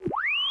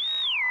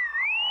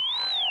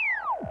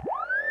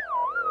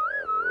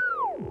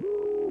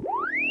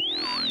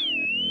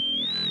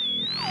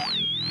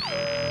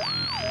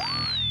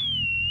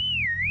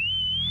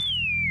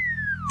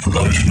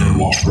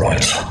what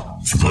right.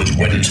 For those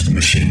wedded to the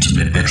machines in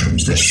their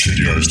bedrooms, their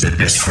studios, their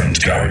best friend's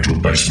garage or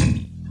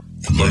basement.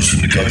 For those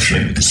who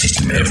negotiate with the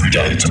system every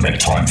day to make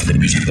time for the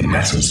music that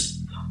matters.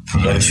 For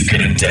those who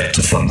get in debt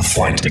to fund the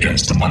fight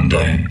against the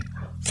mundane.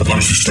 For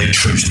those who stay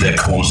true to their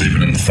cause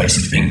even in the face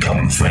of income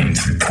and fame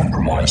through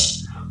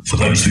compromise. For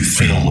those who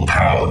feel the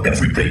power of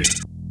every beat.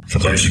 For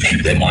those who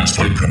keep their minds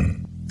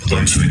open. For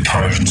those who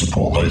encourage and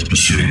support those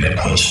pursuing their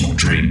personal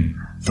dream.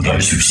 For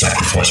those who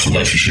sacrifice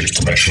relationships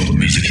to make sure the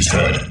music is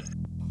heard.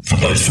 For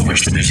those for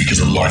which the music is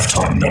a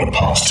lifetime, not a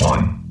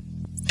pastime.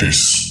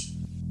 This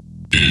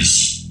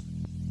is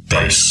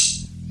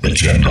Bass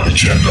Agenda.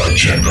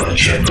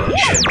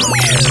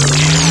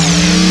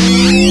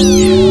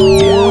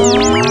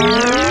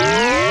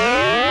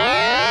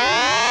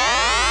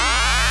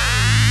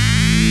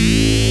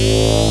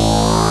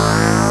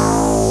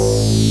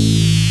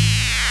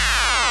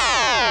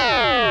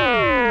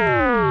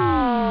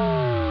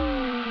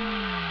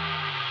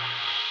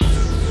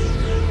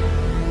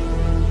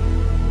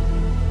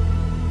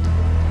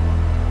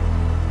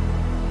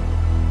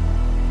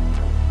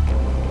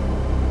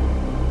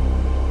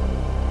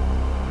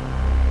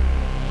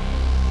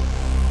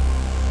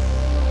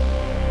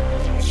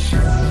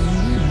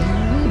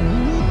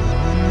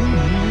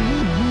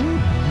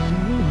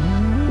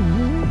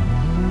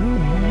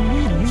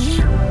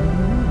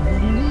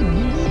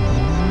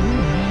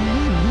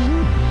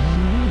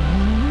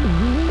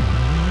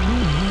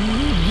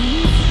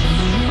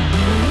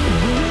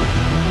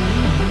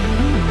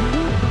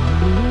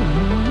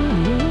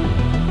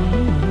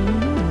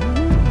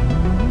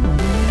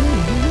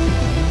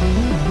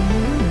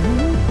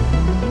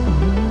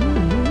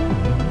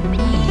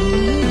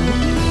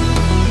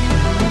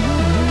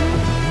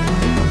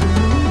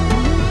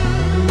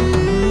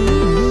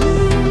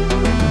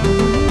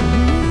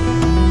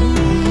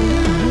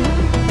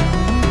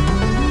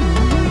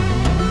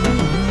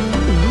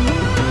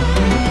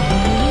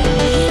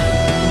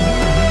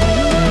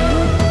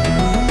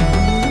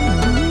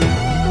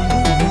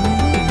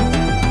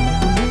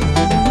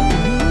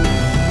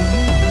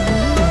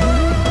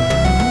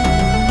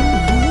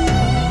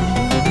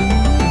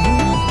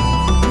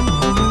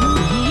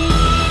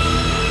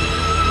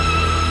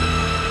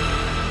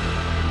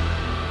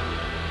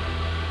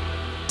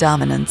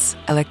 Dominance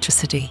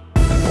Electricity.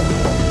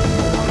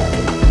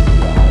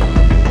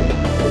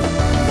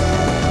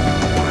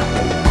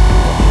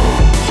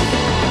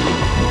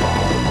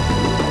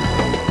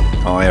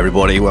 Hi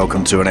everybody,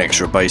 welcome to an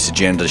extra Bass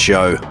Agenda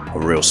show, a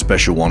real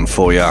special one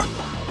for you.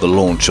 The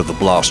launch of the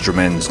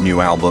Blastramen's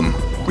new album,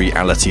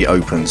 Reality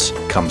Opens,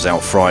 comes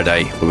out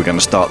Friday, but we're going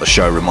to start the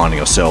show reminding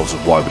ourselves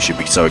of why we should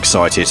be so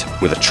excited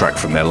with a track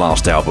from their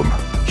last album,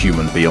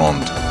 Human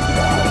Beyond.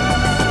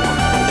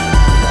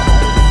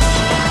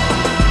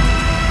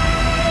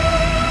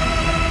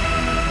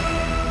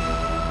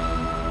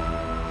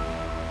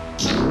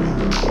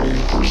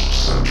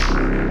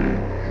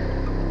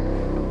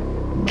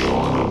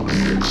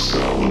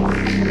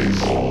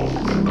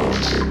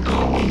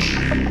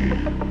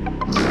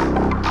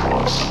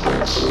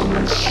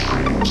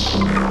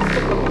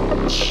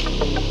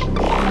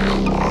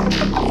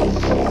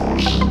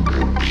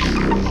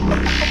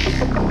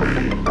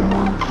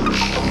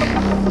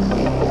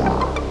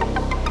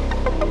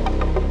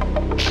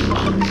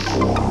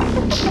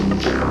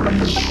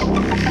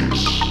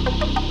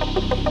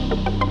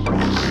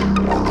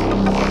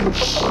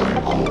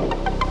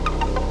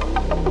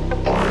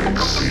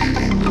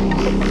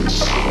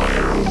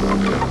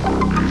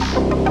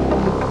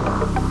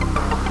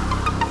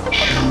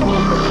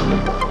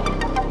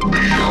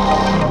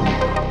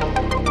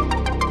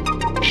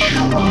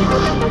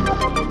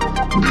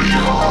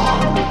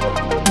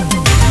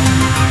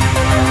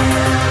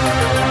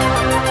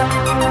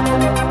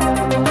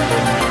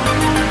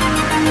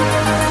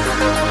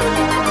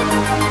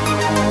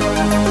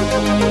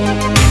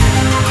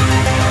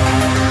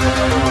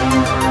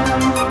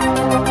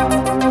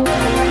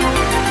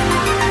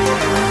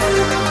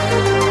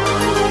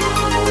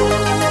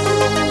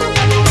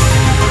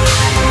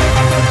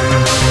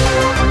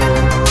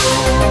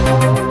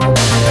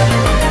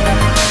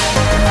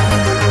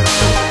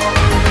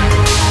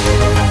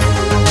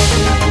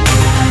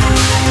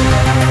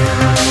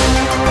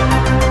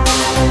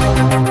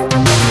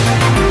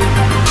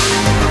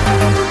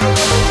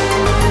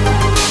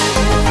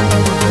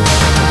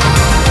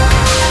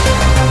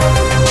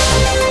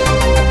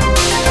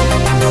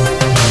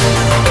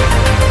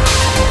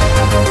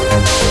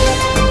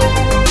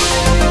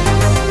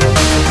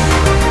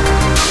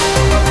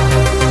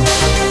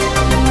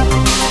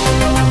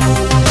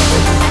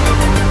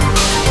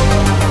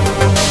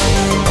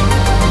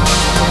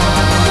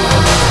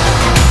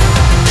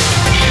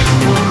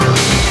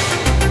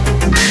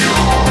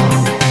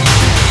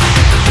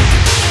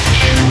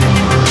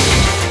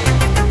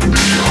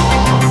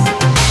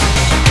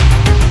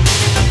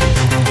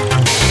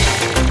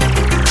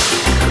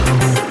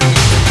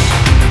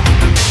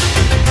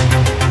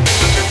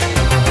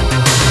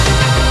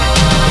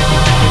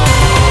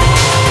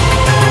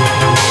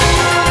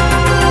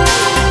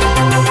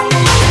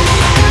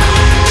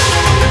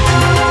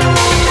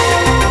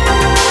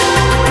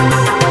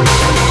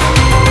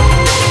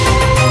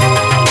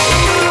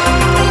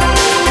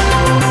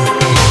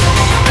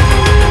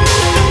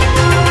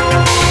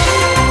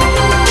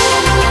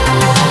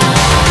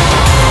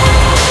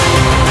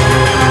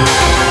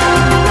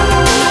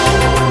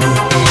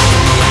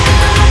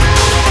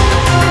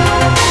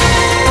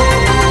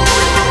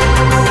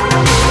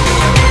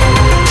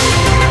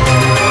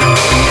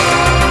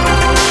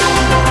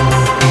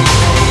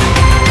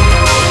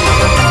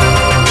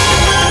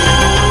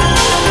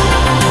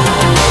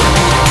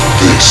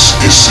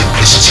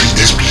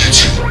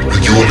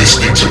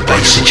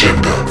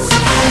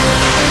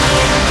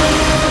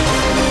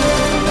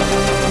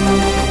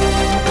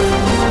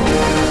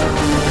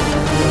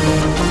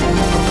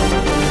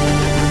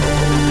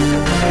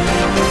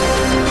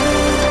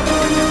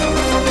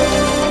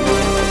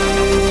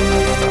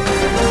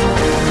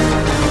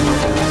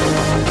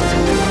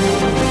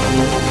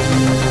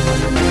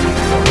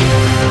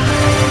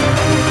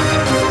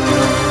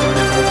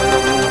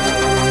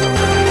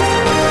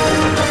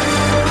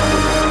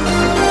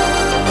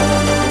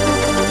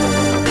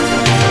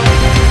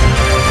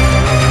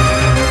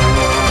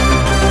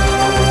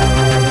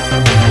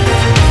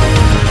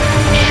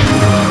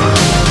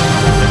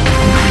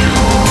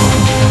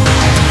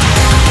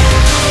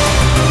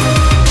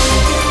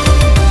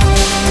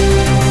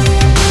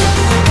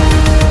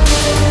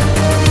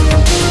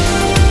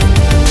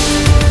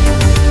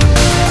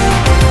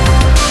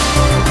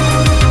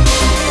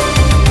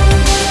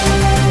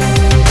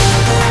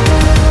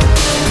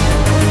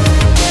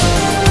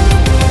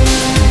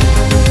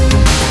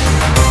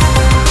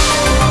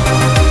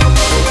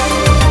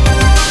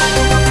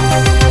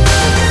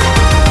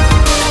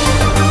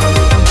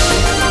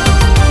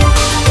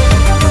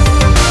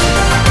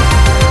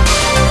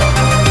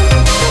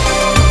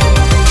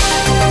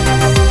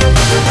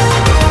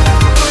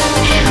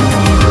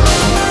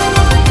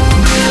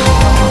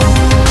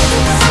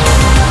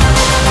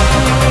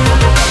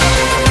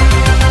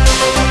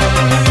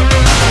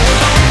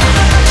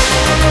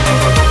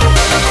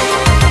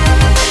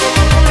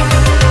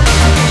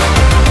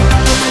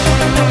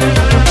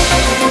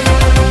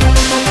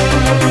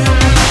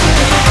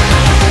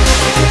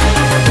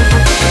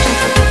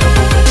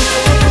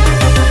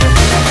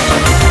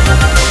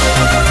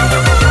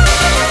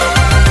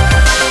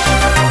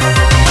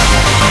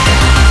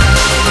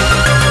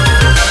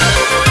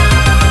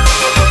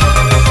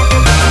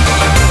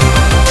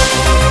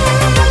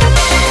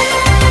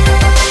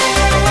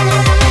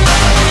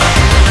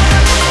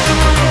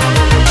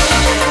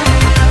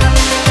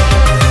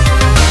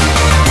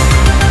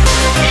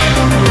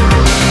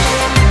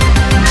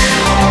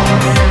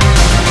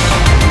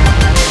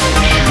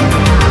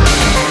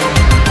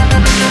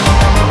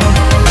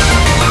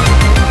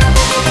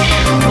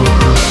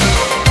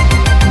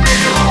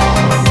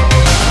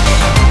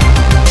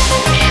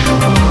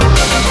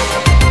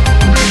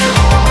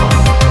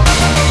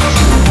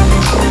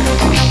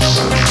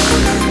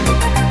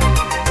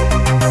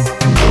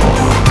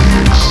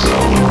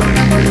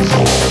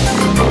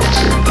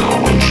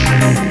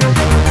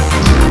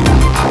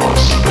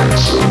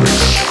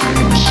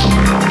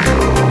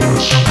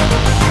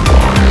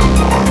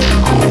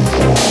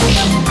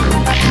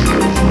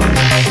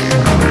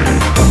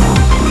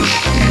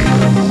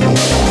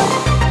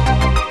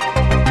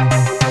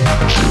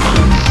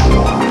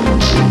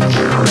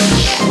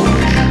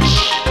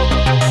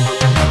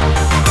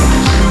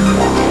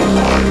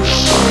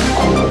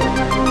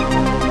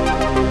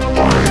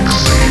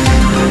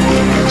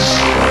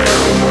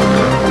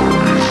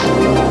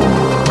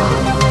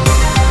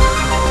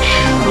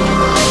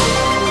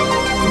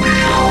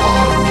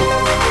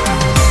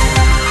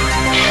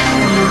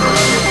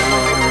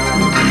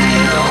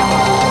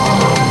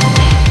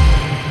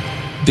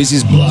 This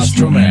is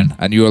Blastroman,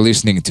 and you are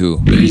listening to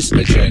Bass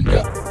Agenda.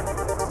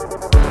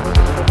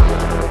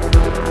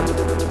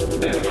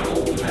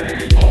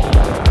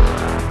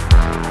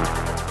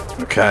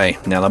 Okay,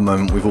 now the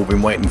moment we've all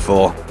been waiting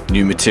for.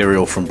 New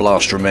material from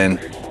Blastroman.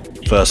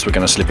 First, we're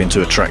going to slip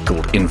into a track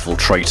called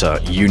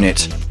Infiltrator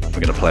Unit.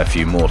 We're going to play a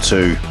few more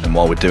too, and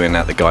while we're doing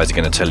that, the guys are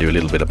going to tell you a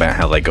little bit about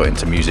how they got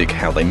into music,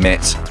 how they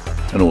met,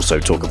 and also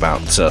talk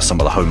about some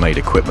of the homemade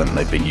equipment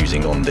they've been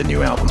using on the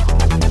new album.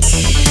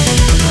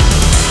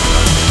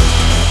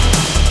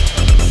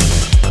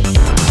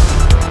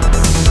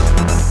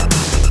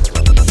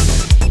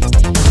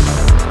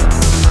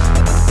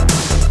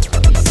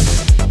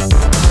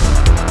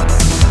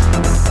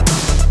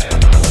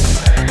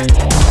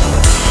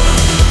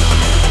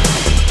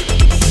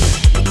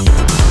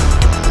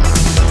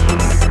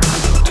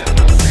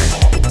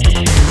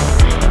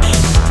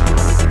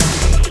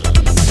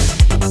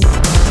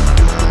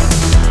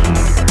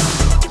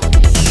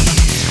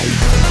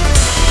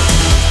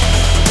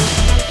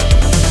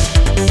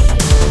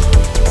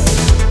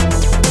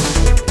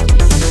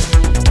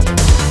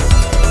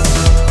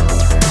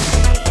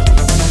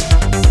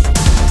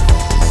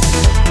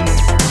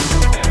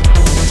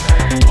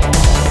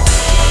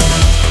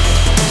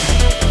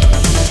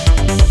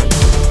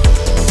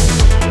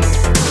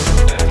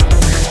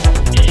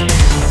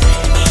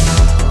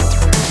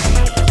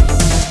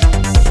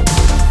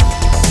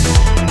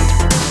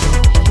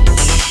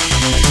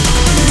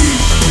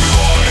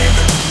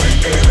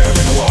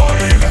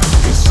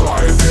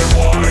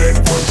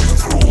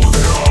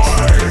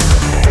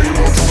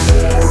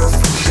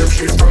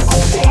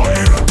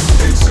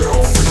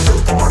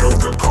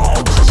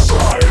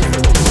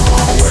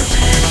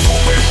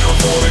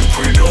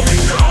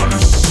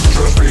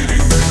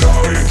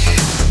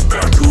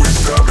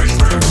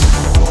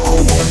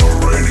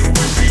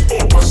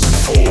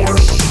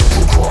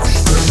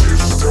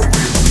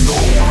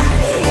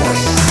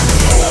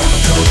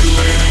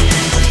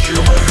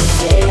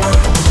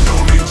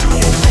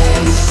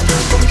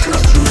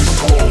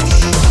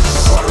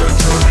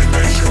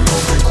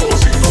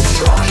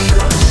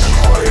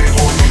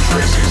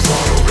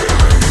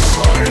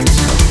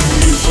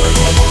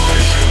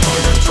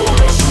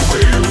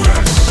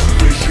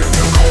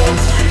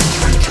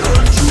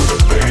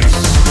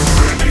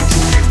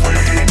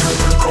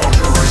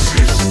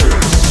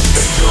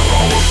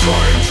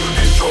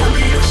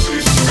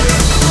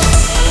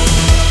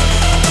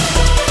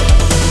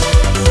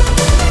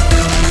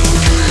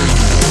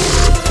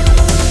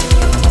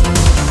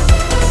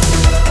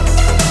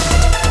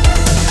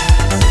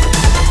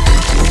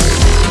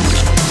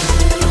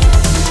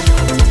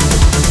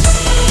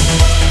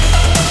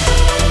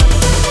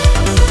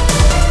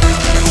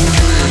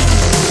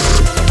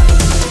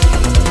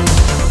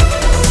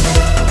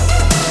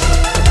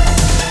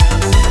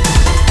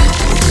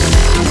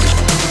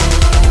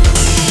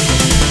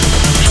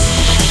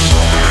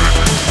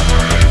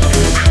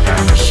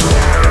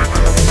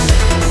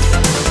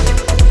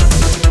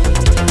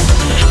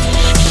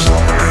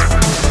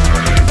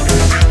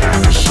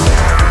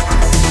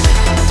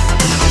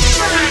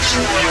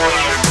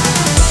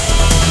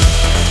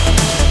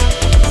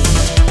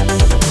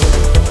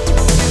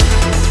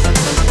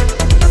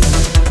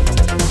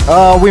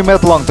 We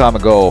met a long time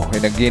ago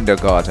in a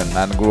kindergarten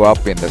and grew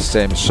up in the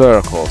same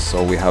circle,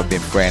 so we have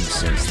been friends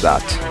since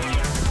that.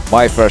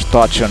 My first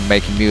touch on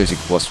making music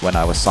was when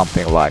I was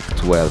something like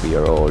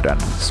 12-year-old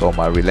and saw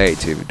my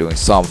relative doing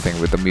something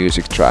with the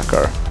music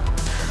tracker.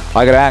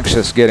 I got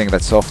anxious getting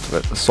that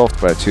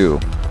software too.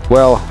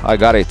 Well, I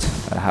got it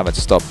and haven't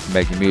stopped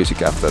making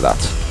music after that.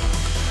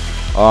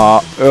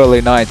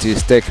 Early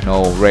 90s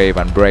techno, rave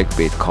and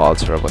breakbeat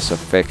culture was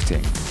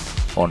affecting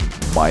on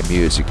my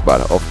music,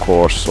 but of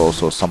course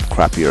also some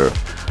crappier,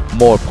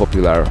 more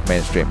popular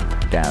mainstream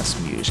dance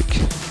music.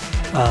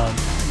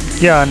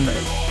 Yeah, and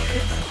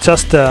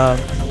just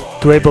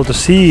to able to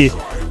see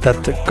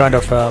that kind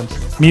of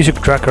music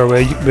tracker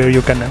where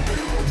you can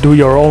do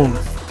your own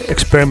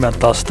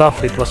experimental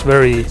stuff, it was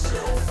very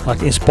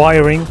like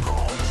inspiring,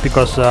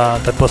 because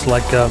that was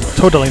like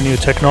totally new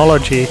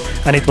technology,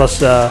 and it was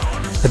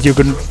that you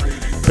could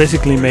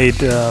basically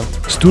made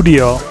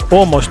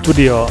almost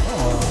studio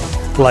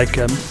like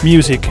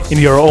music in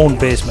your own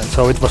basement.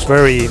 So it was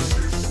very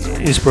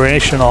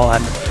inspirational,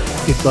 and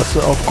it was,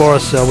 of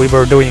course, we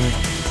were doing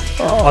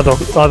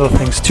other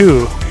things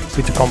too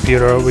with the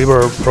computer. We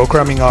were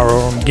programming our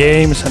own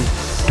games and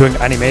doing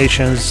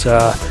animations,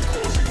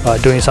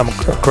 doing some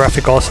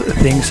graphical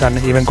things, and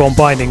even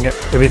combining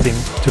everything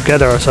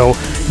together. So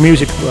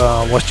music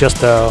was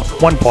just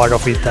one part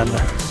of it, and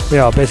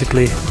yeah,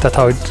 basically that's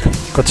how it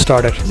got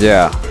started.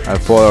 Yeah,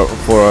 and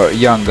for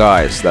young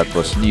guys that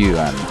was new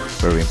and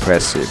very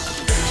impressive.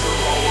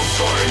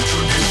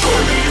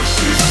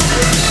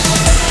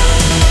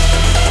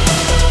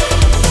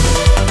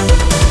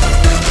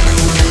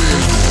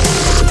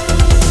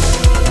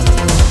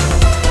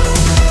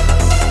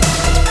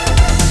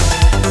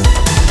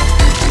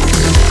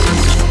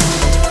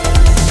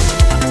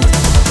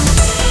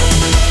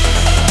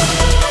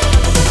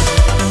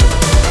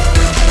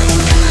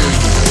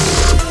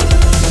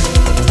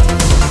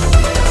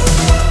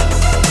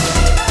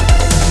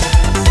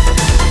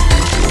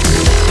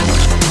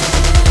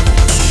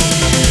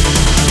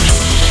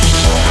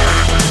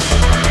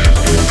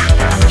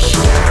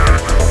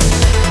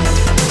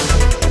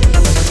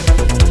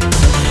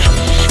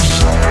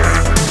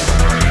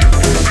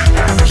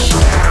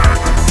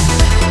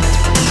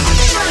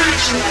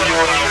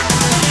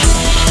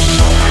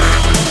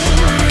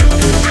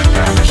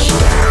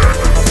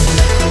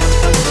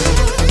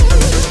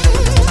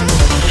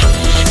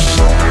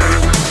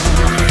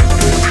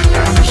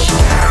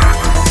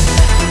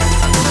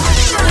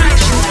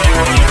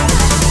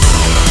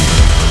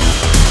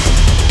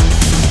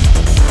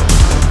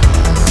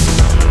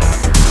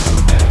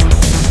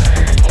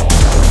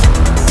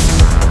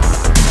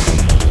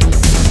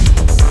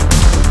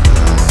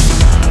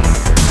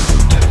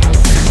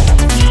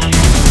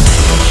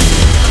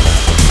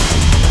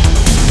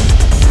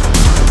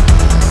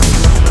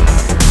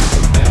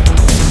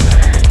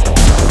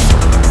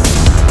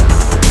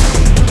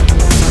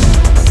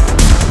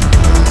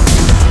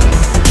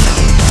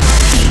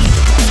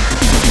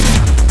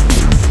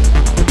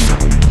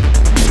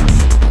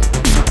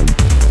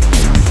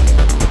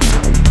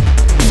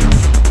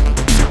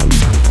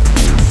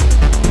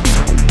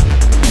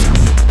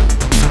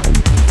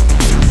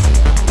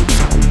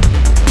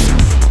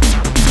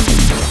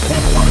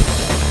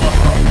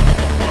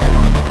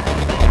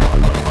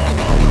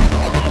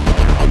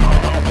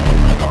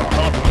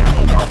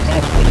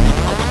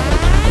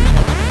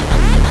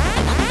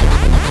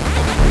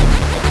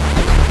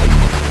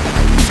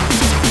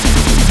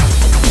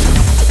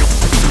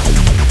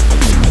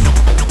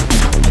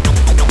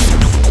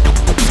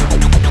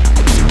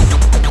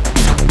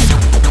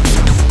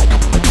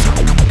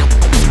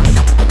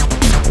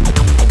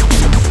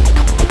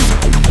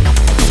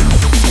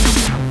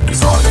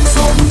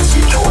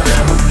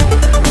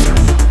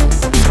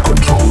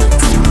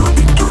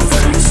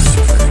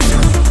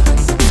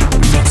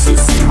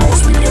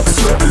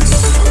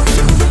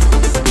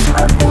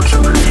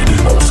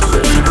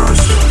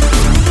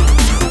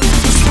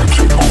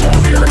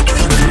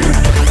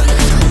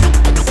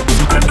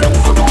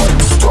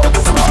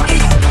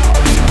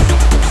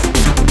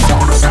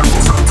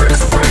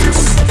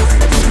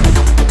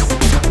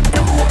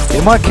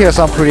 In my case,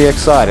 I'm pretty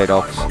excited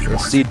of the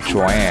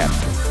Citroen,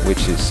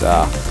 which is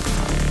a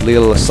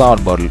little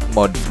sound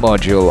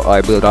module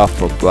I built up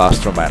for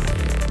Blasterman.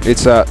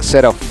 It's a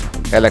set of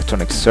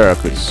electronic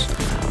circuits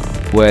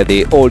where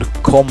the old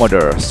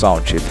Commodore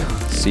sound chip,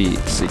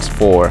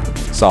 C64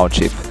 sound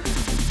chip,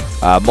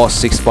 MOS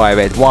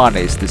 6581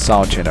 is the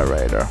sound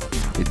generator.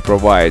 It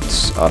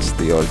provides us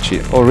the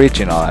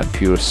original and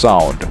pure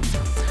sound.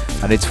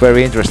 And it's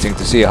very interesting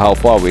to see how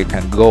far we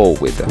can go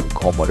with the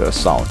Commodore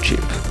sound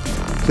chip.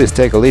 Please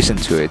take a listen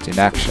to it in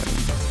action.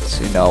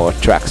 It's in our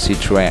track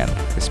Citroen,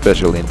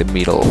 especially in the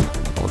middle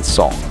of the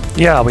song.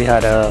 Yeah, we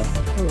had a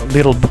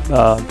little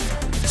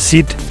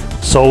Sid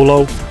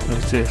solo.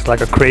 It's like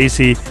a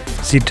crazy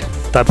Sid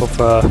type of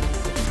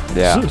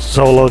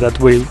solo that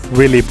we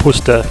really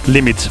push the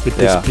limits with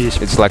this piece.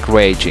 It's like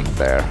raging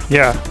there.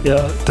 Yeah.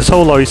 The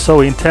solo is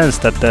so intense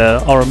that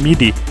our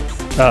MIDI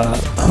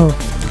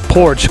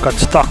porch got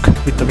stuck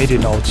with the MIDI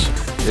notes.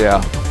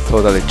 Yeah,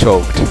 totally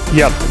choked.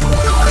 Yep.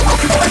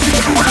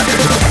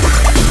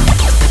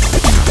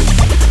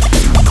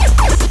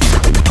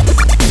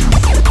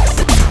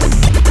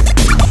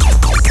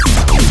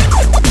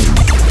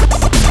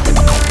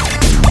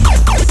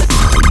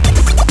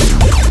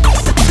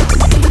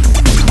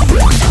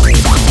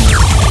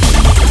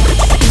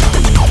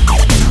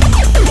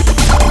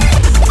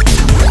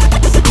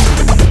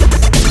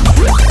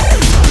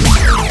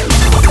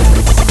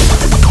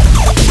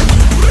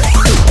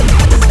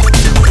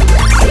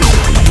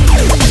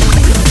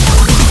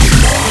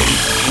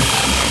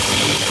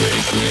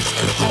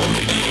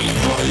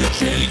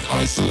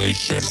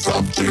 Isolation,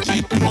 subject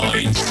in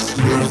mind.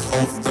 Birth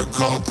of the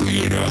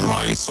culprit,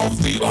 rise of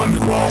the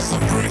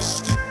unwelcome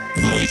risk.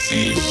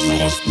 Voices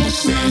lost to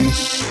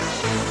sense.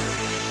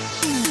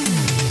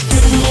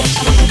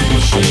 Lost of the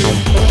machine,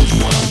 old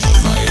one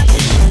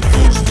society.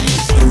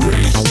 Justice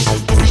erased,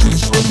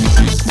 visions from the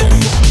system.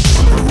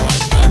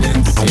 Supervised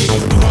identity,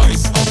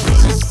 rise of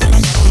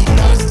resistance.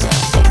 Last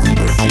task of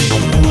liberty,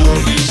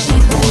 world is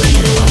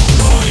superior.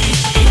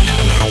 Life in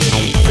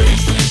anarchy,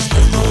 faceless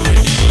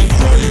authority.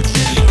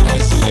 Cryogenic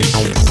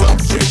isolation,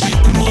 subject in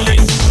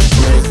mind.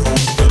 Birth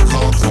of the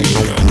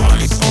culprit,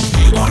 rise of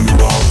the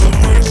unwelcome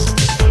risk.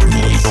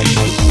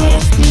 Voices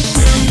lost to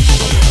sense.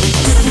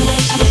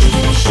 Lost of the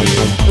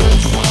machine,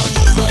 old one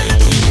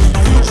society.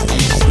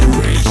 Justice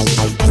erased,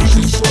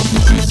 visions from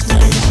the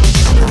system.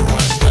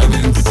 Supervised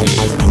identity,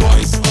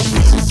 rise of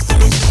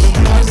resistance.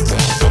 Last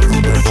task of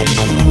liberty,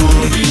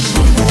 world is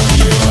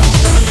superior.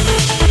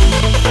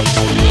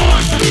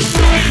 Lost to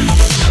sense.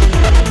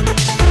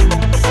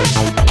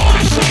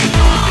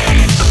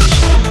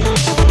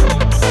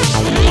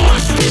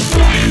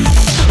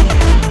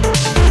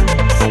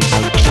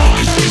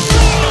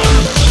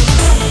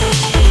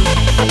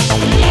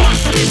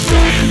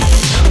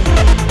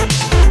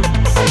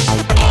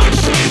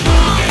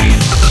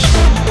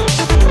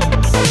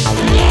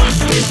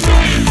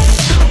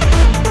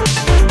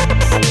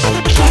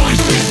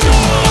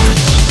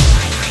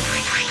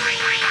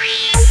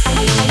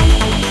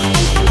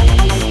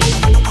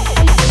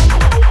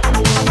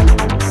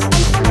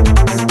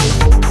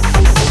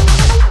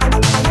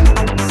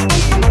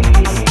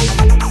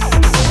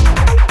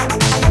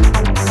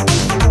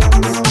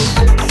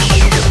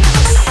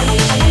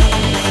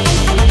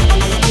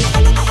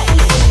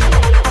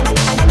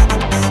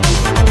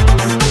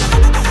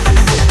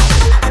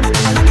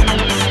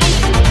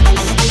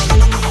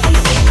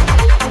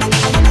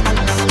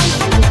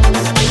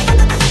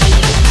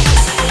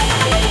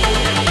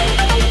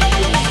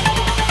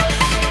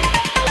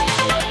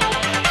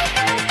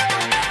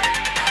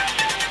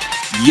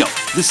 Yo,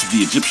 this is the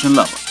Egyptian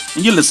Lover,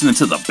 and you're listening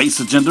to the Bass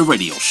Agenda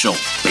Radio Show,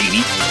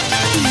 baby.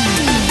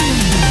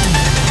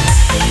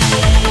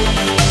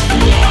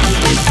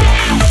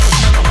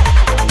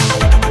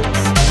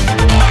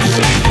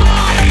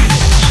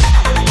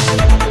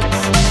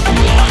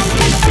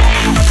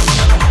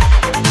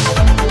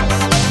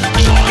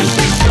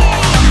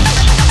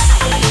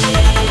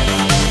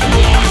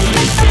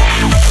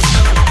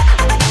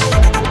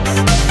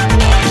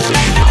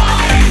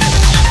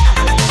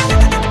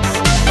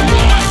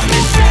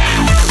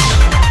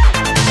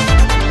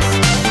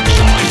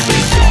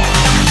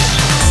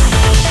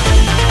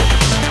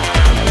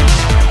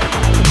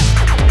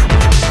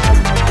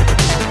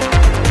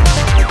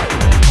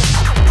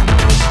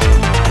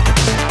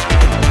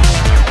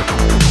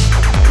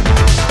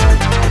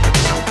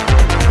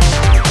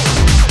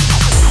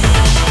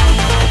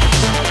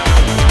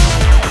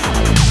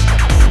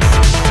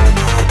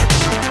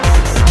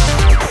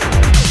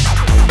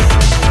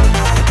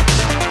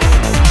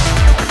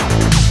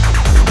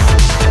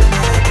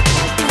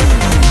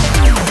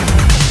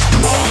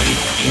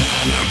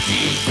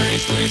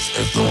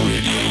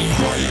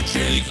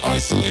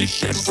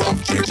 Isolation,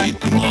 subject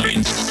in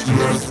mind.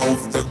 Birth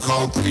of the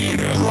culprit,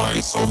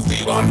 rise of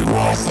the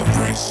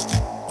unwelcome risk.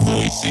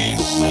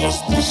 Voices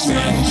lost to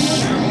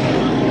sense.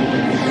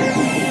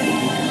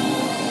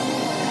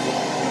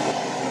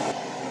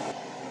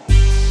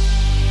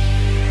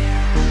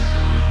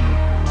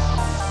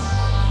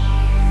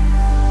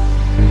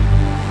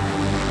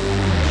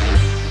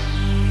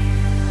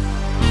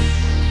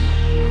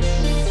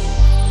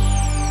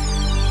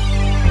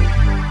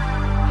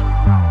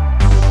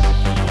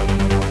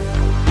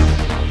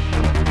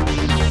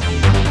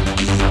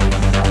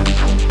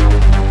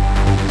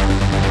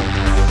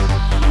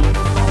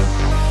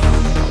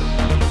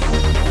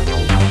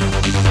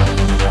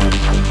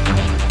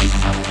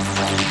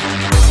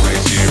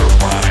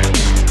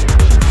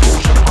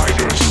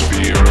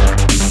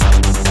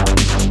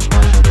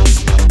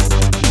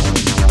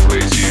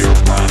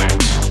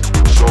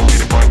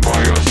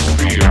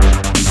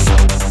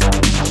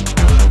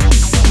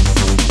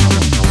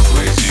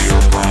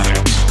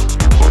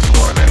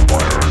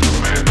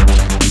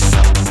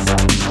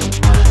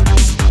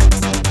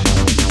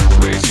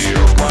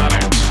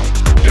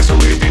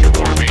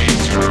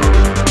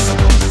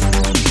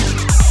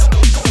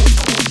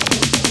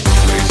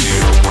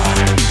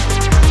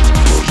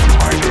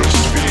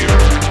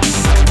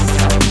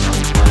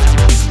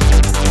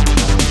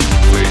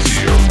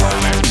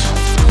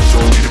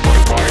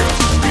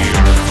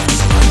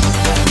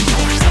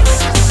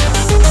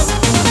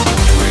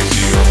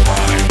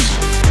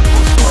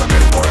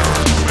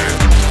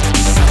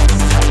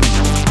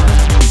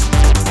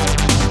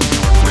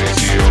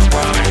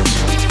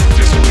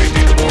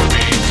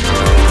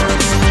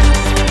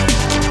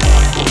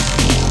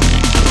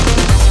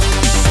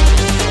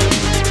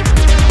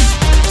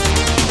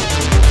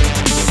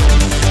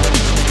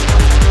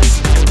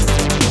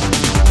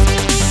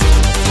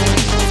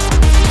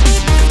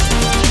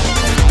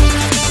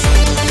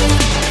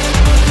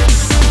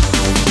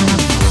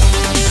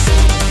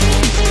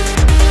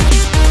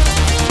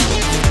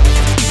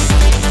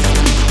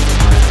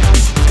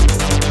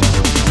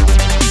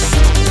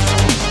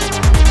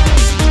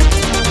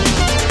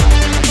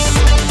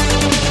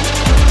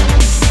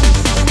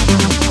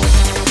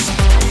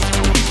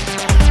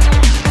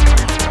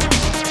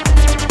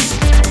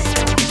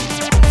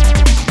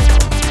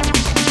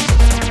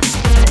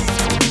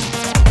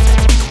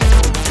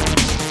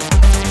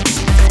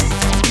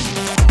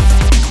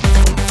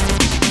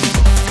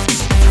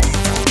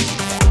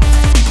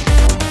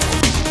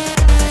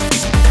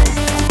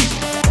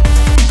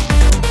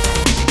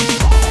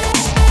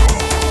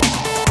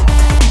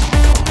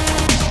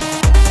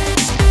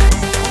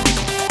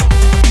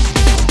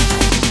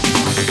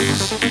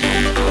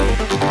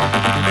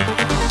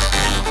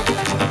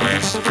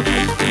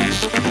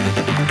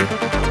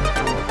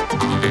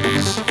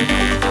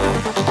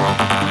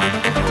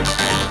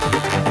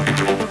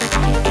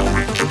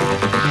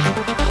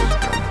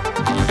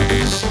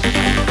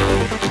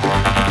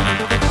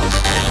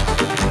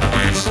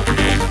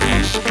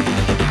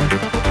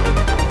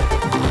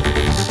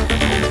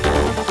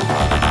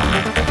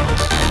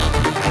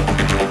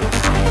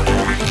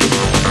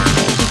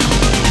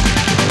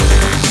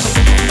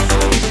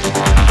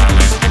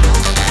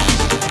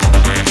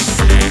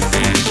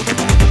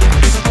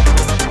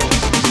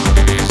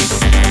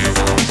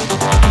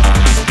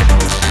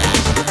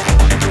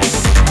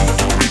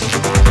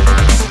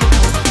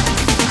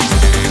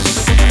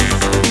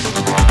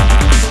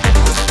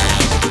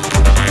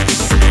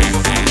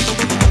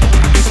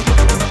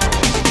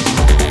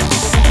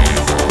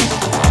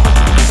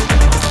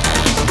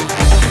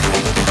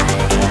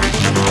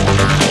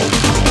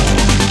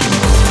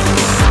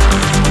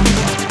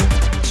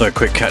 So,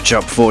 quick catch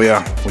up for you.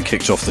 We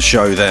kicked off the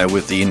show there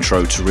with the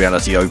intro to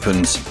Reality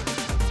Opens,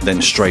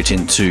 then straight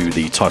into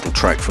the title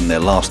track from their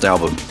last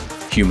album,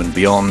 Human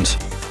Beyond,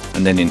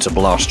 and then into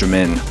Blaster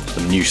Men,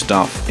 some new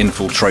stuff,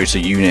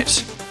 Infiltrator Unit,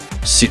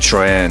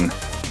 Citroën,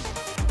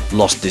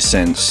 Lost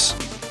Descents,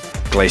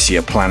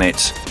 Glacier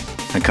Planet,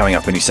 and coming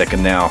up any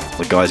second now,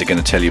 the guys are going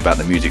to tell you about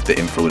the music that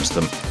influenced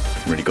them,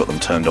 really got them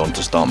turned on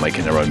to start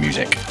making their own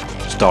music.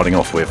 Starting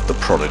off with The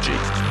Prodigy.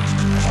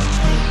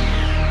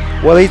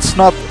 Well, it's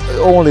not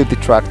only the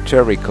track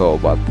Jericho,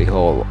 but the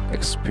whole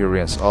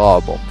Experience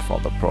album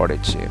from The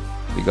Prodigy,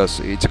 because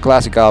it's a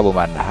classic album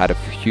and had a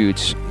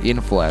huge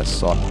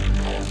influence on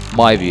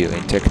my view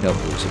in techno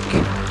music.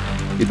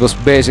 It was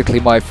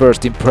basically my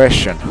first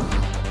impression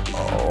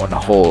on a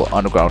whole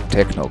underground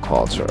techno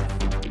culture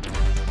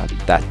at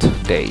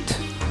that date.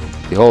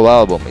 The whole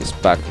album is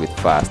packed with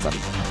fast and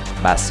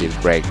massive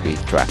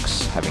breakbeat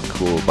tracks, having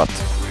cool but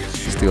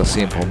still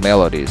simple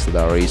melodies that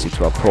are easy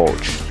to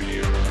approach.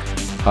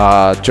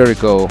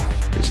 Jericho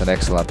is an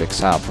excellent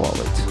example of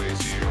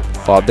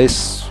it. But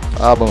this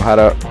album had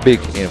a big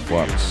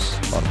influence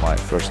on my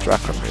first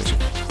tracker music,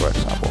 for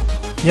example.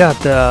 Yeah,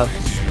 the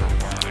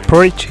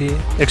Prodigy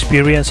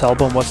Experience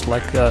album was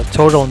like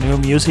total new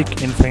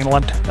music in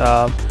Finland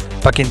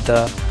back in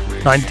the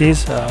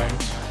 90s.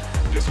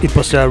 It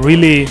was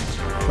really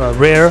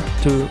rare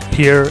to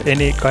hear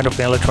any kind of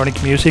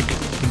electronic music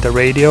in the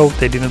radio.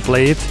 They didn't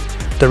play it.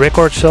 The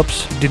record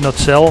shops did not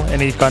sell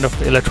any kind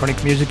of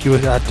electronic music. You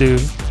had to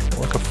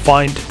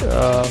find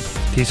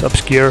these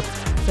obscure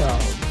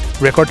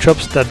record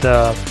shops that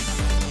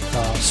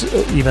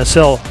even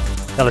sell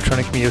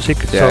electronic music.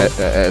 Yeah,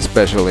 so,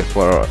 especially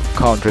for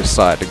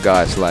countryside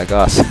guys like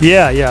us.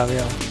 Yeah.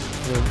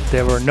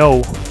 There were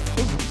no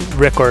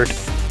record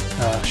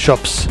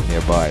shops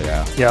nearby.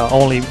 Yeah,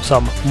 only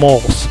some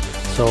malls.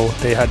 So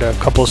they had a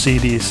couple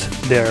CDs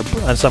there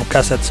and some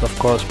cassettes, of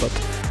course, but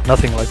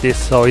nothing like this.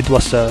 So it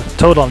was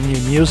total new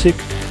music,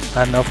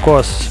 and of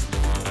course,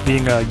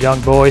 being a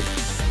young boy,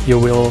 you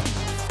will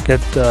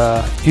get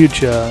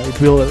huge.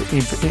 It will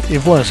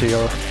influence you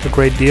a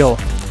great deal.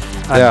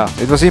 And yeah,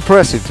 it was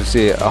impressive to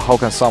see how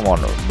can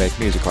someone make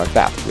music like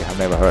that. We have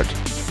never heard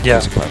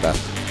music like that.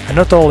 And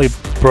not only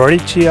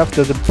Prodigy.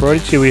 After the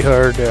Prodigy, we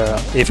heard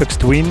Aphex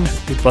Twin.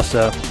 It was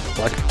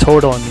like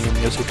total new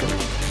music.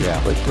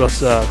 Yeah, it was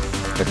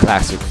the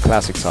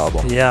classics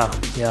album. Yeah.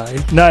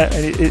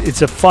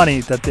 It's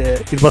funny that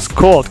it was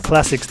called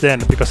Classics then,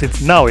 because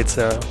it's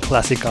a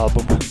classic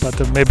album.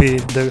 But maybe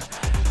the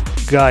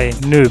guy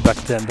knew back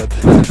then that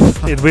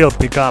it will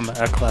become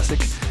a classic.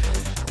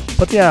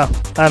 But yeah,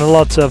 and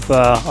lots of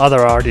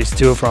other artists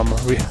too from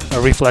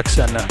Reflex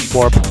and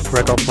Warp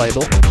record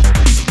label.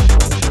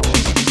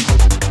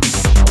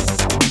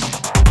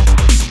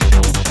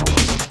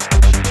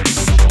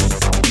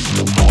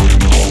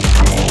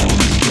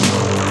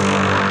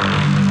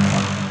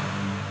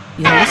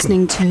 You're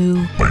listening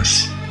to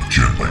Bass,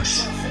 Pure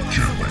Bass,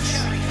 Pure Bass.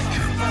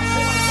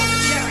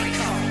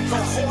 The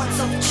horns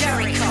of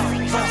Jericho,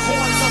 the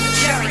horns of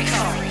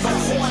Jericho, the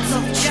horns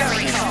of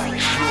Jericho.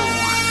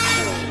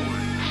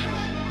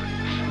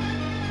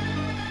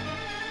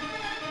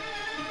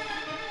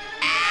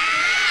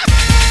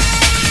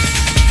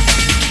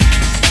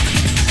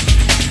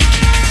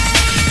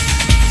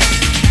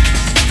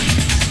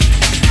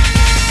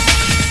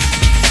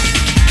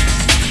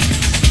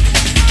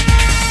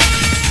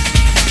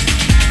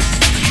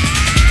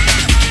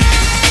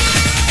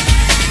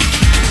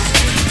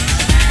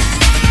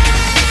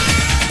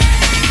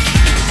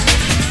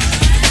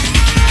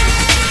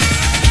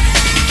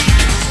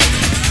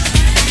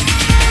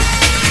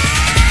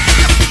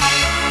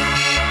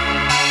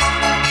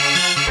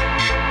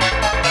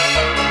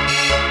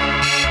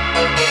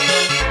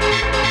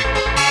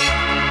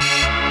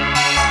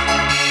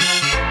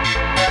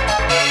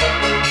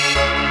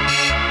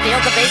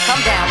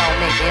 Come down on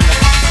me, baby.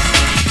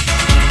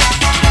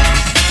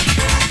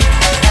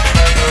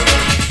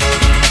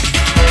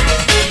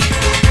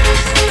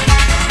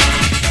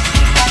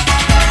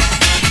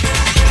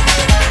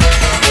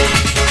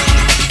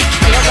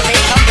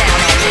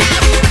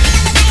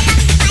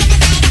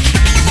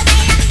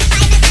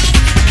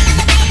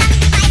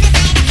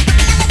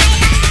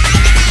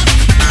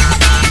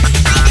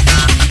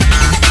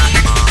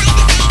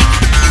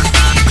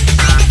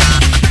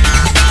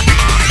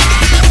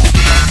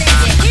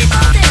 Keep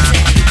on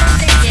dancing.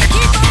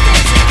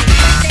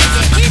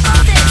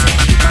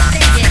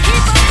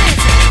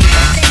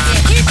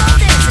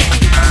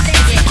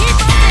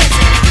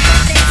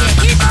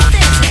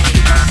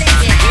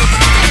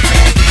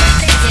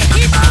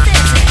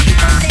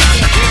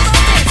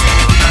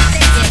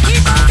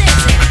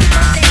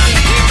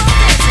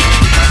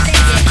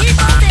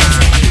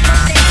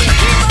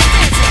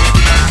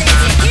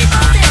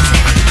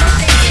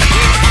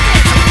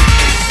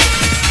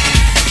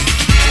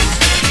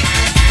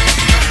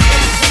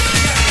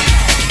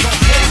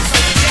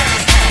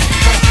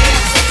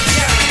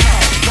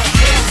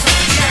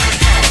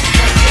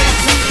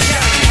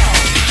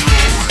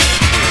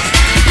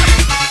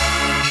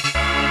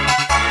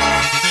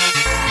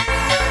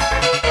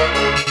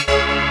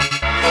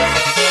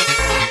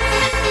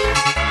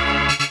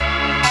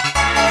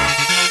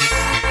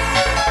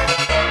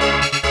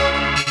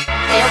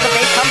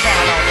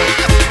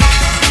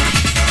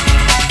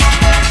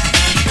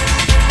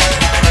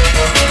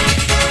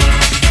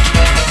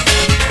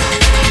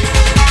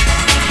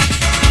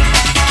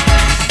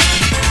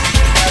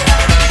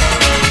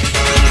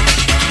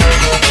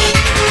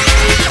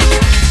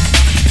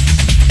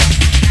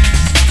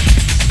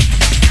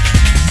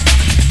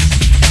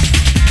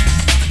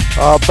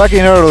 Back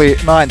in early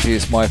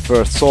 90s, my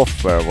first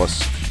software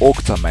was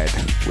Octamed,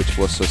 which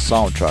was a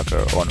sound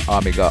tracker on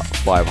Amiga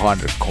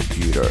 500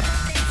 computer.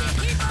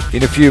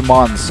 In a few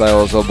months, I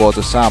also bought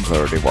a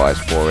sampler device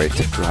for it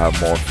to have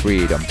more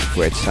freedom to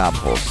create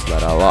samples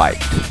that I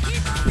liked.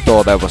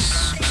 Though there was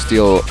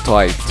still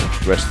tight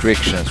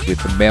restrictions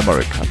with the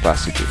memory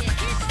capacity.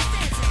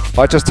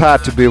 I just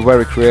had to be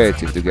very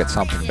creative to get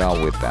something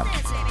done with them.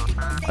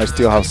 I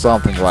still have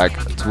something like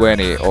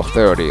 20 or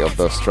 30 of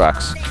those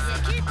tracks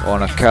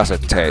on a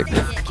cassette tape,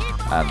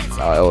 and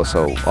I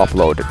also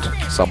uploaded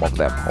some of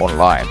them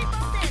online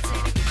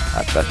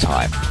at that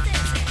time.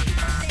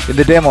 In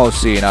the demo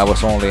scene I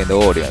was only in the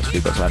audience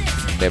because I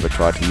never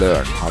tried to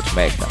learn how to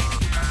make them.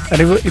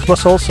 And it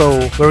was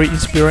also very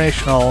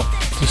inspirational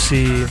to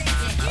see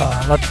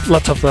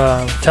lots of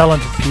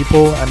talented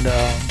people and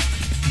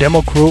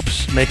demo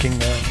groups making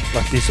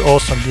like these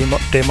awesome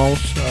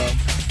demos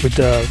with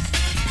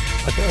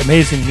like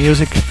amazing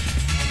music.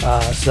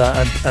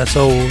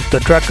 So the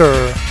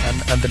tracker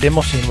and the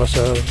demo scene was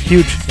a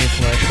huge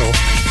influential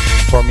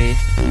for me.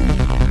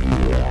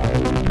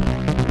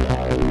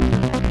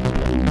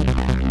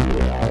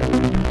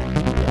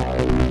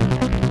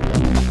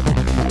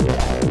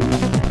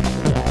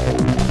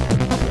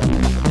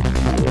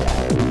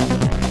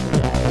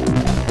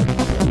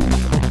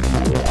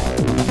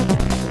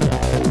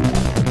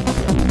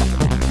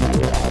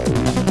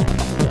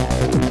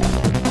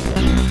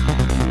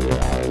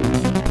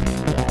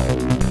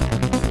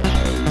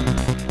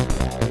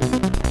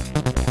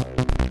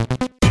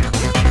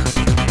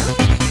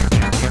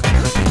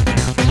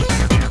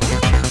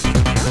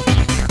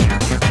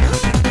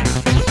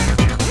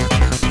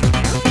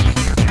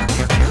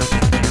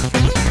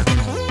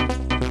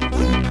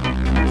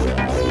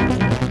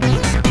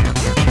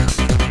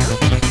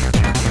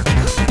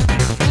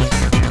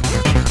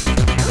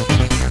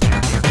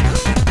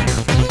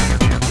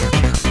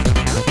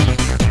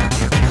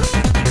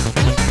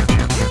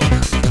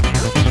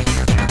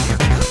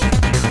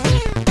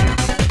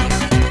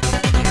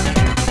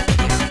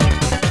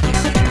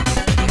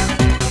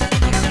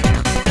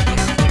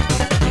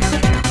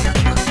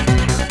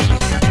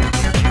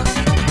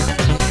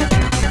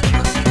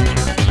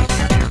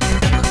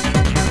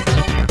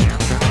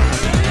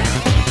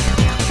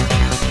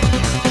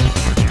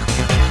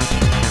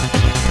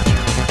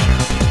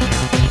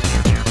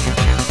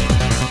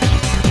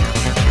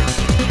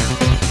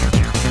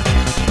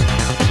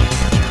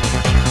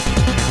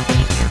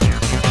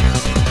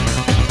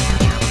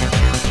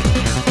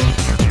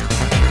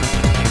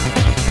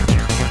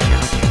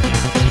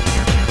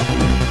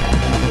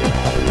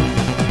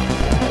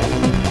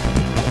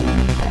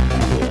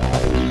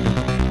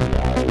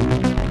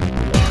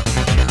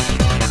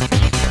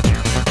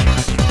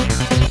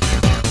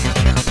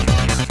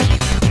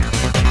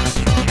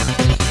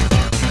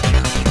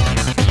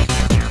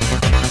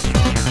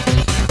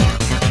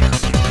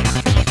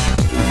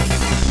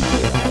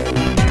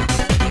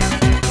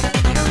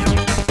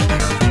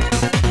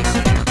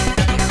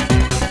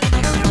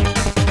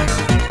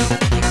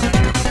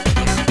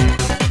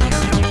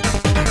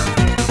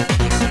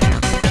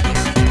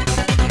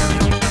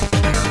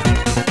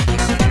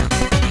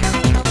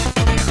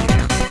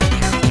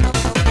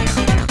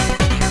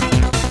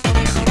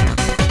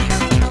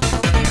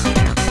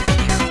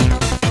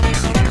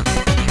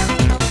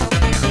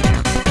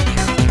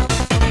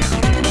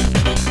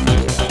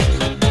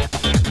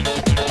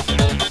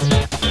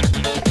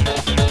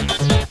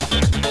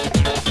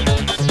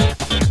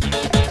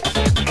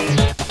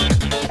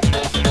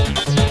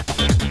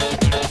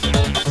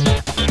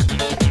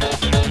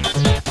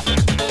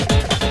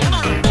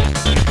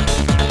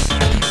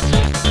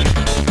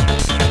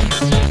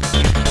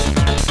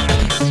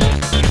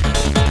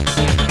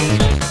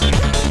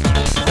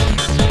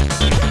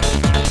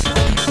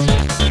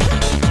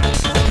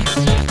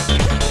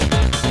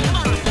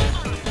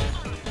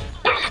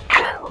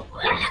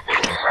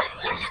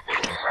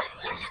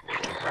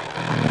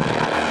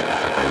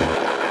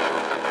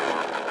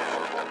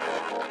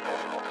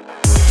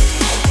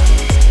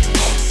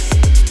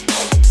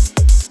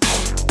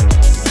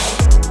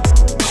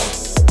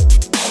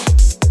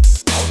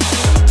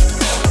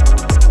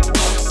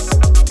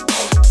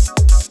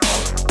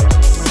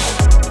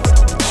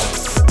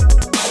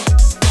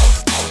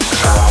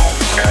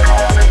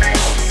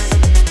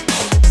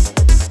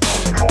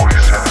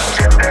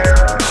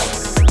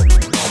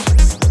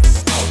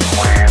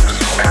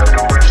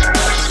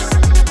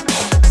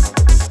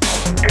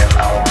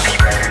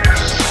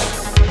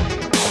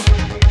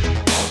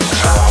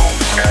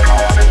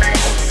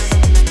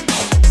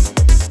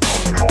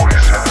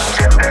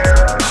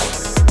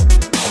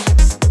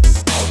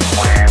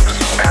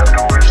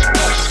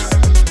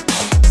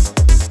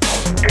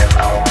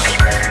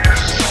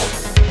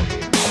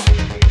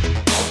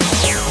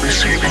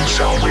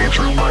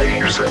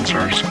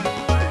 sensors,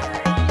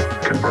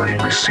 converting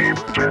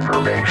received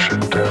information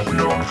to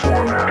known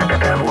format,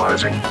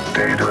 analyzing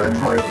data in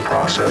my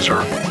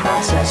processor,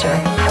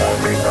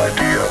 forming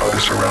idea of the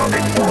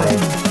surrounding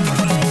world.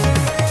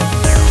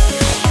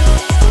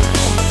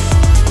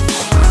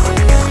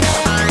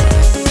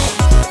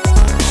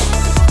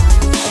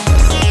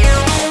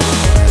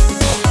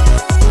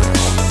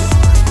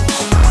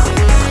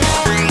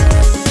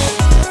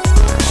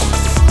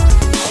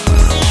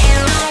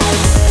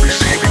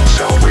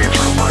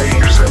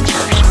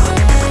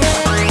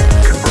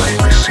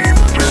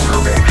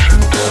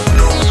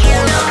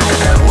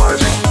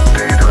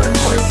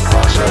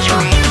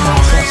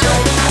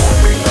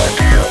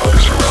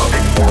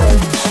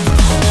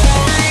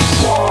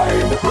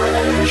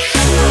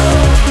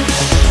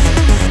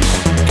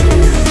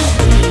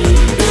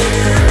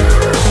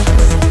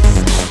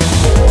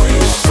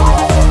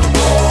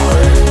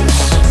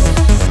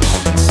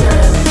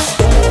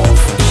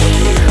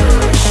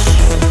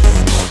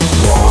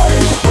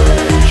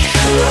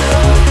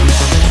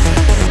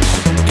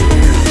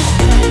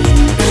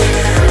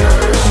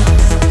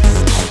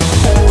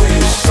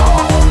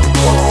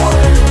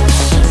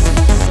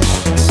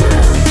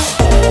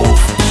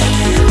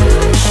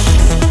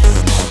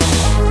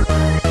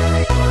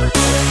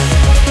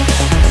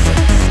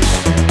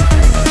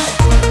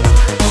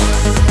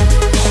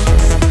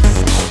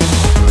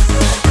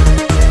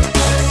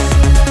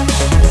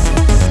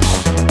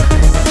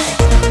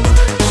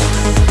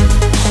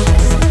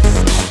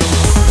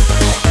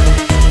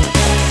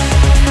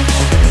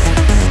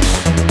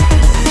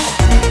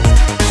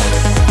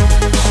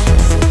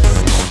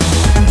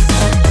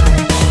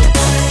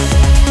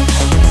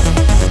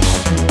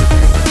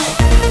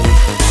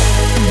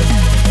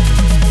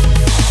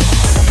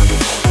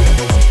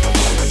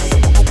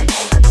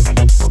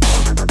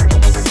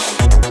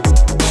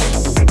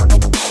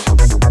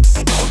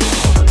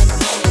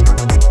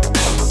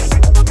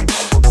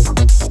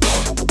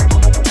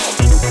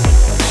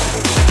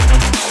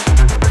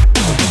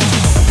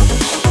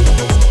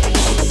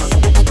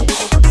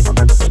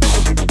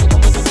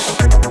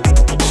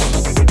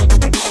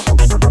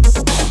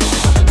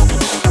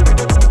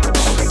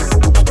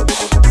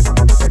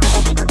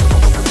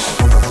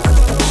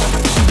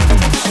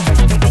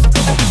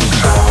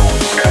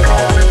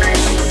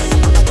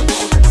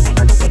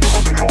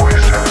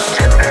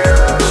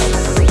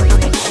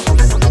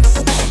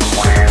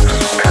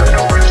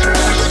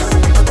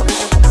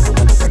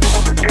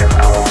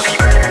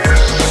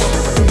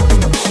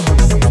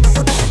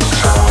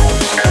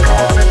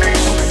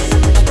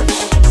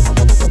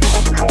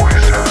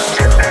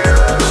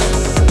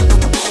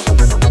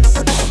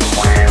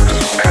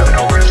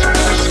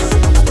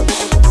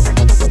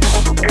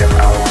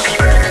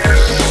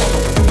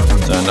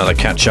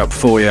 catch up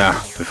for you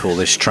before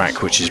this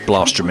track, which is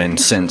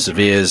Blastrumen's Sense of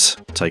Ears,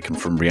 taken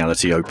from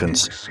Reality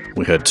Opens.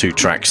 We heard two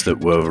tracks that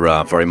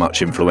were very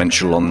much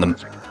influential on them.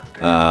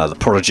 The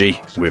Prodigy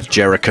with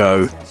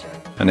Jericho,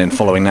 and then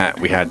following that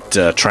we had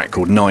a track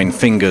called Nine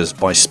Fingers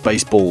by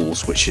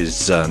Spaceballs, which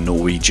is a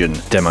Norwegian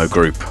demo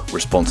group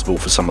responsible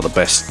for some of the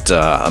best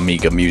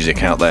Amiga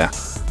music out there.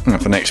 And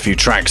for the next few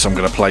tracks I'm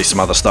going to play some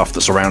other stuff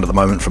that's around at the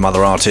moment from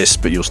other artists,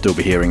 but you'll still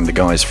be hearing the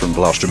guys from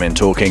Blastrumen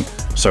talking.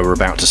 So we're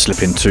about to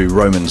slip into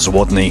Roman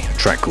Zawodny, a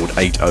track called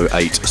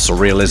 808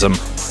 Surrealism.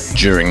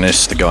 During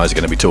this, the guys are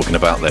going to be talking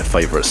about their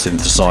favourite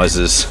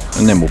synthesizers,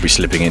 and then we'll be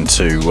slipping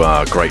into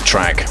a great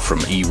track from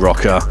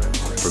E-Rocker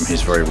from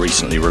his very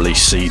recently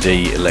released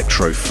CD,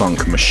 Electro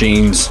Funk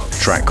Machines,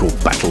 a track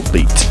called Battle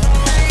Beat.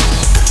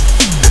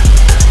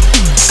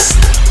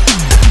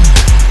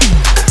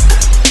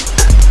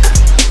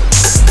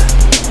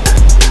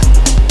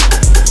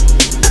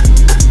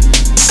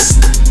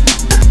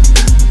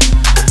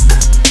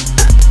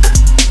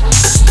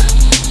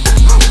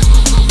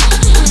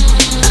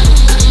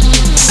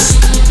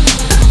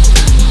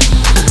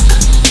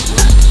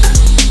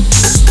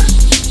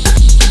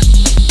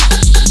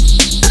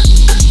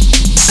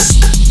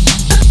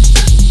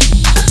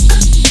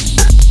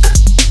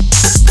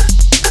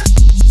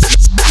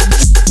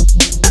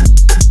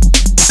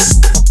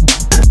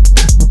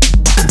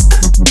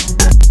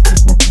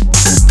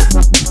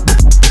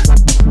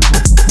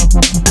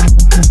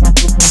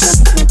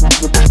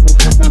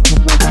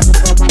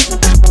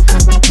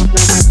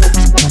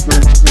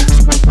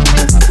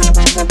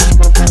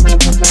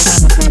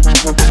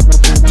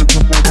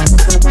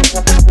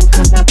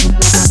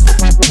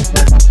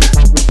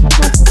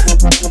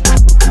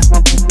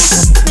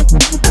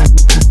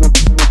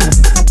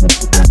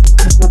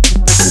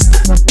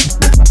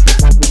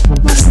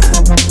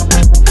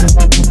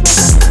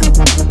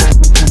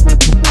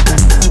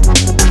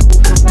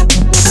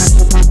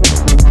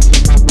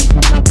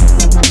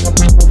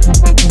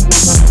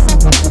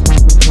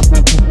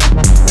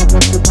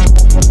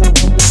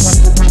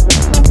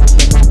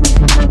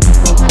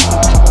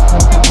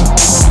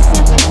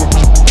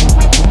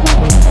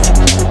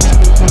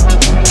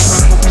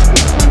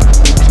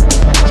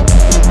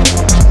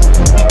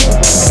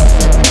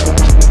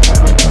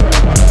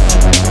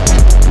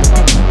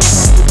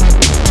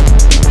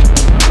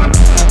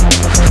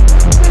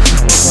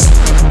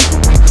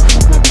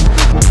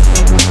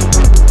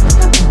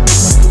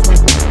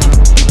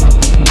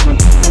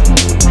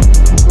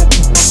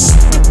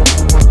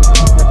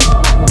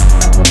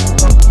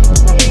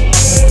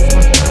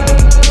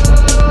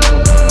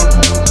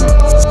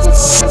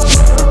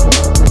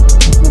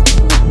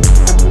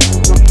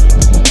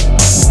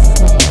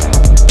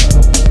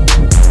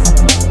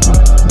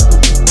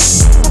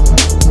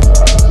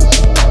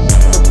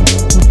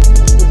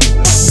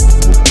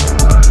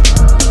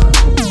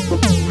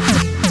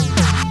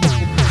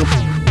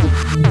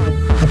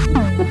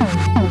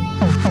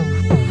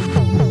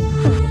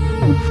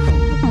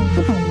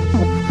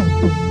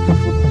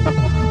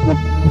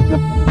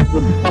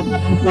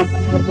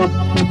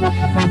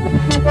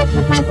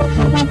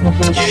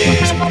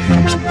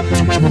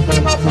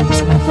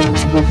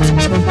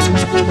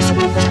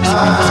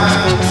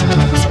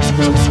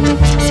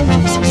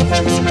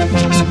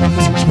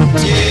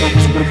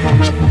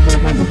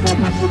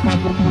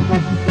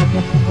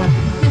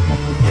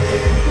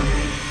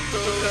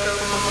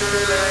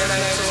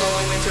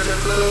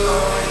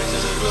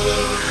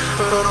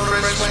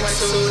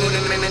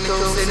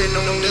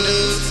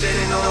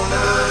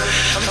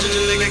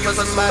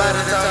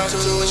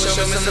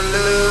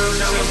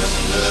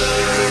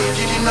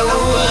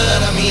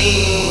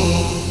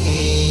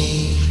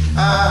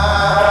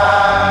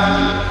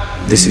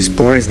 This is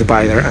Boris the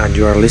Bider, and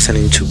you are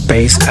listening to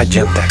Bass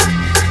Agenda.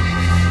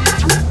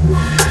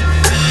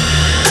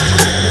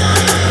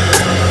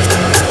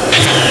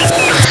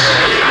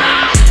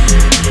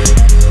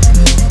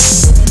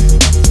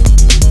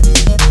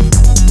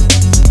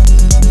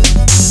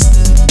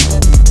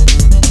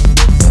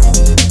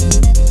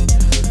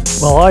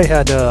 Well, I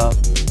had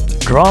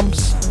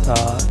drums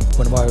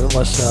when I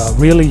was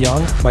really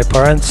young. My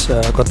parents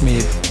got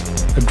me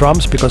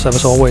drums because I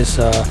was always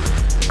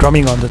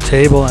drumming on the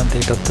table, and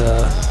they got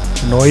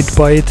annoyed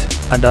by it.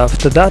 And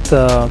after that,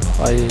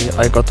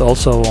 I got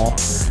also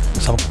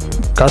some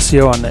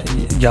Casio and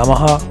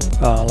Yamaha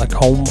like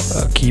home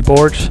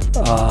keyboards.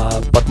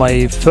 But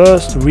my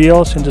first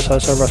real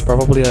synthesizer was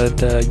probably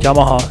the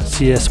Yamaha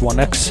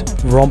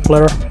CS1X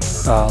Rompler,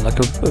 like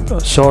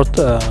a short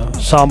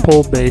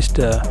sample-based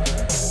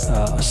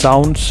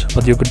sounds,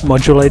 but you could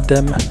modulate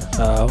them in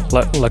a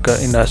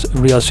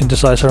real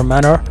synthesizer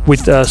manner.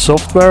 With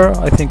software,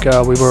 I think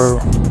we were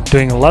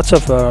doing lots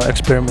of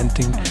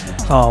experimenting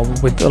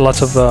with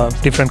lots of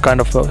different kind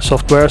of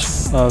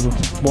softwares.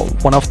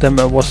 One of them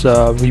was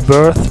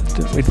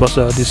Rebirth. It was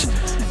this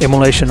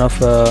emulation of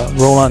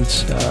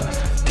Roland's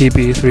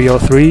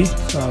TP303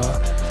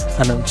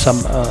 and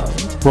some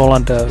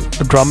Roland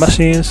drum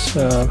machines.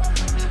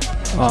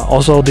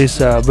 Also this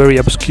very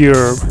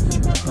obscure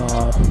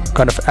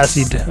kind of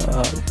acid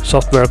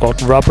software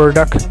called Rubber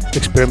Duck,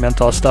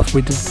 experimental stuff.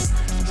 We did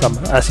some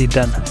acid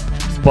then,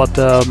 but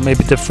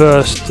maybe the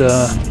first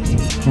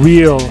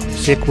real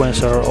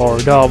sequencer or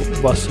DAW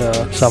was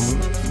some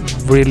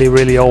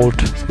really old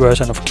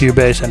version of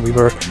Cubase, and we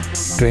were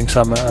doing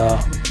some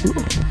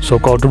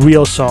so-called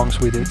real songs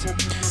with it.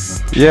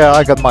 Yeah,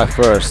 I got my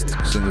first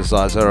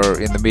synthesizer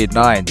in the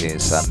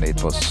mid-90s, and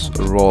it was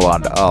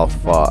Roland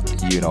Alpha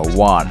Uno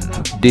 1,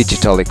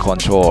 digitally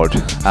controlled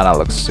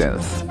analog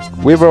synth.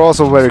 We were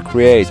also very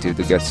creative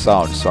to get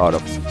sounds out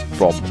of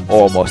from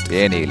almost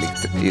any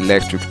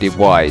electric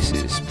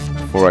devices.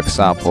 For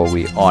example,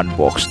 we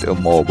unboxed a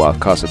mobile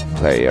cassette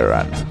player,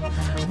 and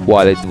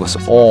while it was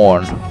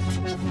on,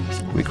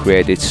 we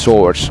created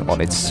swords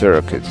on its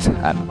circuit,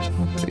 and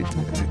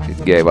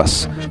it gave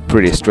us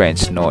pretty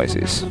strange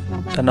noises.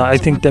 And I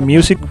think the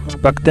music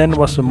back then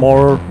was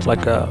more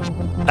like a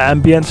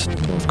ambient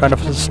kind of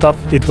stuff.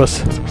 It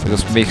was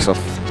mix of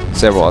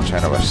several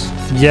genres.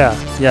 Yeah.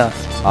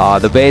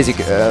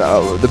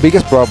 The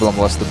biggest problem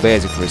was the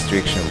basic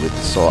restriction with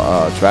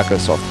tracker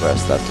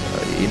softwares that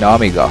in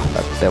Amiga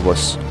that there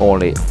was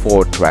only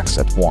 4 tracks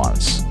at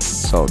once.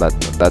 So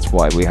that's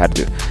why we had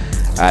to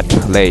add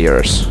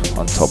layers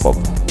on top of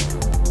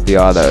the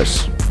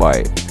others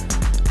by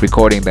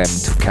recording them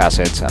to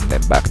cassettes and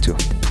then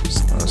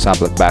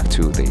sample it back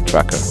to the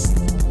tracker.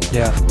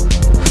 Yeah.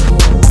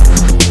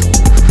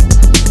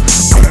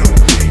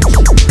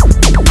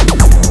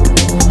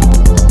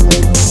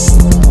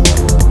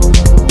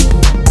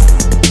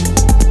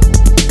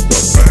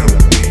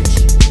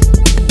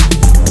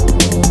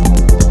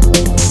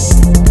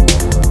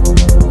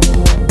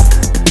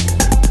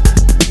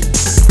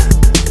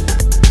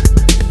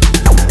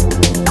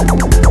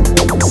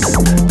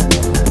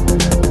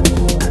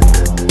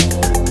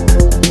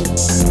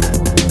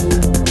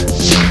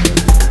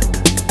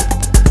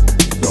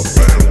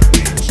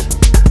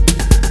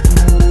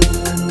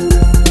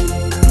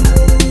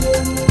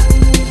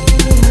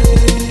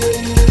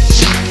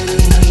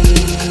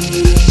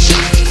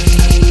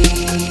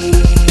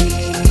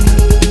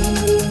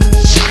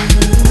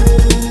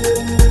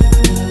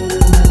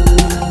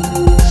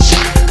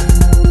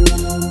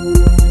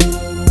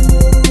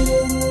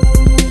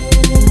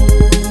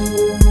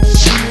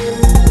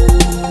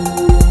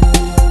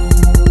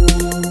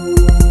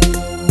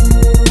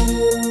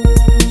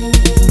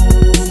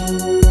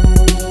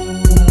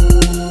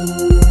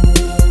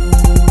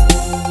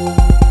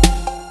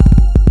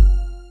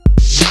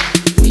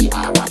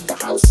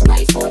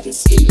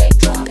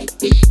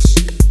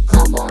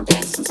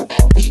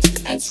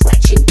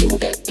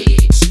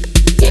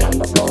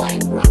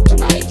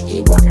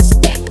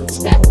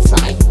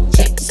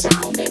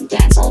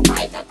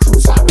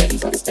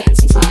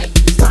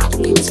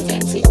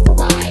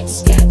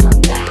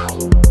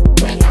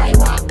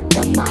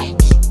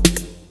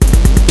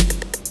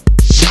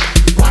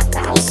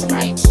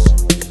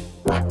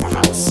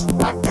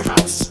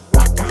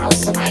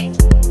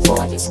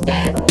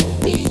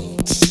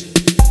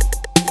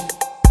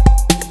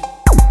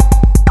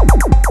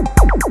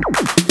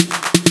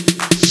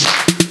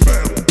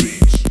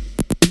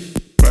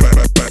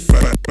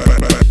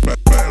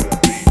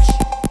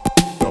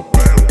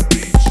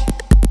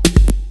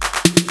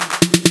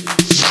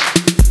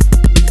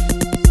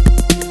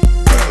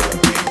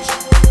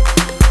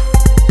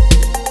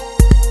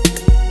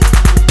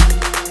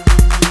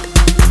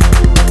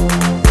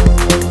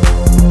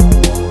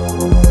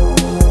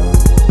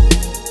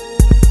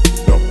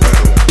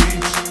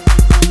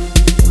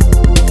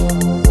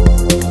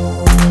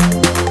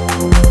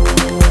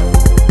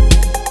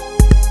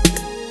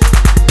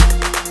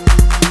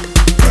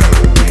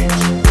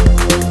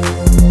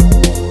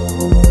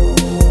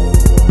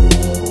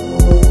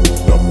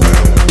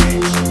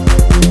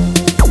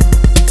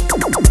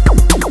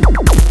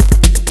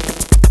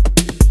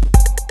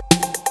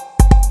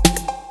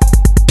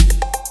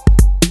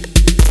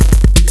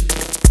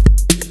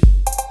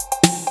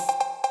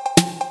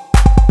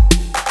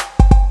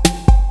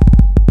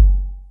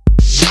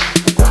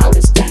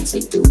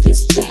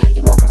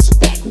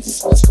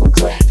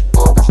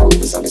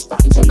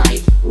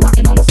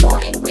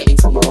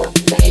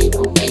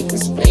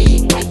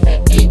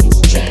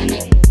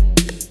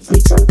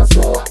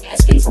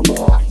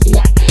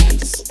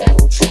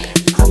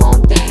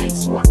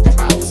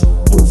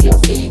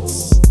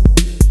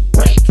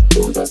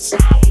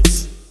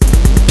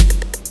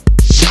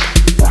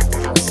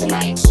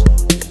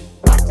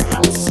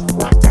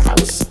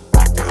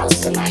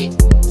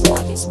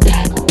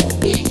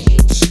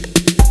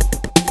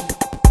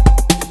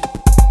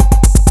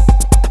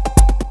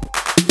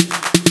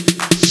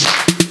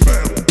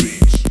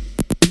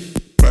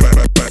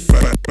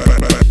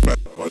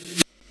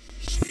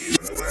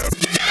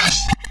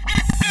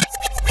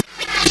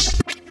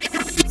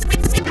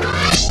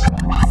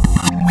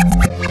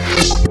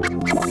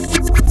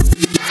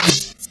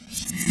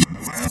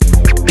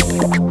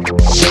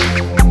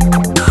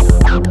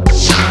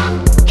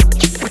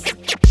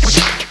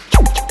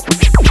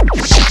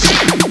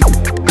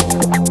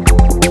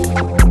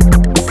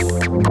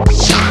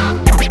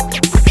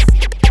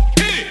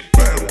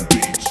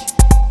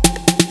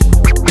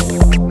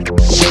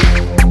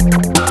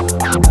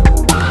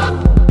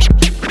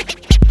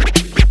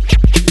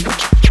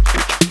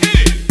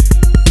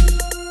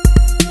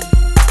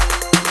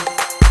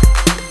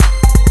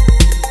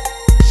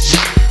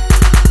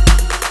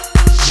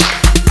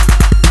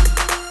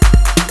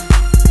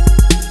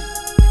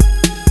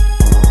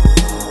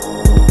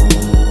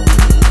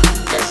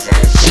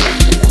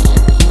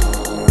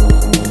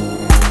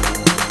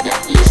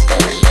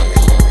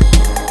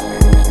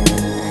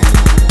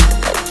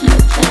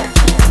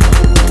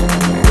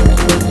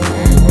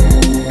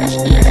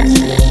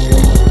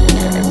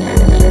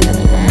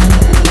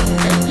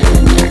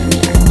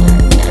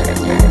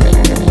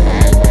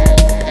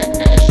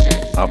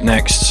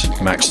 next,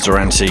 Max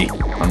Durante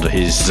under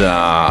his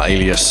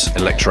alias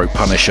Electro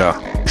Punisher,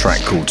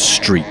 track called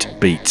Street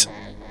Beat.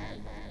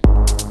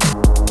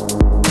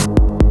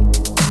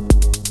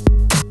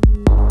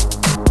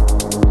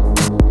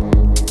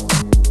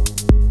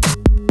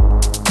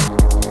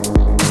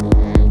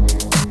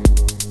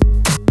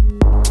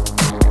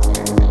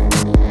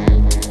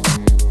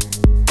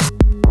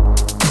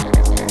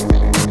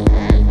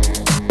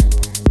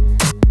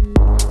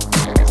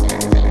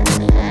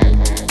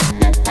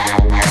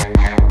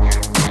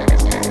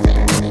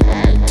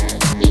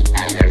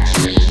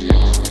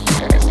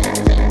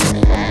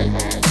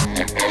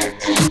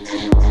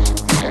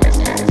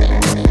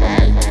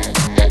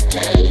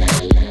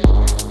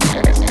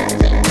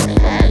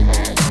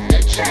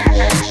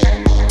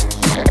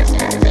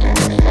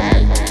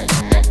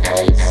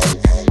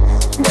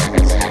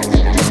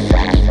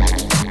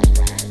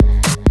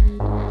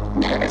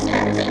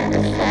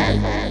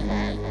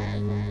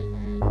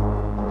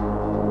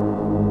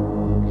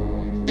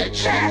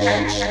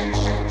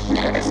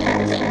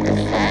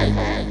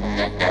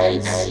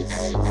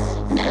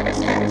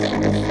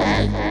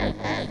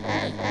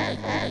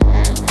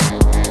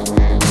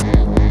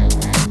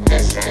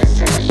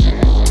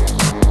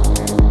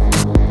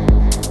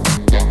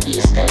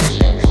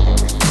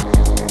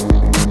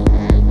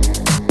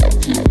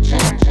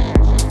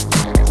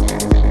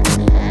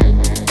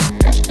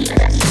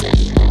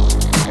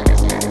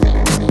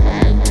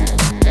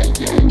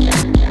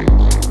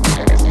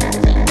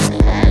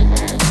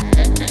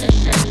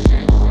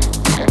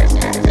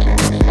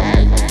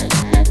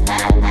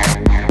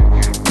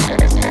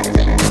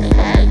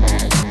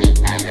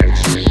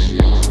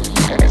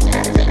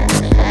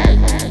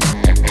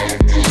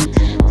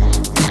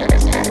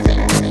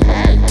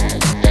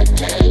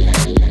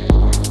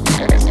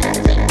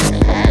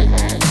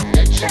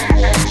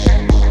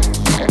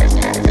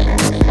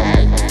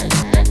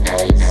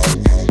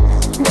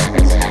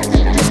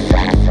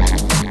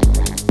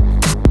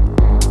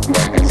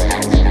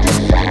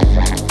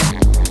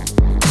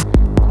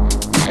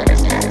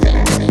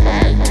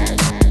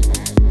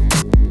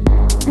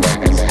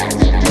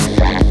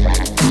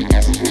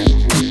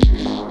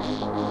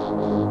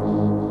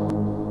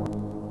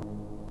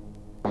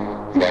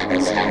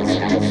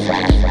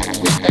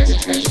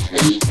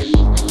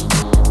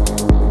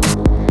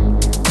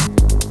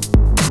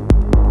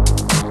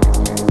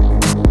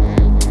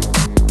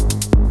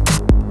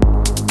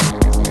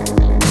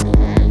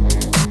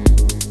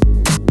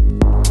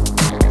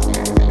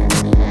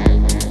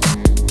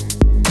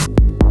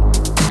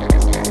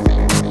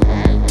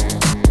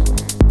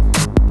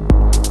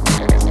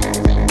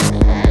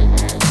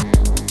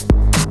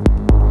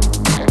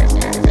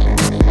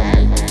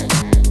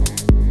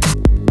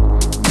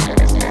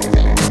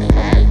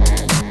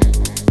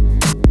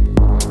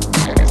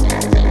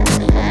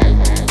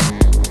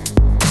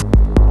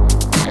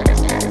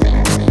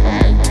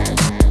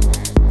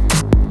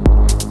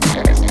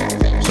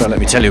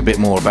 Tell you a bit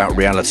more about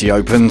Reality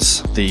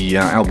Opens. The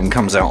album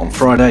comes out on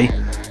Friday.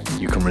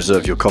 You can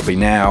reserve your copy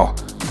now,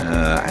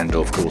 and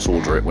of course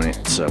order it when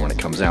it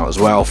comes out as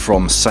well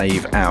from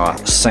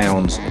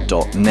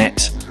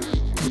SaveOurSounds.net.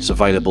 It's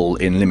available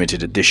in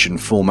limited edition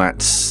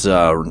formats.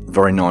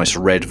 Very nice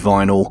red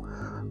vinyl,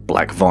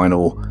 black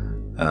vinyl,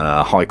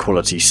 high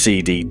quality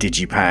CD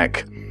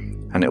digipack,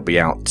 and it'll be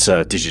out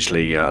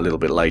digitally a little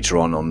bit later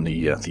on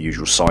the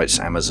usual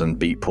sites, Amazon,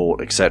 Beatport,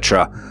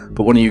 etc.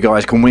 But one of you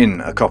guys can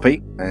win a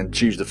copy and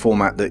choose the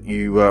format that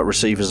you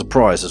receive as a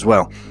prize as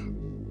well.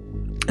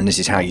 And this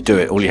is how you do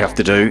it. All you have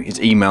to do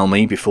is email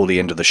me before the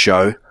end of the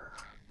show.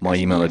 My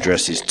email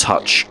address is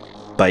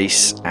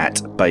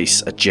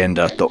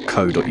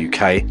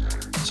touchbass@bassagenda.co.uk.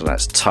 So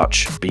that's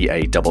touch,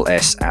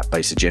 BASS,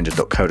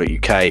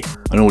 @bassagenda.co.uk.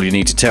 And all you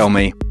need to tell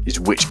me is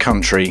which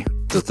country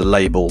does the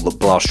label that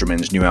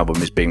Blastrumen's new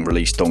album is being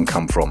released on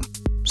come from.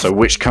 So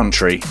which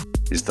country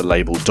is the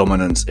label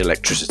Dominance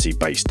Electricity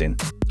based in?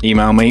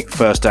 Email me,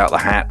 first out the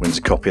hat wins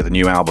a copy of the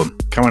new album.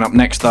 Coming up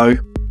next though,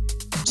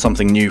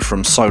 something new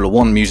from Solar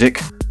One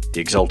Music,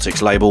 the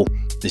Exaltix label.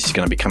 This is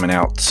going to be coming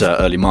out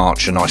early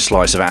March, a nice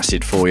slice of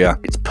acid for you.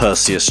 It's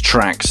Perseus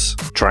Tracks,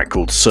 a track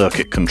called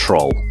Circuit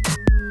Control.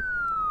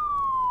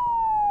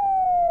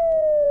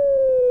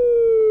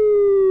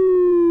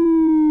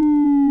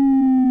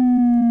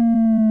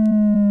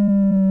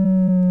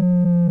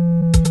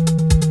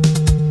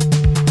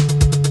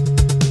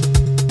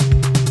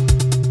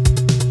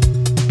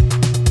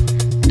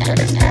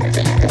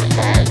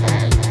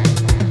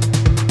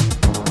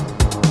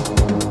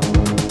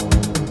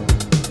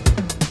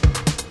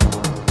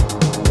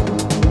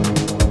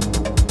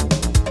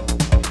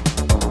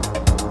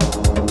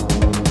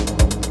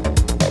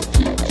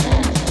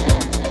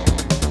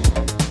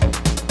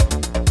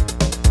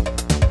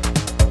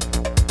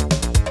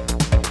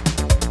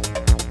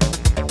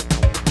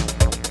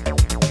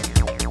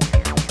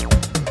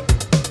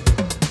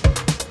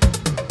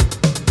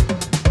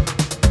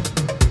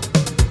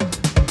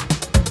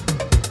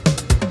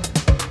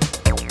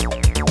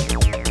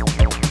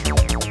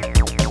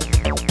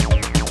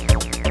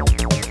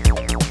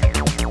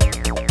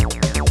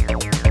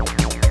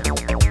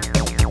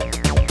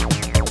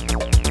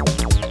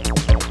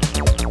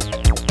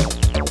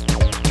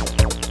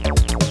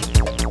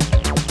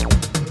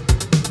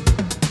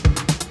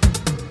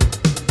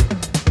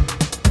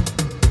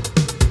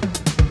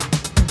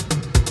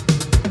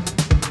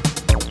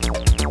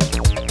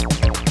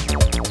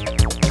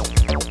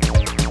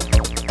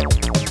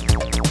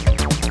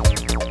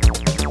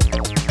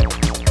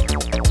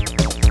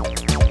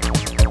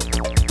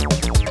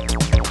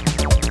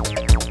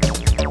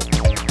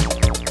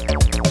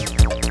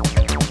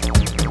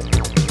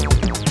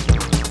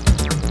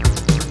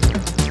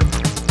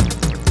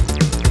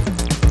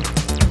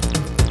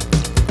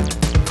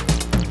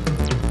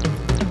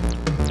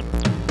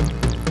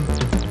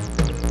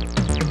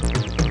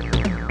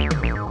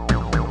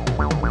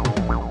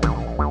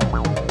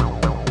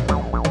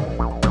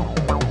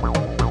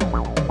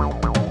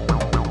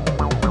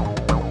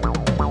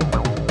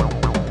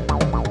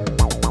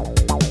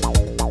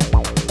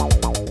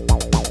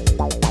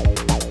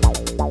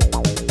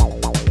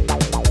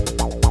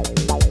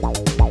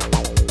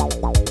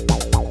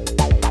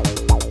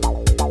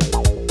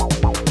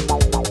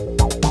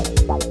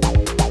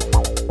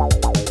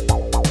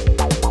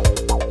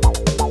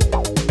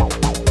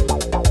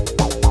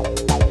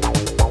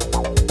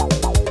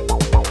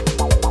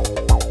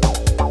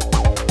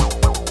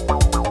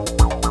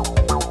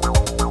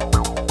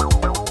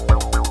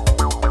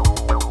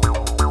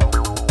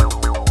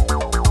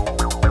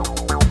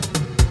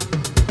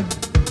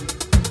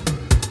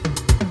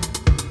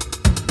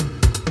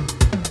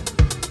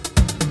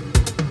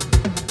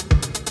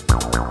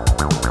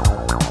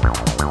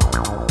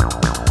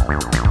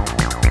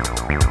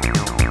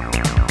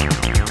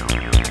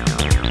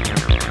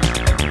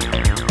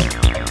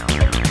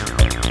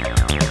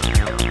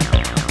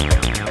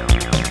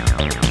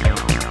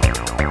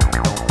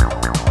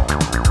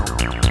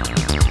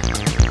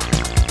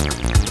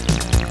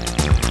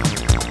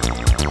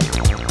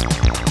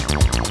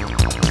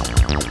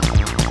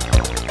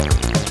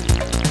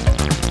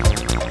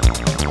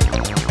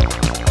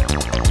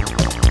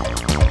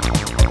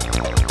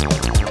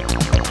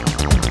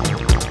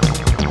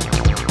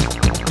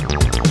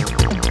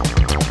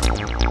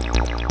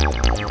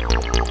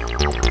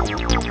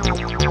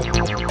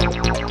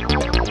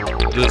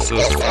 This is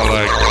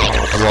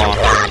Electron Rock.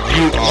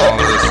 You are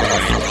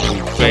listening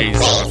to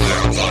Bass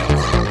Agenda.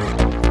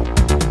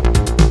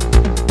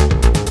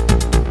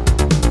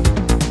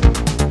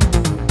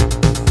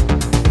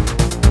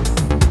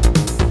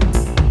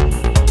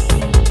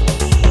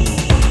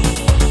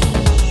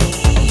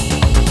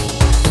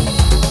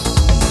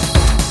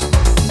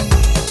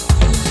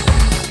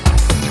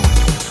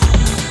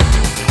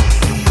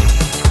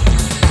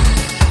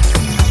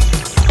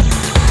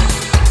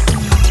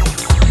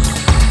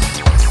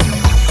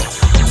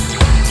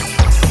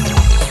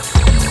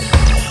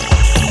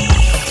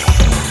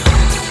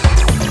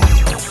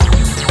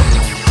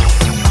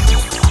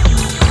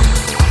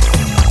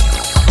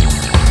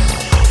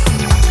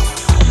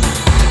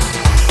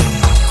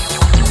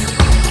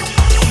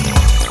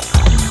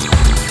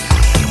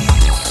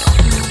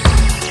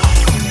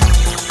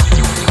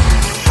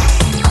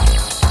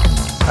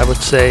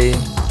 Say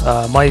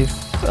my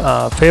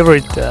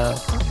favorite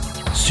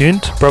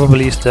synth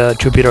probably is the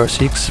Jupiter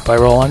 6 by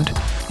Roland.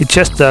 It's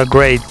just a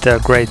great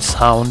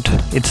sound.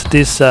 It's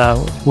this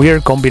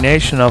weird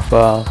combination of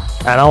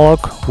analog,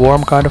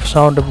 warm kind of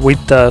sound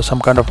with some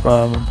kind of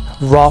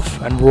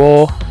rough and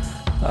raw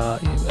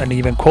and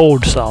even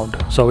cold sound.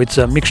 So it's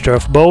a mixture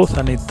of both,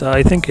 and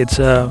I think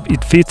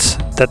it fits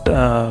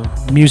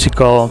that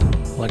musical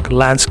like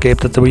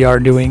landscape that we are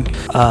doing.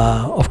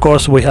 Of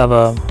course, we have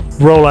a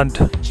Roland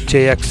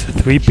JX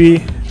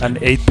 3P and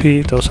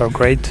 8P. Those are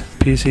great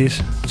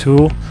pieces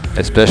too.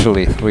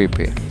 Especially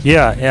 3P.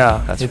 Yeah.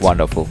 That's a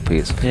wonderful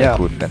piece of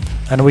equipment.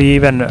 And we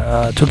even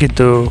took it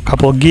to a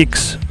couple of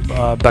gigs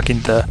back in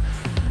the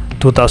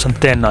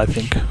 2010, I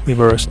think. We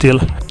were still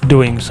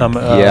doing some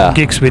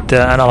gigs with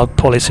the analog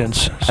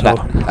polysynths. So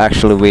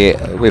actually,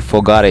 we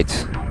forgot it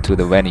to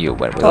the venue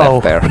when we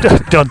left there.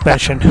 Don't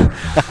mention.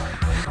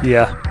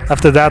 Yeah.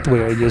 After that, we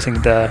were using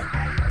the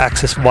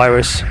Access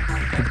Virus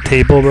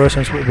table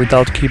versions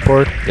without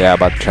keyboard. Yeah,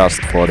 but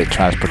just for the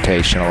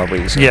transportational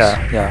reasons.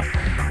 Yeah.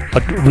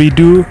 But we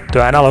do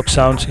the analog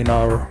sounds in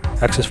our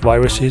Access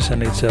Viruses,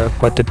 and it's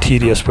quite a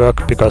tedious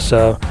work because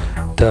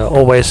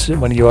always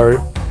when you are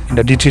in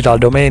the digital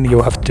domain,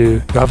 you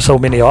have so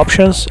many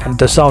options, and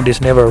the sound is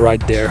never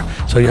right there.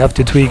 So you have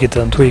to tweak it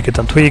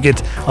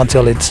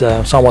until it's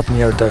somewhat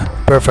near the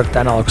perfect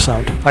analog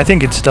sound. I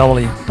think it's the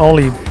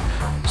only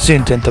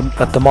synth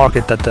at the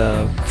market that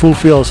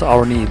fulfills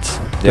our needs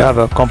to have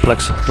a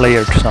complex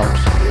layered sound.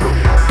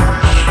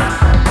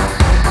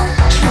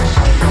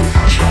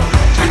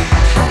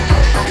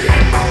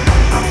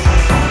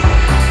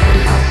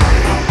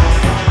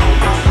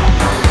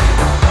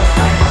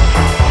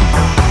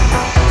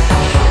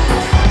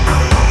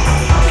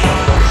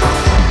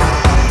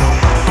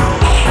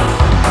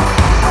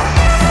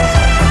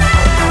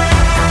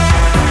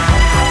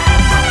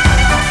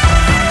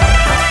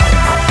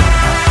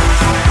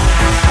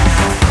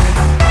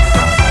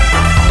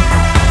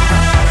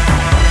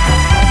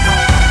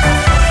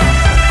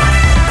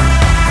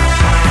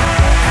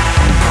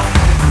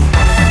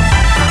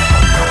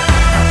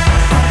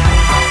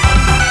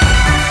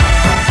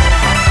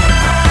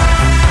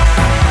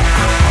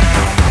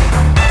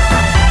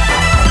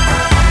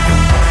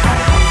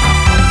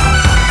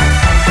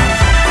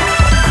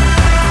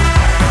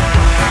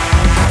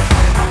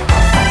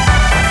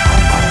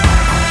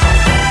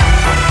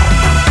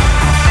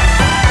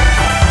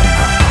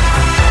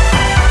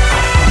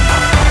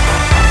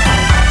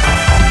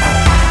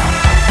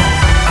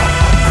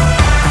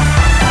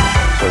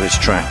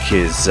 Track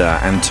is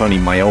Antoni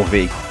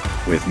Maiovi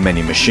with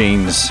Many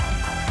Machines,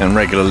 and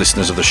regular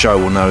listeners of the show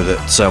will know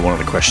that one of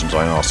the questions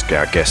I ask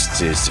our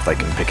guests is if they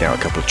can pick out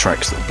a couple of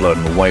tracks that blew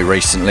them away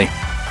recently,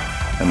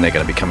 and they're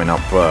going to be coming up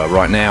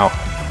right now,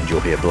 and you'll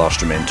hear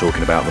Blastermen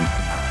talking about them.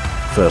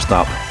 First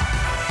up,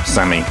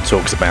 Sammy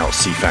talks about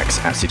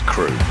CFAX Acid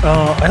Crew.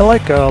 I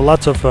like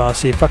lots of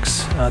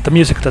CFAX, the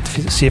music that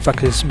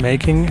CFAX is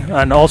making,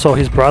 and also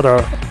his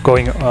brother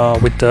going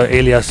with the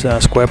alias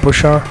Square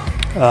Pusher.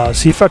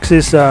 CFAX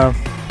is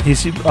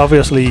he's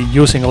obviously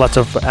using lots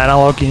of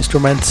analog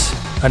instruments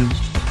and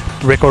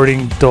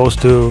recording those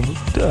to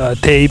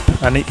tape,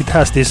 and it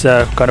has this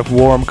kind of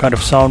warm kind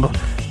of sound.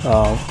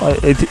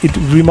 It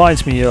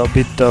reminds me a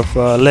bit of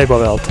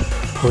Legowelt,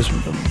 because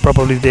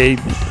probably they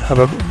have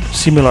a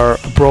similar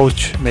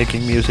approach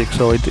making music.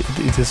 So it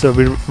is a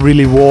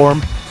really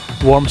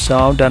warm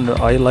sound, and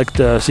I like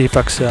the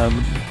CFAX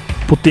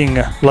putting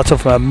lots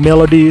of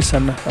melodies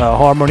and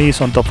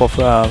harmonies on top of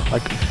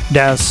like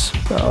dance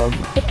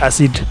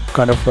acid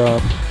kind of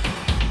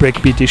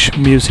breakbeatish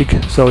music.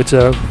 So it's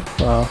a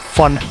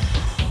fun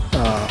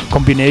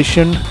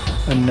combination,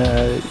 and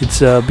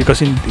it's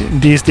because in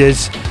these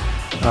days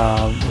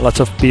lots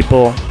of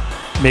people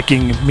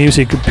making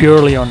music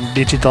purely on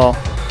digital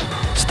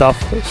stuff,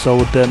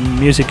 so the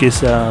music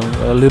is a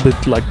little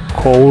bit like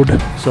cold,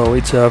 so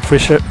it's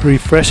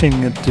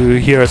refreshing to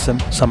hear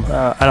some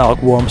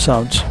analog warm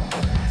sounds.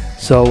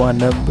 So, and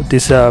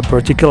this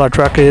particular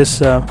track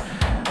is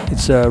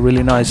it's a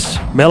really nice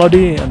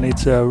melody, and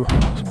it's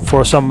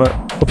for some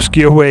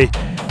obscure way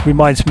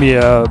reminds me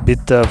a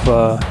bit of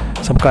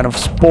some kind of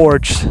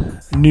sports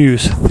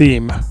news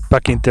theme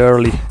back in the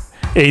early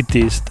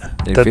 80s.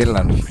 In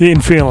Finland.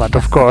 In Finland,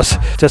 of course.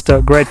 Just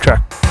a great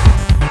track.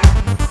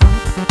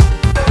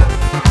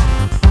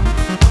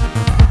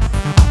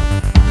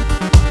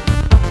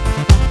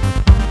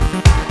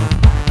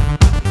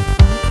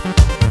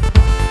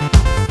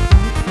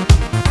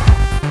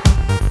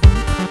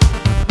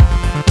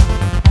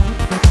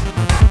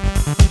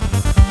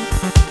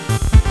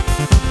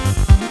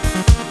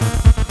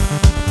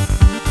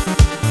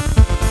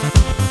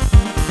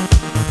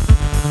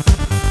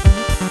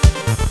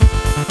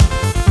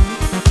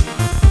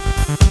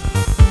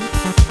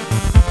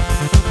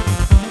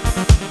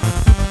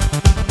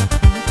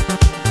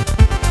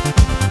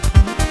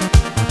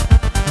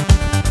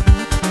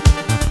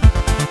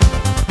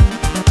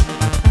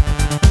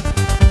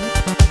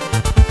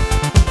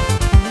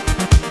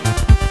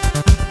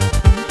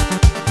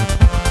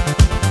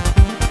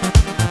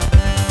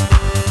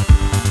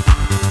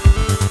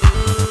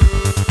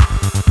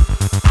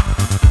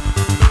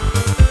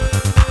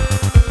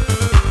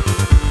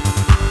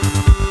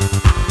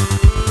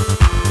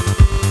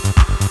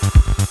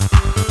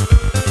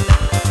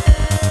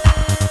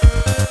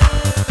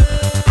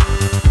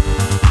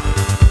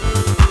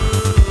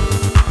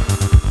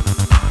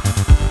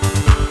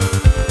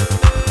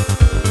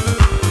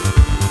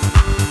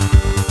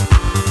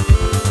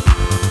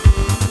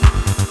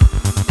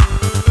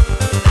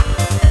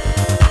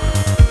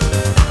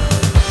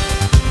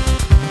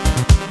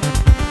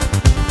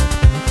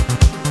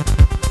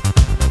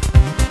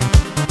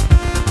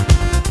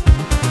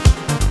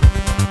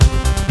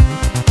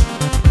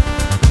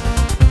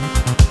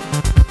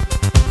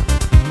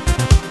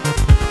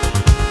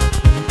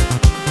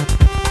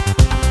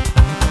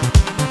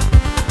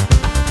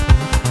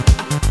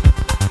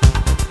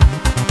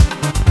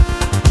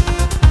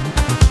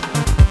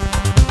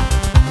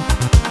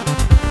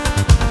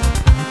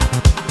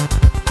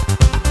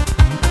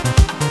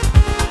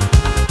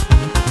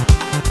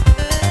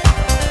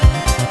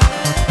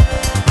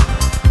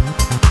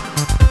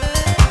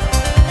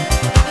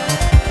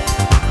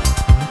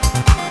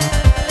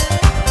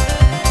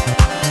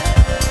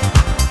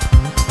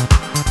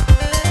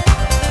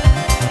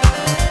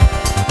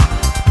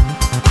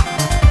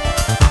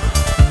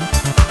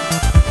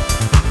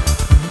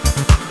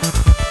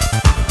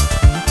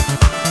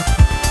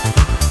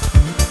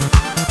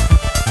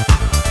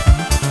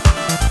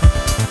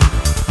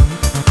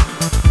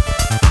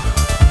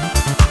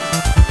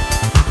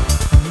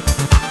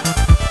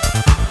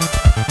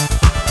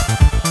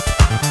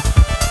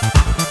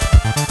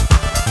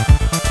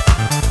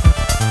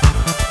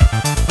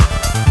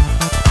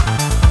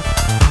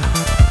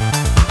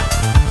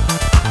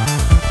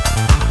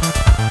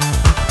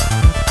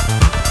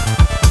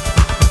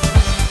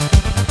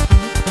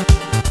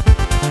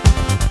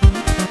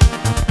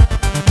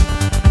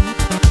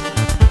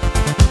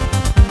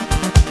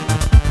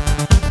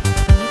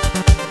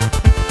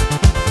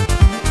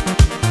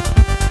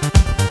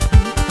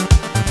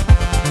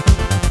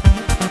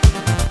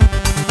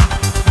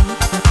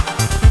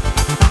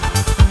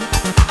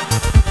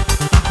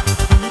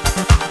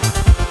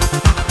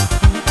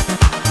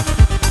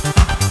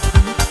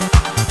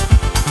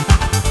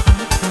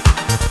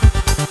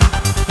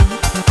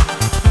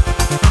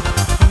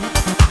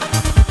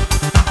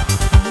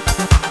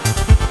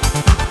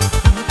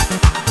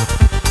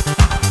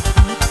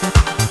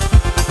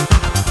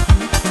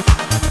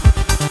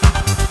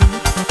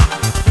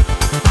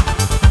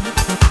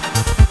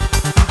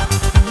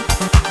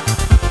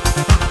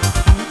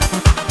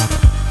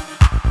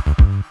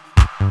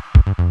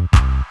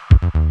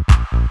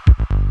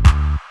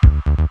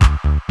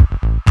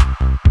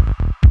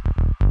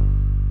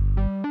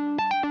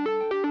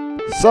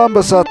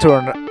 Samba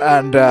Saturn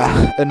and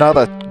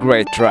another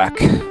great track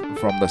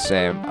from the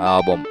same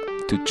album,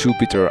 To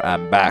Jupiter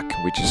and Back,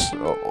 which is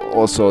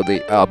also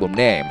the album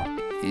name,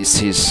 is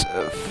his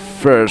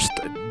first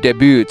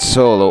debut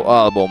solo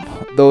album.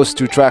 Those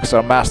two tracks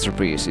are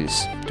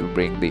masterpieces to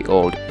bring the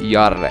old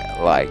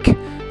Jarre-like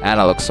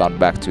analog sound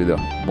back to the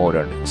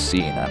modern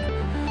scene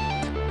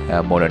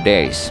and modern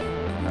days.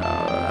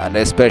 And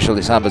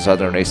especially Samba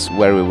Saturn is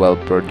very well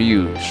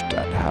produced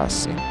and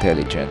has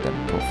intelligent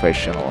and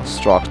professional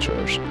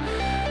structures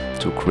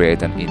to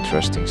create an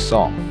interesting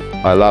song.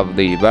 I love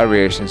the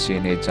variations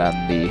in it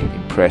and the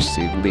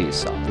impressive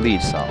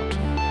lead sound.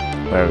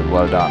 Very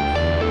well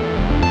done.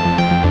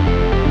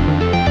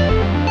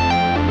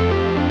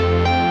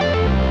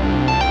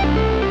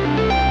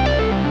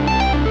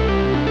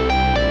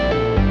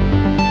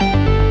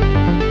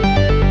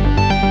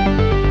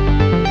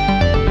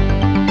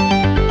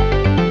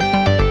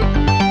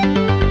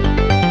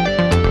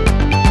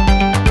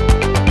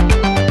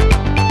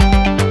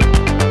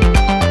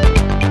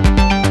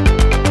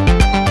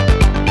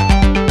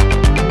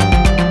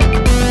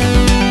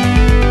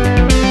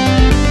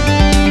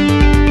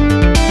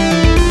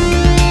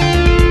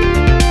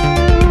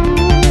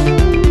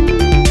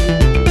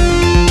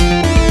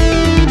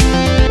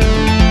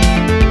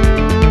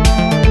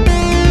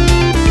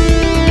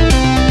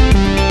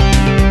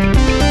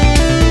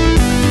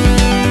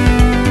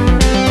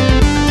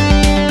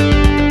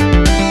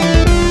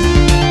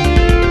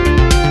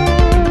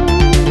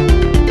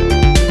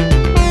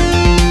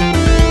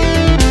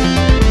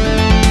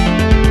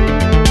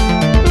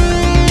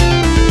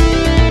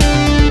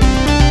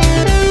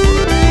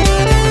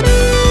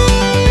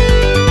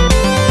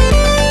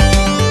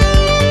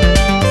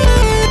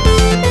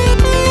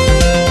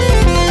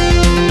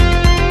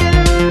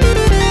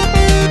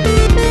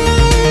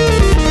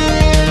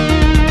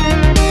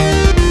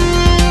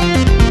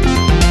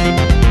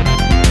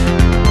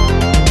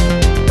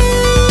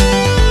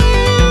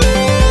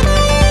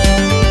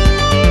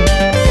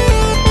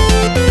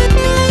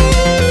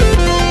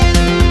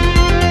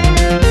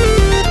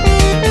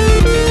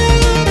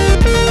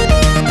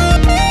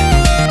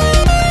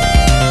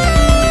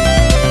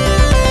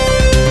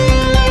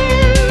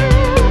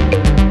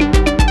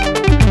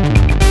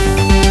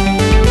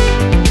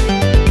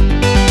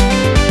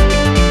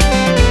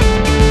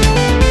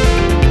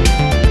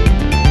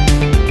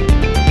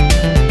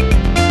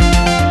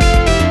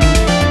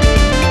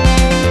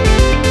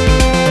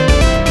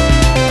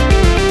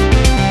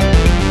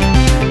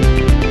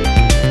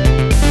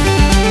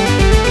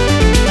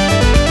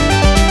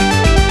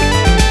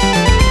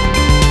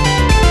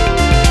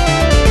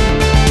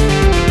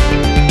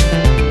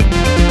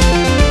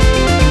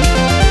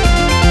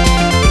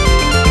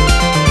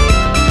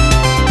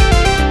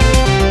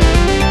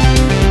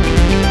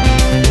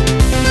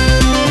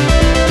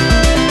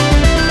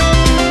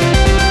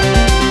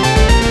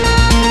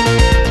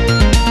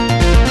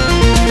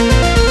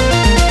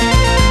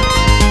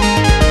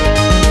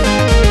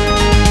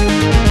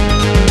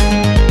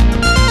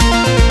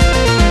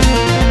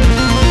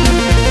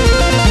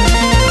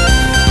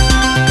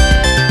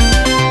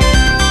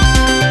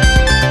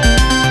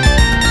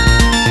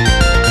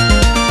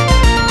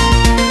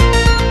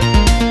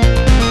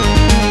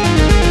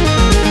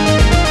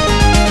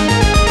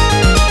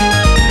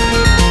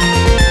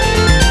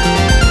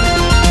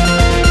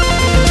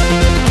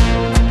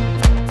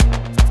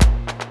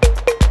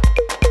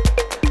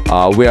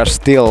 We are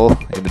still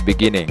in the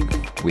beginning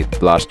with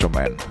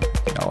Blasterman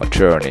in our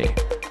journey,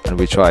 and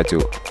we try to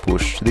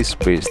push this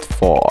beast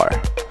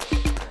far.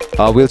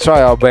 We'll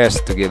try our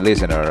best to give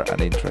listener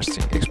an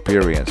interesting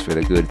experience with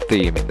a good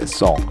theme in the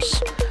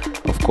songs,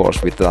 of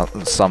course with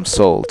some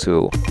soul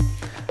too,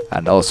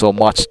 and also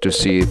much to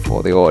see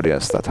for the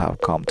audience that have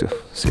come to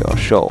see our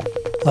show.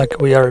 Like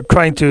we are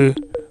trying to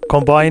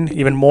combine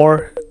even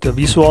more the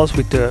visuals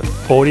with the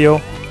audio,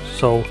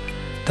 so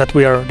that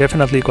we are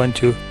definitely going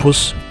to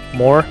push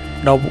more.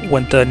 Now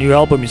when the new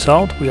album is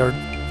out, we are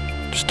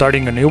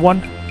starting a new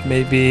one,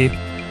 maybe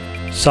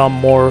some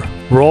more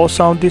raw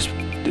sound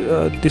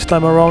this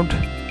time around,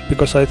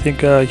 because I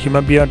think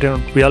Human Beyond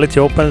and Reality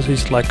Opens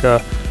is like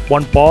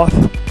one path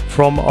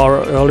from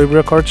our early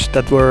records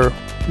that were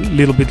a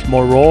little bit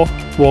more raw.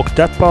 Walk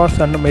that path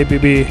and maybe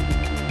we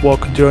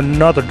walk to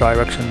another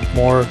direction,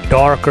 more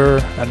darker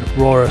and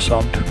rawer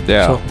sound.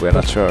 Yeah, so, we're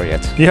not sure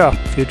yet. Yeah,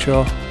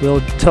 future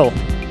will tell.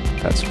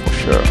 That's for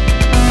sure.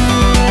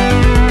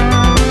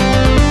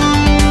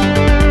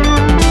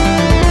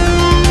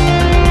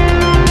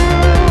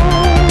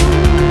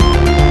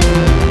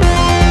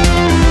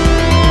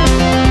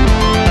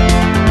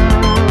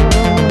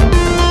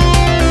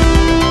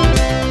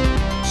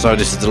 So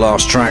this is the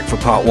last track for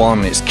part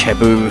one. It's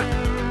Kebu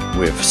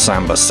with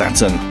Samba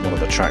Saturn, one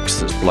of the tracks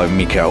that's blown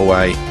Mika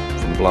away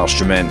from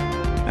Blastermen.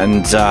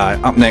 And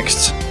up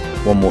next,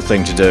 one more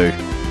thing to do,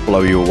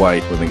 blow you away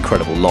with an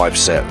incredible live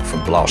set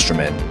from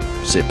Blastermen.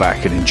 Sit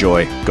back and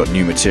enjoy. Got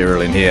new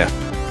material in here,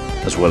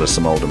 as well as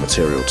some older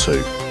material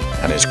too.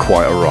 And it's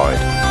quite a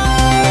ride.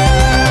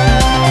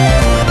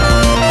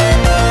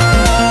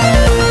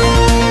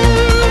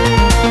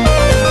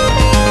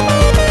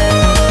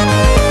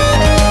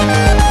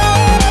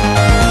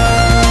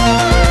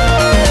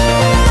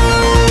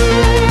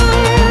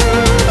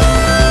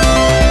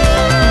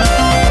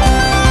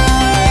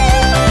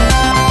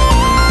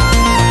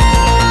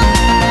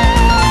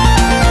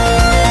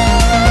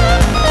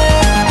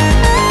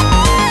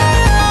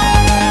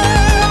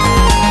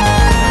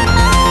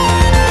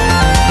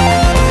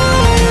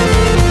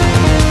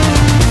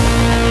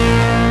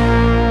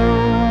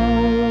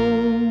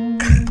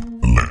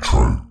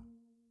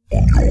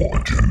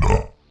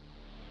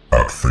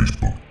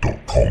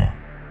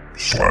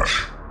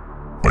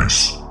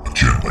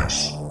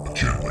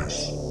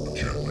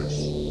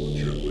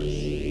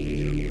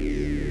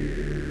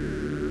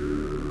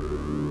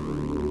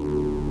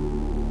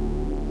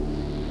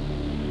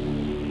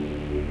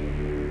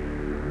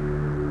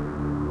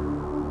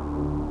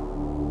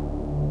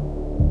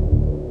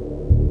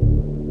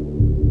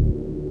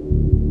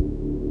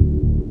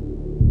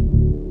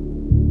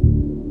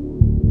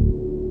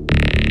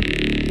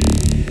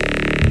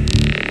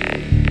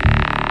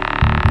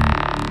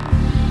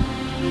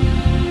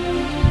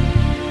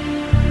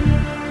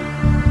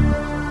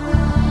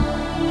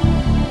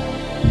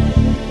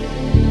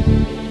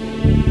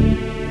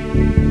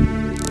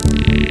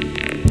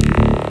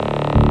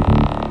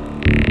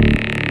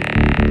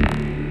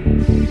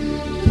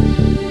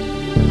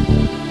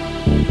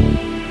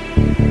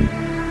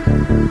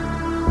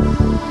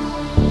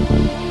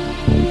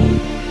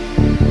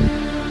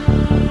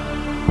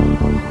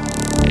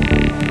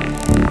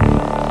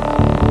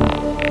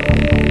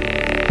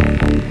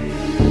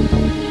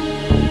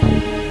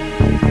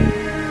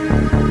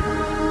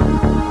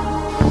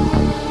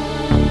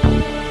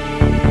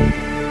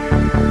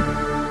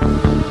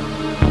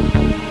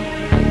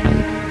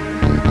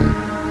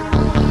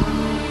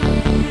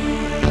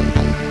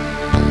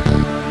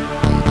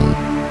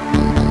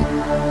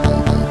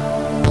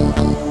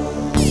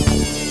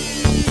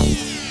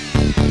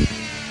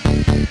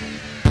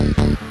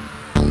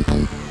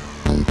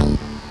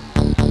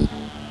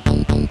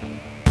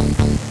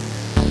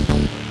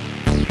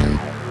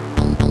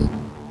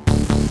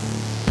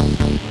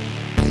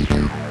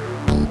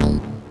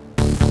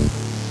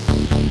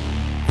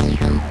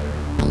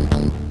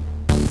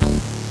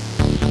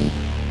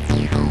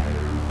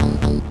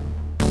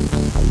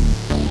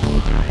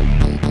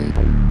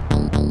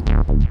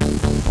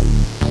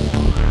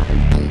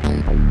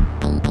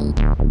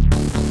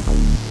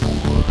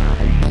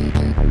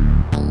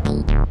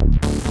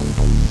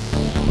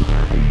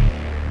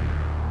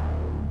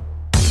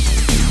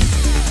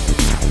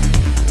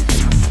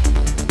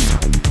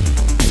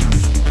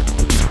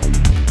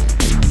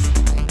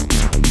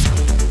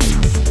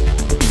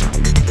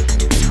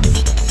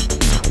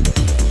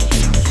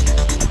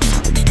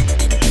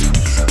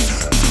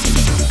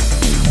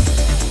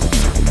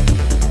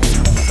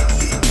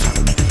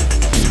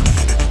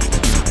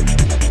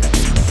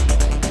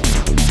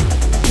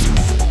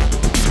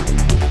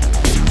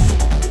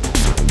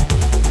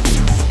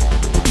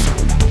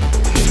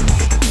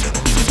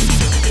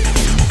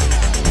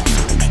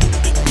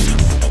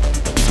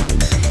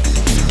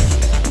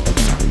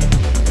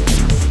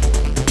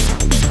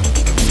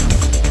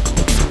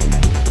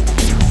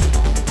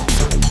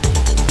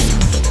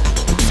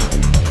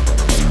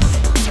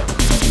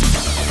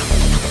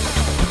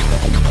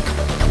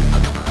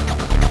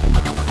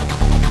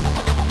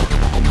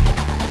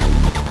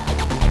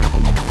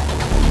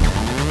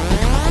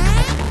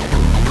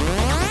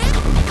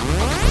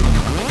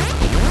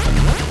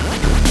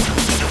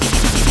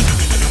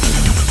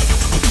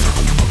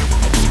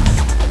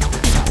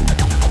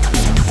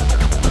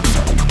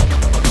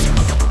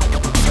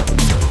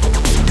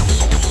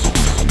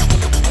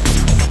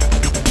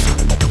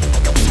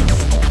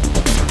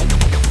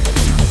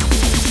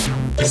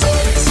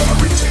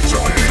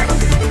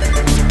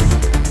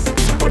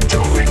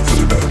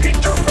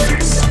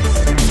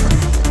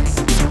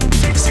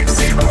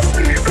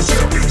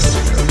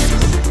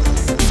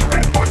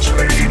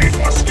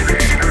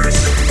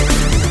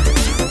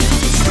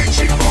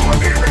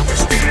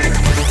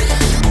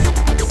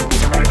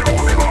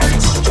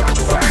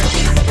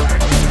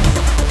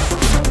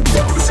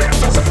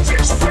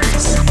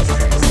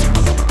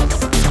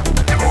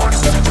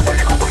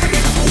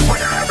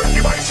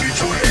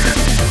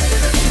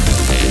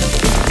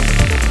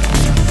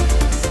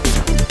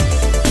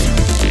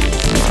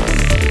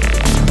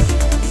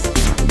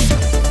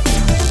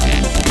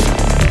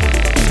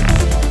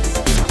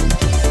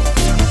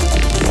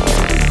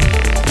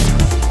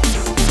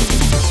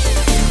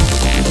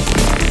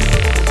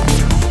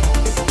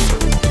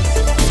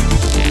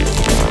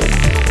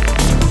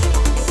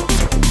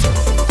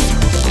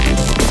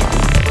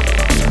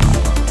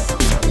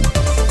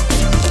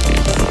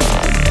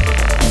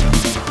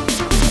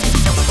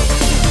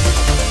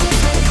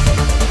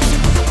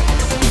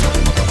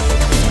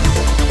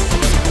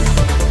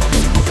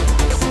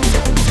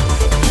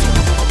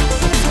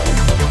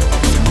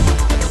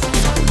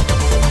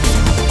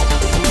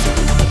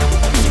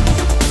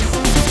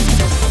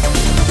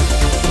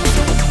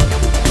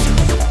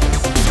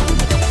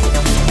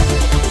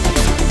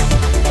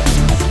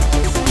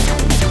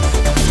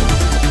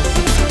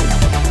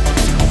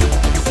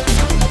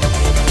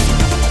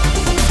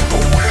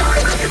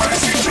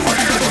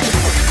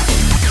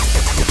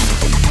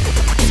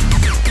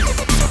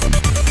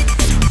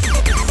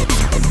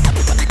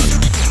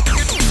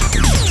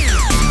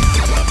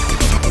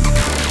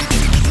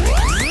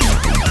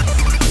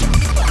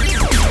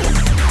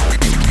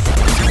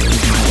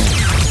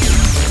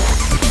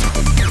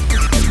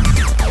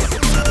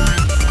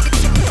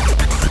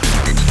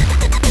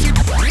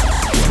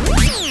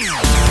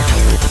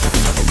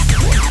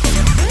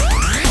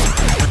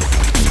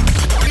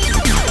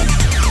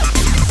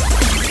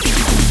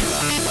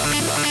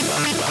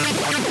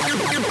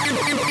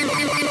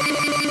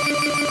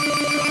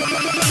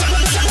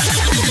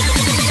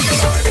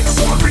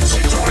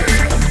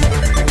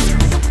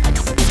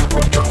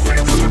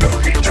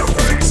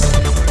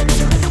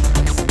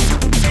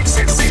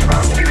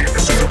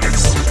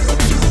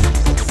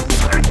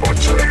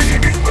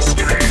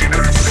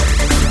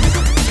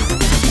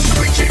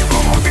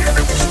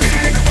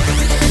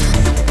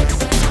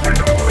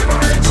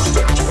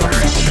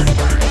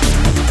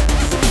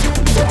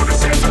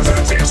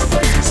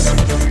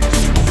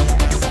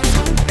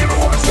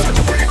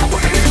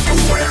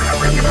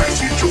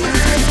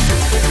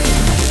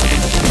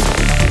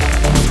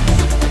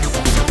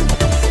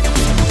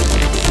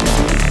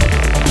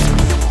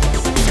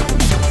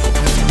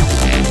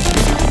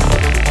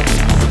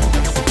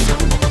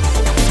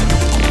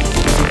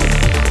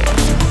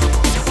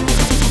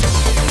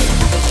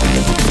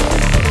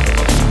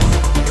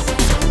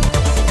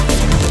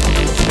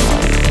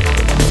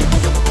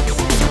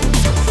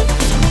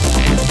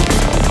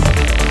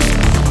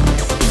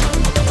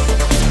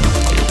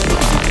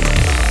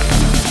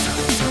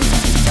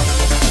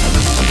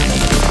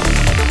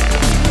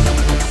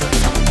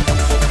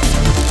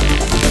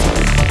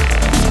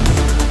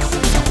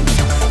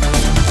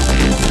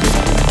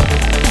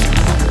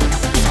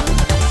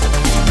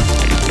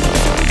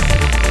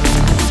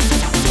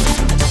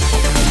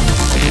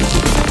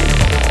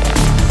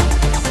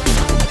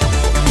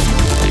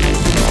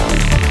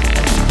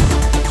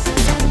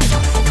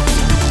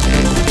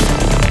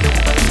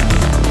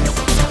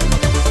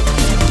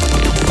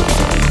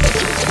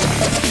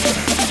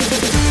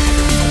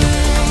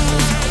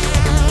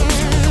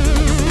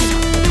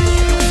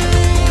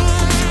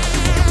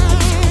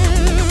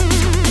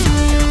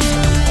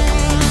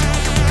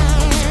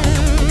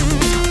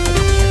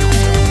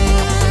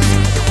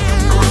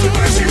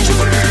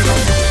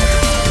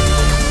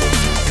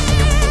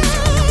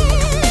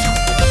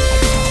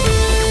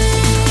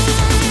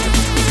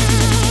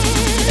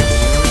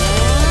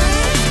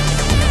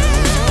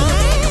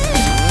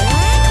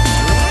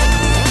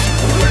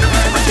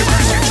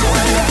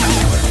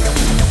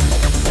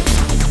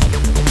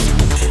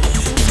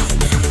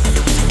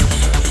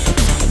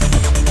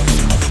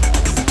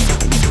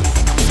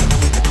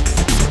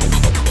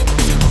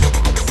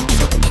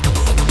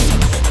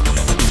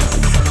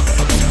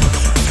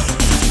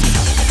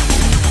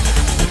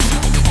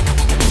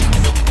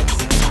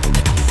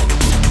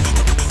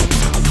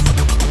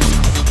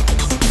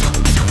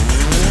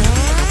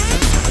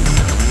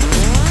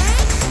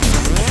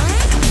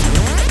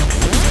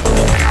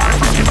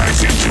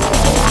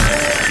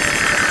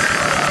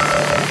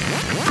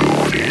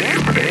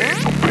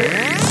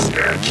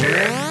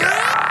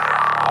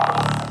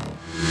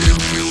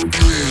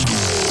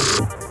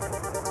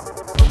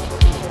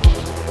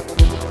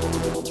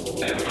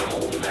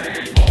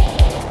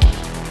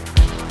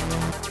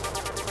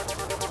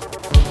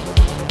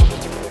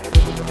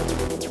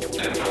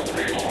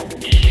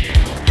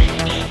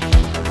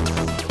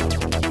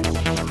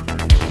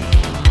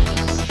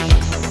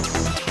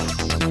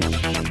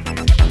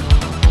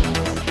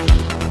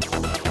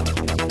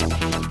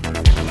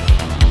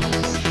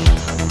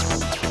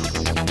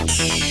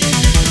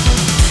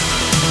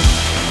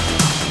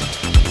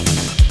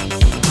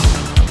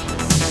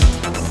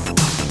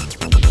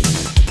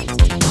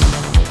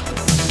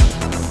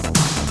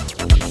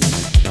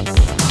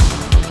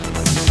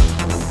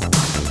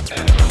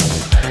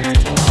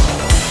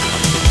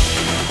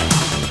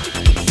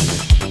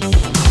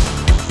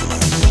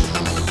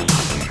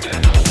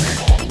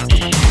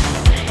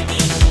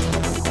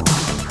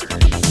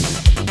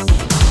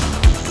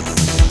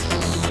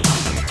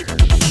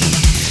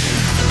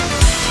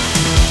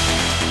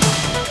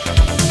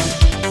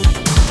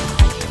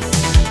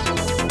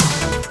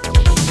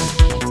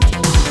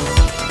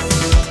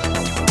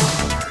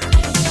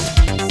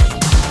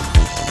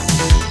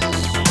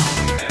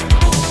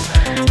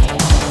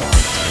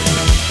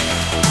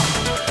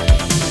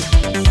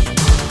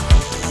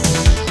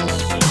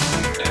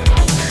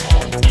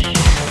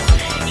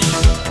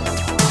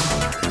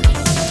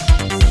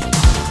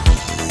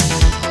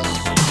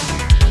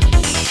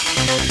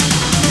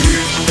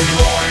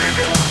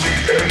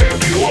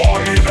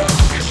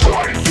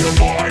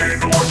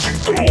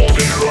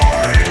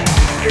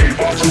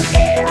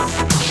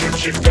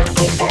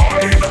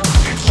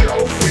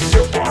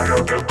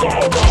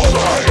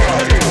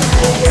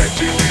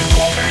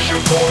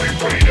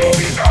 freedom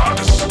in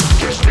us,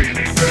 just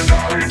reading the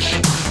knowledge,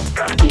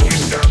 not to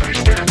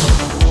establishment.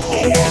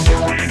 Who are the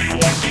reading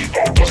with the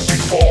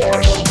opposite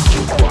force, to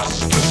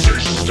cross the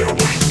system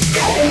with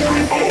no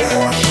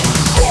remorse.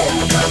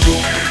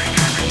 Calculating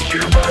in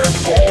human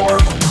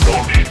form, no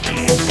need to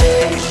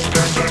oppose,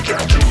 there's no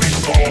time to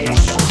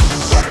expose.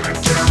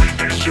 Silent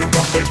termination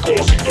of the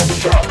causing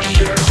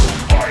obstructions,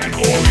 hiding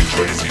all the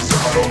traces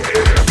out of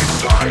enemy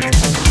sight.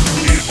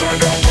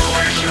 Inside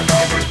operation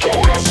of a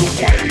total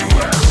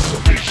surveillance,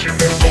 mission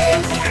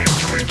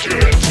accomplished,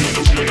 return to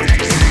the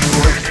place.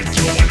 Ready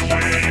to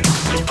win,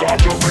 to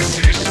counter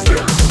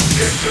resistance.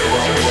 Enter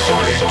our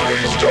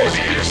side,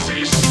 study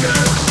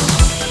existence.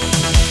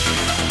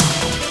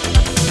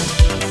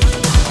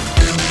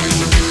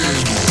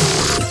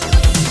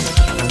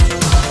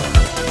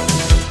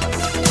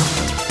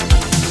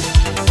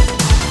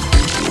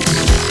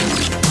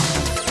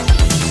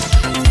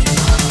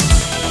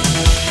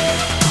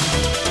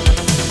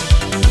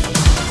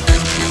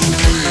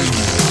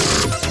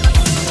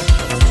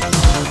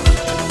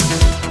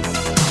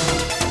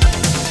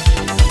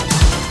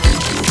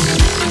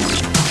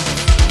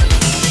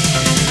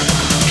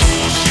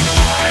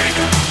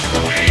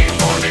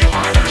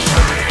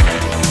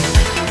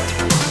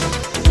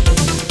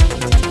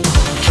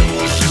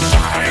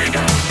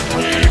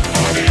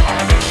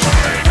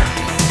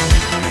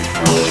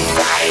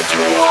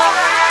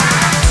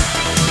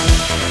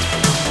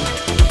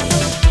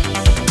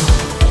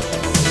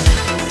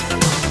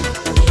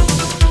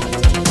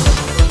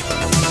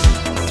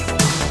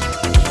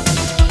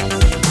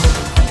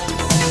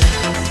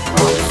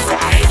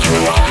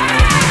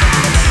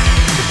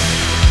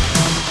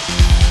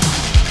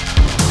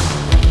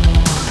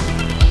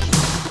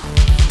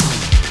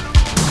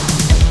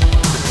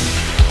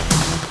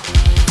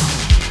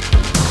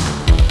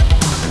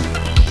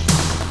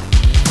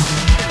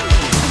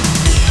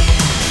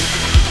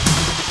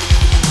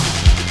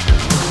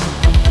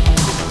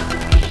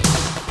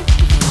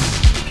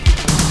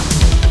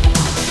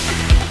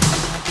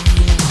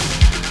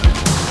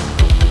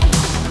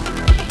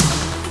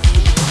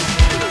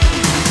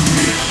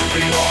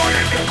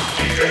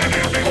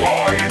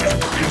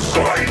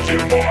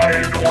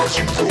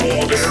 Watching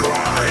through their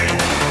eye,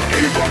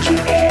 able to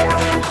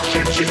morph,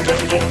 shapeshift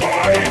and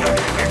combine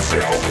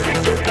itself with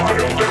the part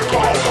of their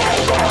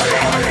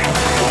outside.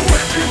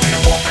 Collective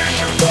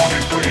information,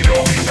 wanting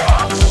freedom in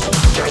us,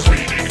 just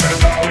reading the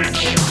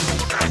knowledge,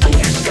 and to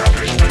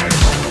establishment.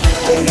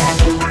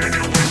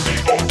 Cooperating with the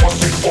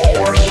opposite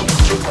force,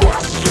 to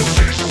cross the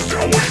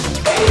system with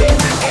no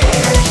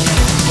remorse.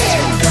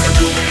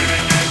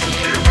 Calculating in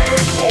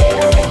human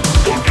form,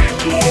 don't need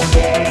to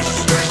oppose,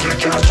 there's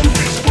just to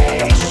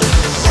expose.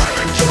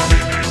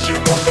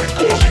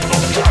 Causing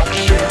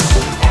obstructions,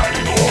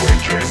 hiding all the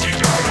traces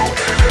out of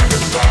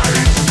enemy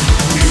sight.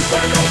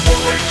 Inside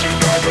operation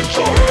of a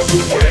total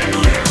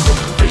surveillance,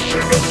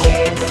 mission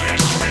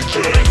accomplished,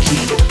 return to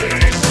the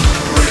base.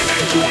 Ready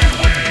to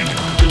win,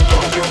 to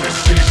counter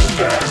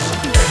resistance.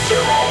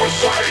 Enter our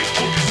sight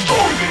to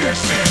destroy the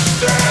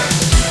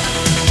existence.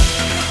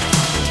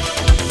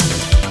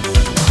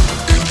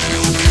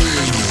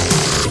 Infiltrate.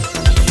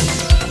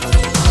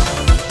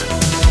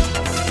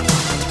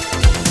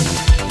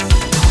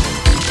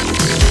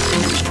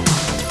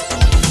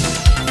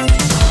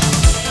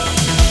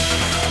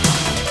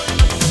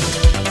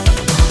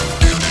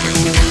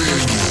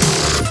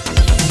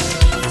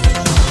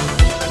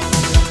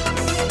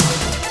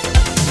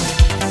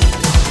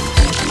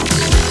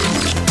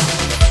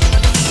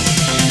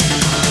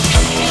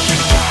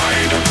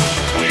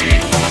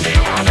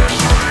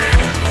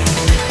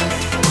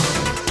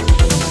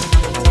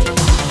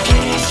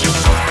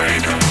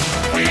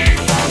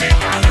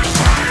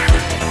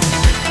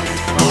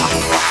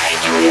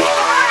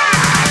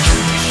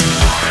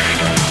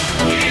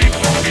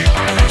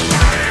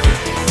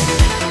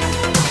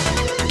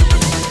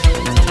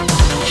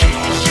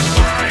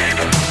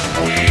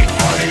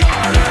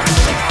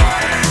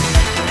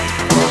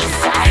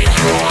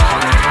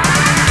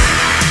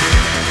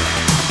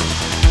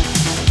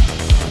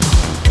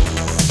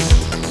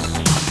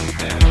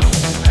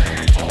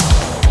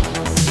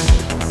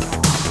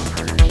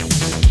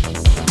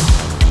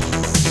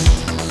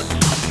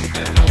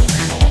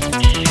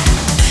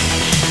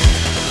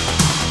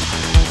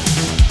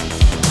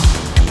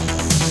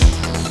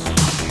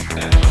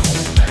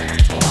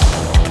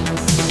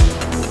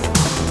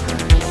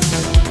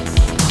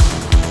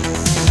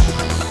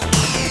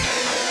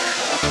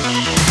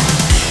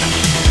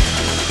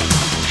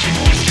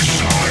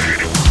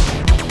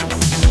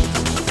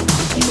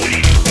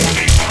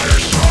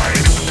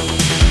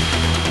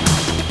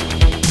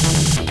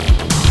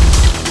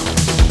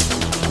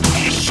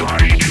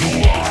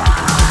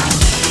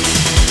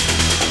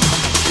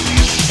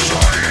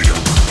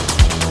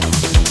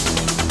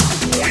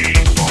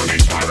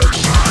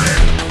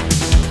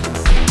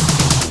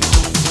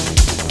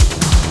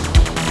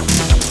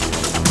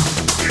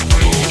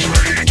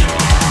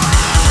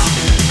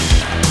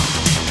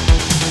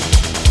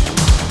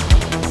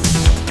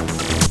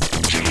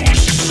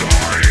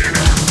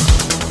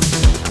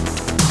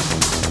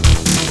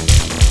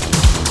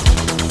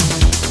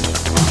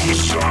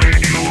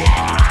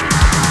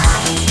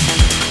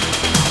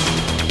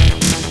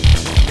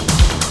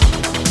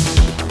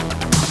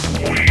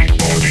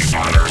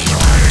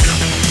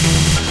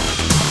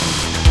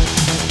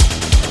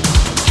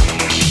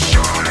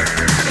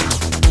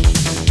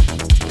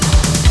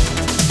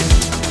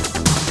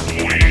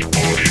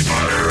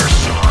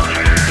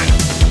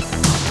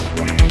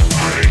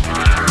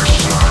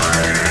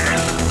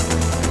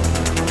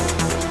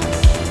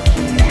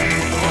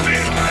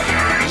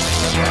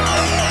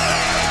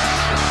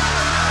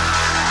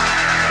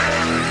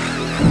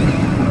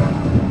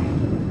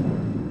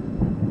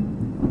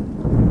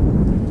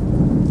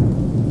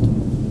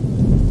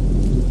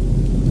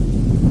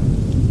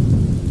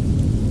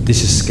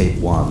 This is Scape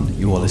One.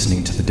 You are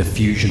listening to the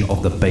diffusion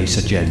of the Bass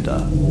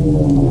Agenda.